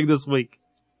wrestling this week?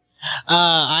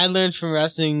 I learned from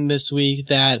wrestling this week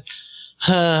that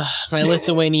My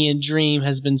Lithuanian dream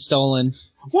has been stolen.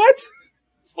 What?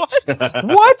 What?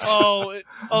 What?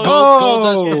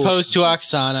 Golda's proposed to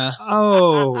Oksana.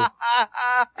 Oh.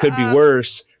 Could be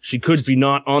worse. She could be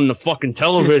not on the fucking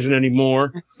television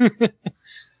anymore.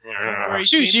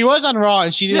 Shoot, she was on Raw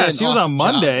and she did. Yeah, she was on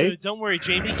Monday. Don't worry,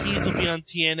 Jamie Keys will be on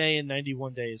TNA in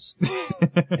 91 days.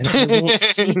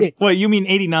 Wait, you mean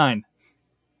 89?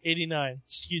 89.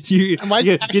 Excuse You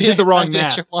me. did the wrong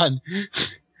math.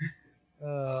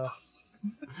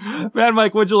 Mad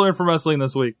Mike, what'd you learn from wrestling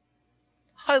this week?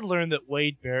 I learned that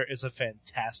Wade Barrett is a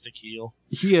fantastic heel.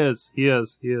 He is. He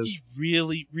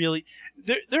really, really.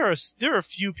 There are a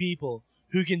few people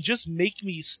who can just make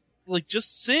me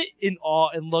just sit in awe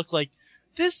and look like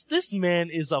this man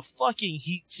is a fucking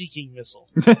heat-seeking missile.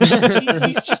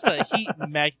 He's just a heat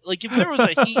mag. Like if there was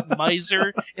a heat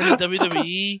miser in the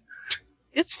WWE,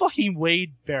 it's fucking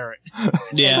Wade Barrett.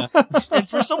 Yeah. And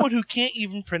for someone who can't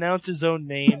even pronounce his own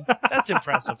name, that's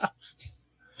impressive.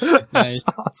 Nice.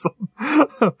 Awesome.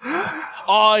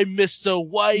 I'm Mr.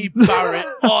 Wade Barrett.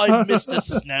 I'm Mr.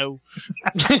 Snow.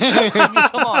 I mean,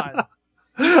 come on.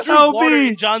 He threw water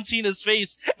in John Cena's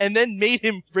face and then made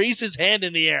him raise his hand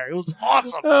in the air. It was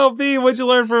awesome. LB, what'd you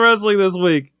learn from wrestling this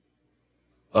week?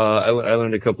 I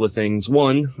learned a couple of things.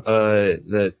 One,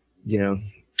 that,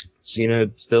 Cena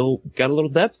still got a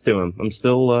little depth to him.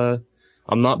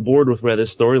 I'm not bored with where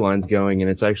this storyline's going,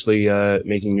 and it's actually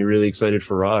making me really excited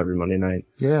for Raw every Monday night.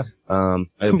 Yeah. I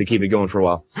hope to keep it going for a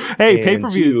while. Hey,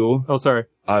 pay-per-view. Oh, sorry.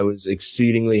 I was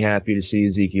exceedingly happy to see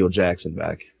Ezekiel Jackson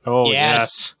back. Oh,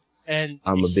 yes. And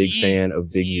I'm a big fan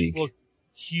of Big Zeke. Looked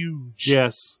huge.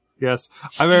 Yes.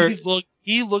 I mean,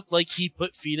 he looked like he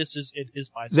put fetuses in his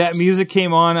biceps. that music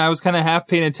came on. I was kind of half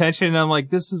paying attention, and I'm like,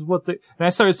 "This is what they." And I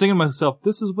started thinking to myself,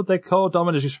 "This is what they call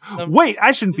domination." Wait,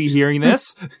 I shouldn't be hearing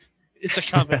this. It's a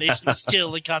combination of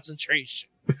skill and concentration.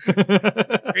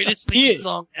 Greatest theme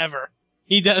song ever.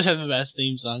 He does have the best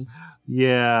theme song.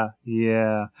 Yeah.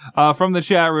 From the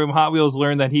chat room, Hot Wheels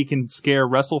learned that he can scare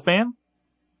WrestleFan.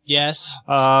 Yes.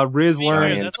 Riz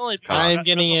learned. That's only because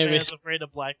WrestleFan's afraid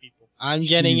of black people. I'm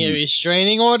getting a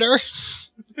restraining order.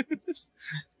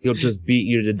 He'll just beat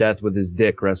you to death with his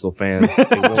dick, WrestleFan.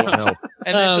 It won't help.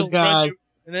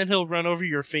 And then he'll run over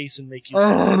your face and make you.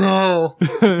 Oh no!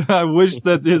 I wish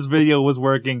that his video was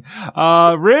working.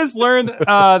 Riz learned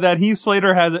that Heath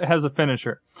Slater has a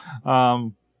finisher.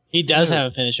 He does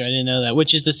have a finisher. I didn't know that,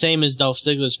 which is the same as Dolph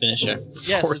Ziggler's finisher.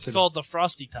 Yes, it's called the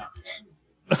Frosty Top.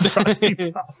 Frosty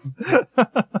Top.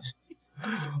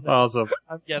 Awesome.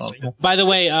 I'm guessing. Awesome. By the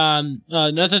way,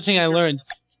 another thing I learned.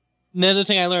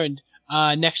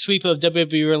 Next sweep of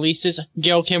WWE releases,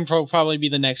 Gail Kim will probably be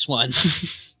the next one.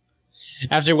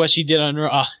 After what she did on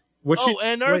Raw.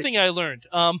 And another thing I learned.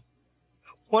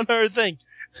 One other thing.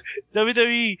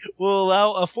 WWE will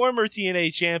allow a former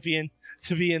TNA champion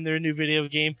to be in their new video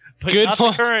game, but not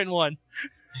the current one.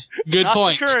 Good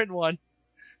point. Not the current one.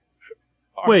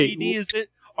 Wait.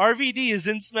 RVD is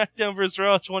in SmackDown vs.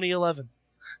 Raw 2011.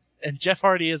 And Jeff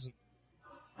Hardy isn't.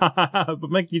 But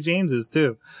Mickey James is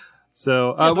too.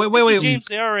 So, wait. Mickey James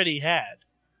they already had.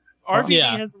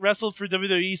 RVD hasn't wrestled for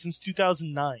WWE since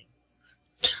 2009.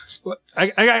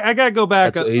 I gotta go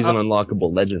back. He's an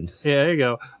unlockable legend. Yeah, there you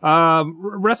go.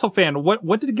 WrestleFan,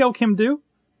 what did Gail Kim do?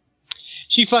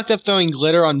 She fucked up throwing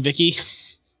glitter on Vicky.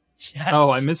 Yes. Oh,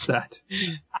 I missed that.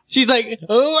 She's like,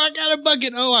 oh, I got a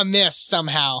bucket. Oh, I missed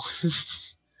somehow.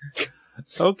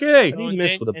 Okay. He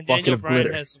missed with a bucket of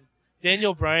glitter.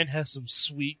 Daniel Bryan has some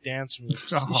sweet dance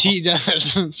moves. Oh. She does have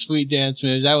some sweet dance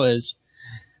moves. That was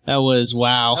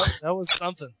wow. That was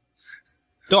something.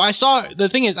 Though I saw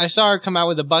her come out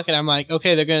with a bucket. I'm like,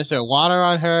 okay, they're gonna throw water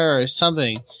on her or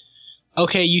something.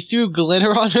 Okay, you threw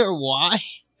glitter on her. Why?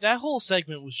 That whole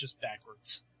segment was just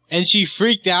backwards. And she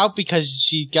freaked out because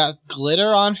she got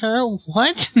glitter on her?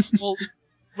 What? Well,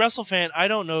 WrestleFan, I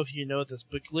don't know if you know this,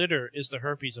 but glitter is the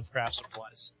herpes of craft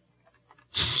supplies.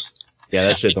 Yeah,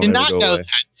 that shit don't ever go away.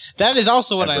 That is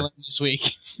also what I learned this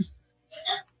week.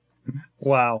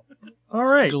 Wow. All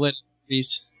right. Glitter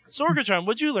herpes. Sorgatron,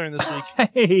 what'd you learn this week?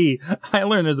 Hey, I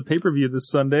learned there's a pay-per-view this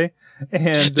Sunday.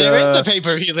 And there is a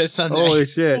pay-per-view this Sunday. Holy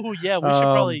shit. Oh, yeah, we should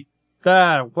probably...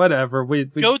 whatever. We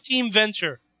Go Team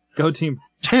Venture. Go Team.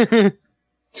 And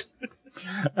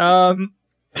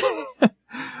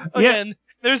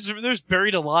there's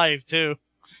Buried Alive, too.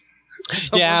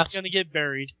 Someone's gonna get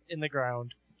buried in the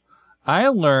ground. I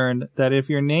learned that if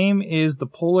your name is the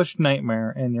Polish Nightmare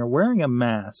and you're wearing a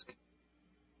mask,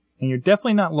 and you're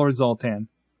definitely not Lord Zoltan,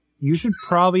 you should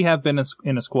probably have been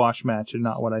in a squash match and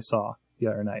not what I saw the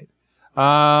other night.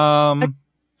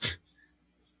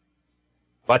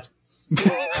 What?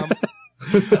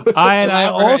 I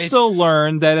also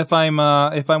learned that if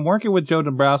I'm working with Joe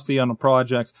Dombrowski on a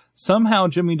project, somehow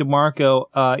Jimmy DeMarco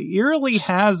eerily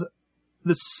has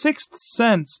the sixth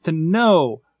sense to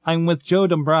know I'm with Joe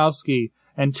Dombrowski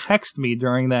and text me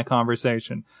during that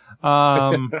conversation.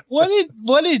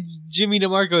 What did Jimmy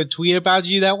DeMarco tweet about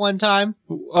you that one time?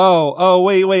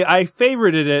 Wait, I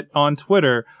favorited it on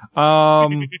Twitter.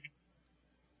 Hold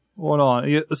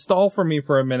on. Stall for me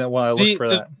for a minute while I look for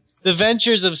that. The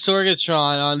ventures of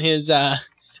Sorgatron on his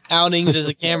outings as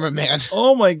a cameraman.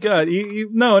 Oh my god.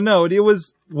 No, it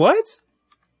was what?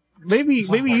 Maybe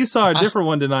you saw a different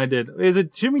one than I did. Is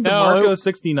it Jimmy DeMarco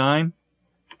 69?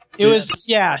 It was,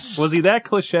 yes. Was he that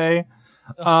cliche?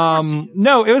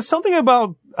 No, it was something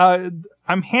about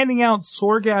I'm handing out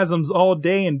sorgasms all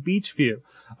day in Beachview.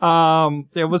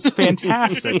 It was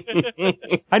fantastic.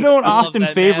 I don't often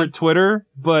favorite Twitter,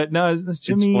 but no, it's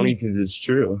Jimmy. It's funny because it's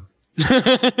true.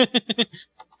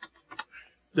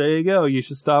 There you go. You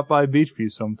should stop by Beachview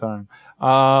sometime.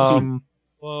 I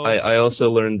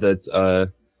also learned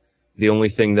that the only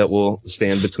thing that will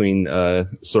stand between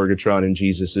Sorgatron and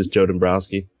Jesus is Joe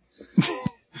Dombrowski.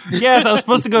 Yes, I was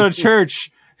supposed to go to church,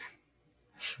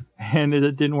 and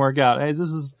it didn't work out. Hey, this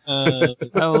is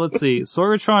let's see.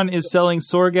 Sorgatron is selling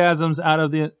sorgasms out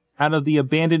of the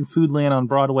abandoned food land on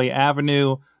Broadway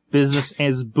Avenue. Business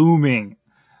is booming.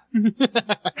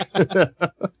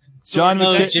 John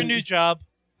your new job.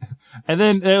 And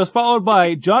then it was followed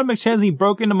by John McChesney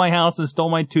broke into my house and stole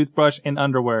my toothbrush and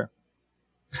underwear.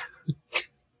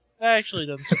 That actually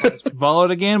doesn't surprise me.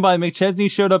 Followed again by McChesney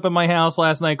showed up at my house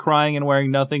last night crying and wearing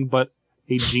nothing but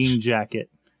a jean jacket.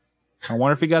 I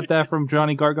wonder if he got that from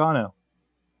Johnny Gargano.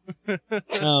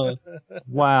 Oh.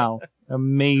 Wow.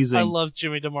 Amazing. I love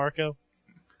Jimmy DeMarco.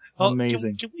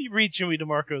 Amazing. Can we read Jimmy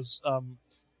DeMarco's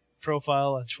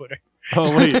profile on Twitter?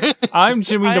 Oh, wait. I'm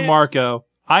Jimmy DeMarco.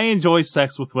 I enjoy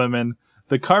sex with women,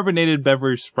 the carbonated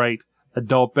beverage Sprite,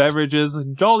 adult beverages,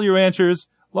 Jolly Ranchers,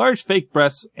 large fake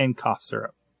breasts, and cough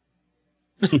syrup.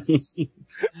 Ladies and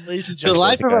The gentlemen,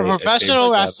 life of a professional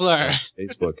wrestler.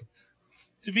 Facebook.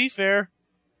 to be fair,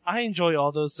 I enjoy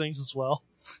all those things as well.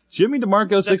 Jimmy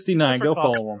DeMarco 69. Go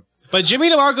follow him. But Jimmy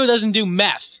DeMarco doesn't do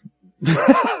meth.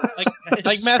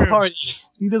 like meth party.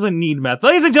 He doesn't need meth.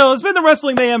 Ladies and gentlemen, it's been the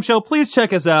Wrestling Mayhem Show. Please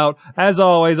check us out, as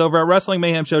always, over at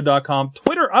WrestlingMayhemShow.com.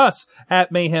 Twitter us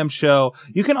at Mayhem Show.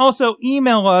 You can also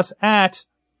email us at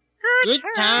Good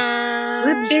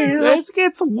time. It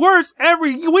gets worse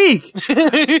every week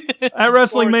at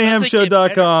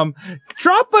WrestlingMayhemShow.com.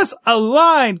 Drop us a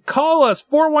line. Call us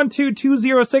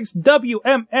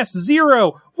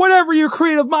 412-206-WMS0. Whatever your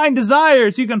creative mind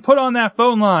desires, you can put on that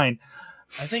phone line.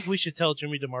 I think we should tell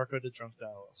Jimmy DeMarco to drunk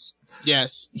dial us.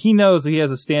 Yes. He knows he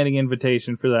has a standing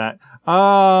invitation for that.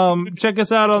 Check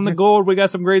us out on the Gold. We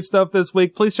got some great stuff this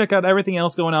week. Please check out everything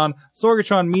else going on.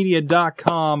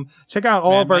 SorgatronMedia.com. Check out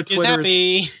all of our Twitters.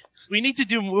 We need to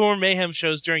do more Mayhem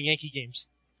shows during Yankee games.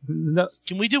 No.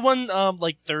 Can we do one,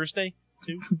 like Thursday,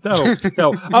 too? No.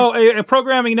 Oh, a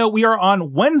programming note. We are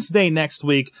on Wednesday next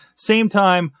week. Same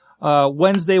time.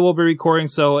 Wednesday we'll be recording,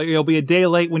 so it'll be a day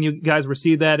late when you guys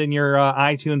receive that in your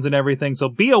iTunes and everything. So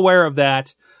be aware of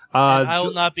that. I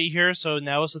will not be here, so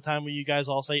now is the time when you guys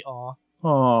all say "aw."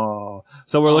 Oh,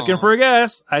 so we're looking for a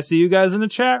guest. I see you guys in the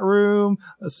chat room.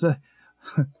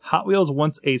 Hot Wheels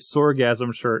wants a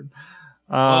Sorgasm shirt.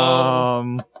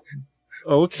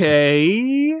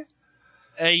 Okay.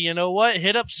 Hey, you know what?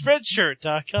 Hit up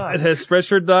Spreadshirt.com.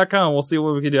 Spreadshirt.com. We'll see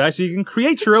what we can do. Actually, you can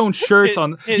create your own shirts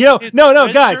on. No,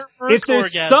 guys. If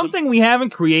there's something we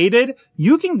haven't created,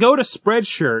 you can go to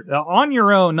Spreadshirt on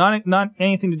your own, not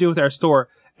anything to do with our store.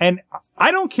 And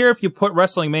I don't care if you put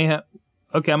Wrestling Mayhem.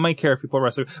 Okay, I might care if you put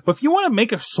Wrestling, but if you want to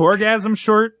make a Sorgasm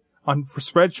shirt for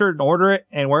Spreadshirt and order it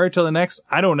and wear it till the next,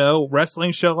 I don't know,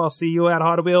 wrestling show, I'll see you at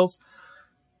Hot Wheels.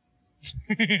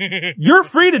 You're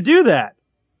free to do that.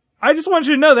 I just want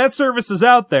you to know that service is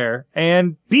out there,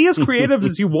 and be as creative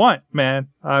as you want, man.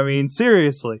 I mean,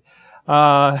 seriously.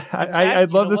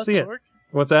 I'd love to see it.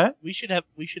 What's that? We should have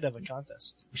a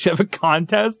contest. We should have a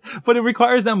contest, but it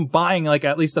requires them buying like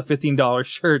at least a $15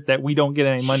 shirt that we don't get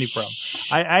any money from.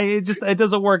 It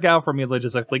doesn't work out for me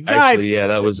logistically. Guys. Actually, yeah,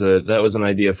 that was an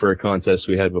idea for a contest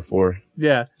we had before.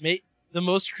 Yeah. The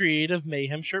most creative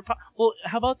Mayhem shirt. Well,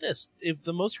 how about this? If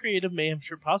the most creative Mayhem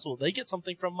shirt possible, they get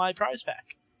something from my prize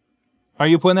pack. Are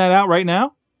you putting that out right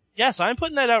now? Yes, I'm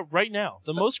putting that out right now.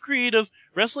 The most creative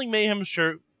Wrestling Mayhem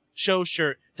show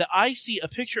shirt that I see a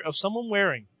picture of someone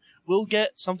wearing will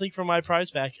get something from my prize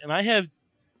pack. And I have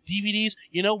DVDs.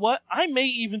 You know what? I may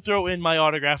even throw in my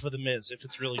autograph of The Miz if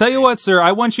it's really Tell you what, sir,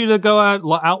 I want you to go out,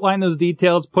 outline those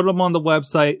details, put them on the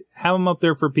website, have them up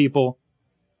there for people.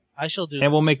 I shall do this.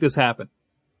 And we'll make this happen.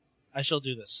 I shall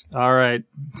do this. All right.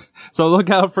 So look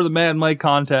out for the Mad Mike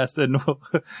contest and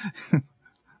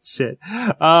shit.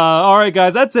 All right,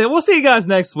 guys. That's it. We'll see you guys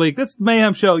next week. This is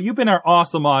Mayhem Show. You've been our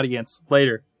awesome audience.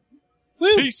 Later.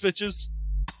 Woo. Peace, bitches.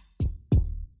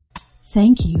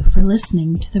 Thank you for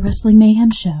listening to the Wrestling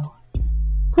Mayhem Show.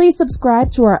 Please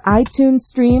subscribe to our iTunes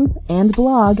streams and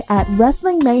blog at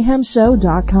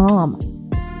WrestlingMayhemShow.com.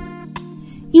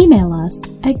 Email us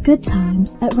at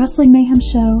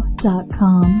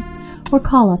goodtimes@WrestlingMayhemShow.com or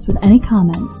call us with any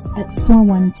comments at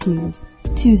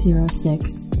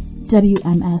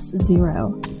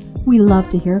 412-206-WMS0. We love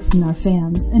to hear from our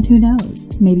fans, and who knows,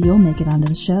 maybe you'll make it onto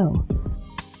the show.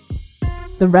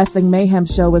 The Wrestling Mayhem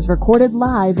Show was recorded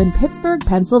live in Pittsburgh,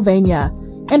 Pennsylvania,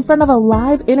 in front of a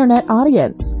live internet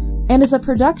audience, and is a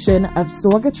production of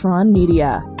Sorgatron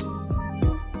Media.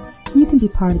 You can be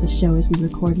part of the show as we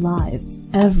record live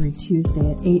every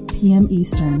Tuesday at 8 p.m.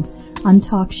 Eastern on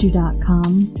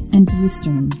TalkShoe.com and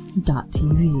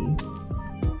Viewstream.tv.